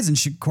her eyes, and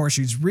of course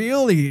she's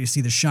real. You see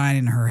the shine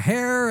in her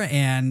hair,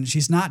 and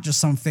she's not just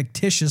some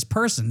fictitious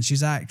person.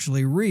 She's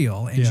actually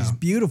real, and she's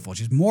beautiful.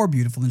 She's more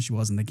beautiful than she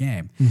was in the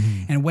game.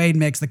 And Wade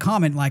makes the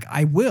comment like,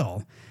 "I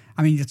will."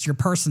 It's your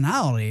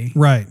personality,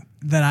 right,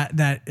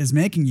 that is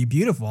making you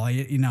beautiful.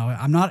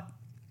 I'm not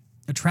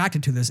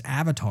attracted to this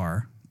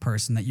avatar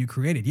person that you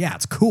created. Yeah,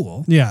 it's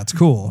cool. Yeah, it's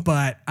cool.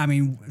 But I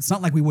mean, it's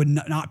not like we would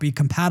not be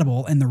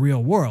compatible in the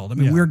real world. I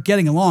mean, Yeah. we're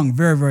getting along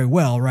very, very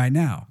well right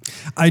now.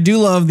 I do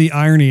love the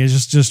irony.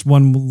 It's just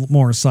one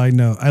more side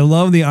note. I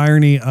love the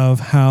irony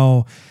of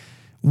how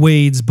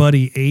Wade's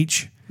buddy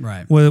H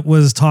Right.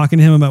 was talking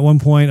to him at one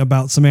point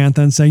about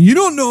Samantha and saying, you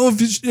don't know if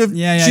she's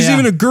Yeah.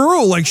 even a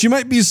girl. Like, she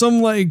might be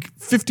some like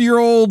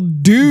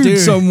 50-year-old dude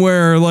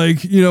somewhere,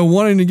 like, you know,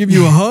 wanting to give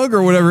you a hug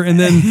or whatever. And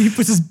then He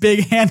puts his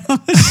big hand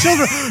on his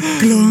shoulder.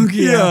 Glunk,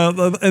 yeah.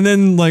 And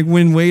then like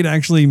when Wade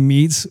actually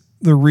meets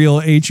the real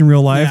H in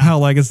real life, Yeah. how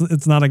like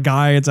it's not a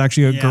guy, it's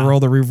actually a Yeah.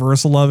 girl, the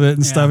reversal of it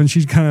and Yeah. stuff. And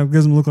she kind of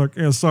gives him a look like,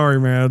 yeah, sorry,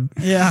 man.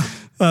 Yeah.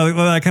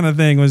 That kind of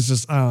thing was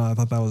just, I don't know, I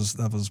thought that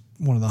was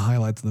one of the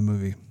highlights of the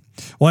movie.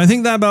 Well, I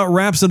think that about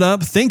wraps it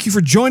up. Thank you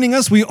for joining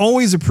us. We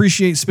always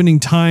appreciate spending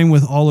time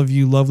with all of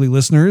you lovely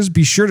listeners.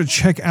 Be sure to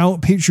check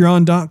out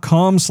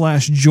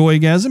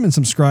patreon.com/joygasm and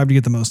subscribe to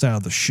get the most out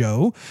of the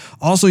show.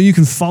 Also, you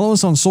can follow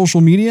us on social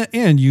media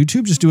and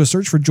YouTube. Just do a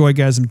search for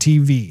Joygasm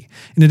TV.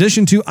 In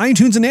addition to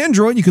iTunes and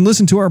Android, you can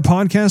listen to our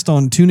podcast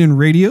on TuneIn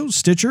Radio,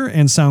 Stitcher,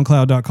 and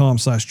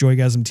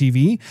SoundCloud.com/Joygasm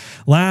TV.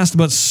 Last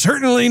but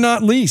certainly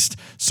not least,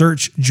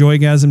 search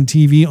Joygasm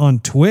TV on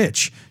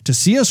Twitch to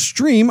see us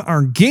stream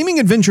our gaming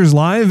adventures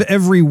live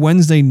every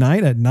Wednesday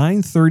night at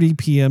 9:30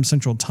 p.m.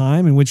 Central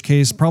Time, in which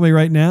case, probably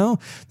right now,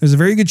 there's a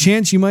very good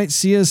chance you might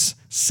see us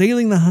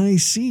sailing the high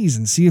seas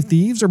and Sea of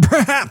Thieves, or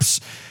perhaps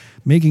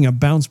making a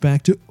bounce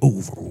back to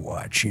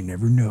Overwatch. You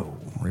never know.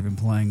 Or even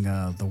playing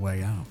The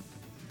Way Out.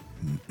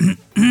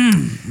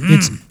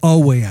 It's a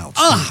way out.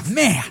 Ah,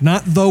 man.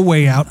 Not the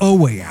way out, a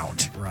way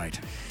out. Right.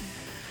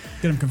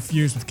 Get him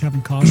confused with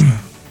Kevin Costner.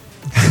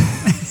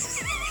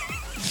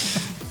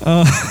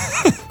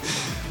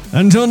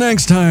 Until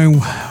next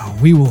time,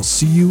 we will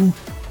see you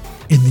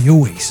in the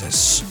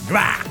Oasis.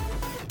 Goodbye.